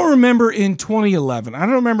mean, I don't remember in 2011. I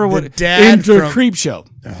don't remember what dad in the Creep Show.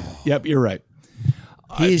 Oh. Yep, you're right.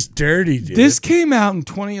 He's dirty, dude. This came out in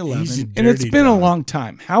 2011, and it's been a long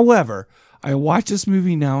time. However, I watch this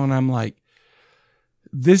movie now, and I'm like,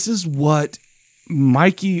 this is what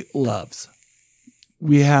Mikey loves.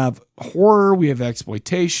 We have horror, we have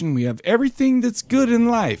exploitation, we have everything that's good in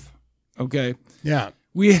life. Okay? Yeah.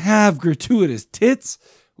 We have gratuitous tits,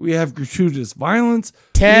 we have gratuitous violence.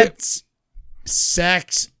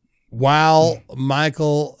 Sex, while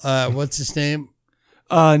Michael, what's his name?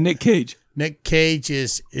 Nick Cage. Nick Cage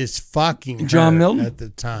is fucking John her Milton at the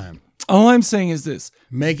time. All I'm saying is this.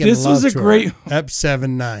 Making this love was a to great her.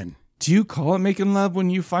 Ep7-9. Do you call it making love when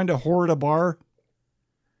you find a whore at a bar?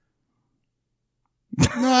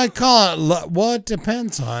 No, I call it well, it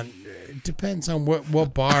depends on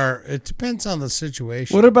what bar. It depends on the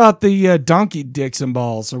situation. What about the donkey dicks and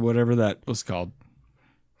balls or whatever that was called?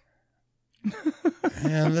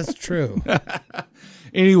 Yeah, that's true.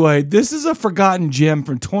 Anyway, this is a forgotten gem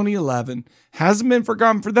from 2011. Hasn't been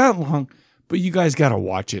forgotten for that long, but you guys got to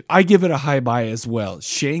watch it. I give it a high buy as well.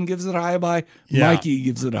 Shane gives it a high buy. Yeah. Mikey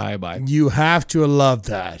gives it a high buy. You have to love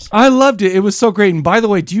that. I loved it. It was so great. And by the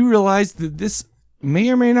way, do you realize that this may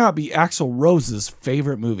or may not be Axl Rose's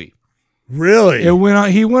favorite movie? Really? He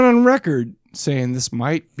went on record saying this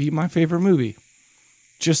might be my favorite movie.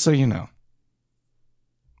 Just so you know.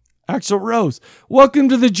 Axl Rose, welcome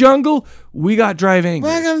to the jungle. We got Drive Angry.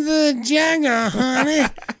 Welcome to the jungle, honey.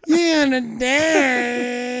 You're gonna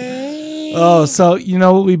die. Oh, so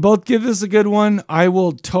we both give this a good one. I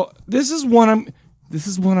will. This is one I'm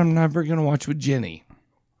never gonna watch with Jenny.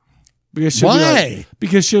 Because Why?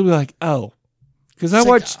 Because she'll be like, oh, because I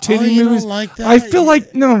watch titty you movies. Don't like that? I feel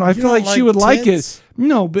like no. I You feel don't like she would like tits? it.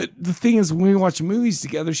 No, but the thing is, when we watch movies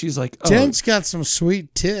together, she's like, oh, Jen's got some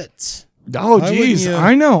sweet tits. Oh, Why geez, wouldn't you-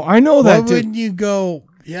 I know that. Why wouldn't you go?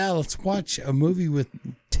 Yeah, let's watch a movie with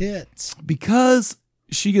tits. Because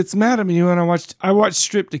she gets mad at me when I watched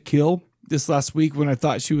Strip to Kill this last week when I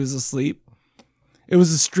thought she was asleep. It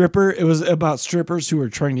was a stripper. It was about strippers who were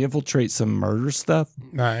trying to infiltrate some murder stuff.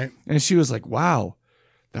 Right. And she was like, wow,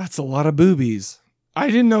 that's a lot of boobies. I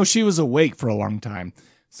didn't know she was awake for a long time.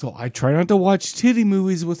 So I try not to watch titty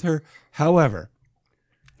movies with her. However,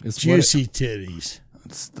 it's Juicy titties.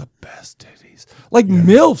 It's the best titties. Like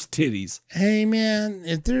MILF's titties. Hey, man,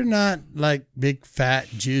 if they're not like big, fat,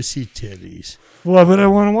 juicy titties. Well, but I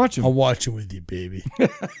want to watch them. I'll watch them with you, baby.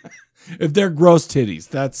 If they're gross titties,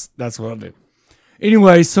 that's what I'll do.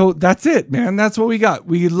 Anyway, so that's it, man. That's what we got.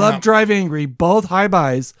 We love Drive Angry, both high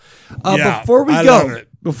buys. Before we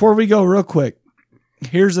go, real quick,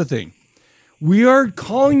 here's the thing. We are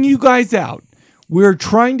calling you guys out. We're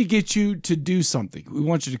trying to get you to do something. We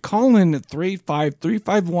want you to call in at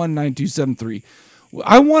 385-351-9273.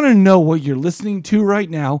 I want to know what you're listening to right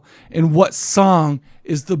now and what song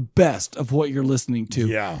is the best of what you're listening to.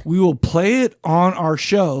 Yeah. We will play it on our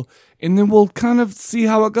show, and then we'll kind of see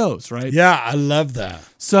how it goes, right? Yeah, I love that.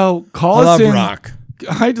 So call us in. I love rock.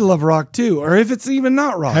 I love rock too, or if it's even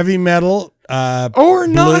not rock. Heavy metal. Or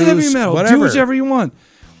not blues, heavy metal. whatever. Do whichever you want.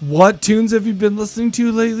 What tunes have you been listening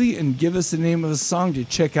to lately? And give us the name of a song to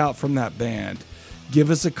check out from that band. Give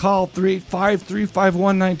us a call,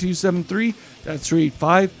 385-351-9273. That's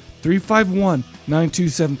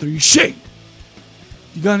 385-351-9273. Shane!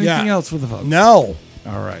 You got anything else for the folks? No.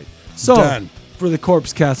 All right. So, Done. for the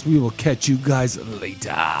Corpse Cast, we will catch you guys later.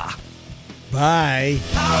 Bye.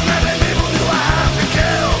 How many people do I have?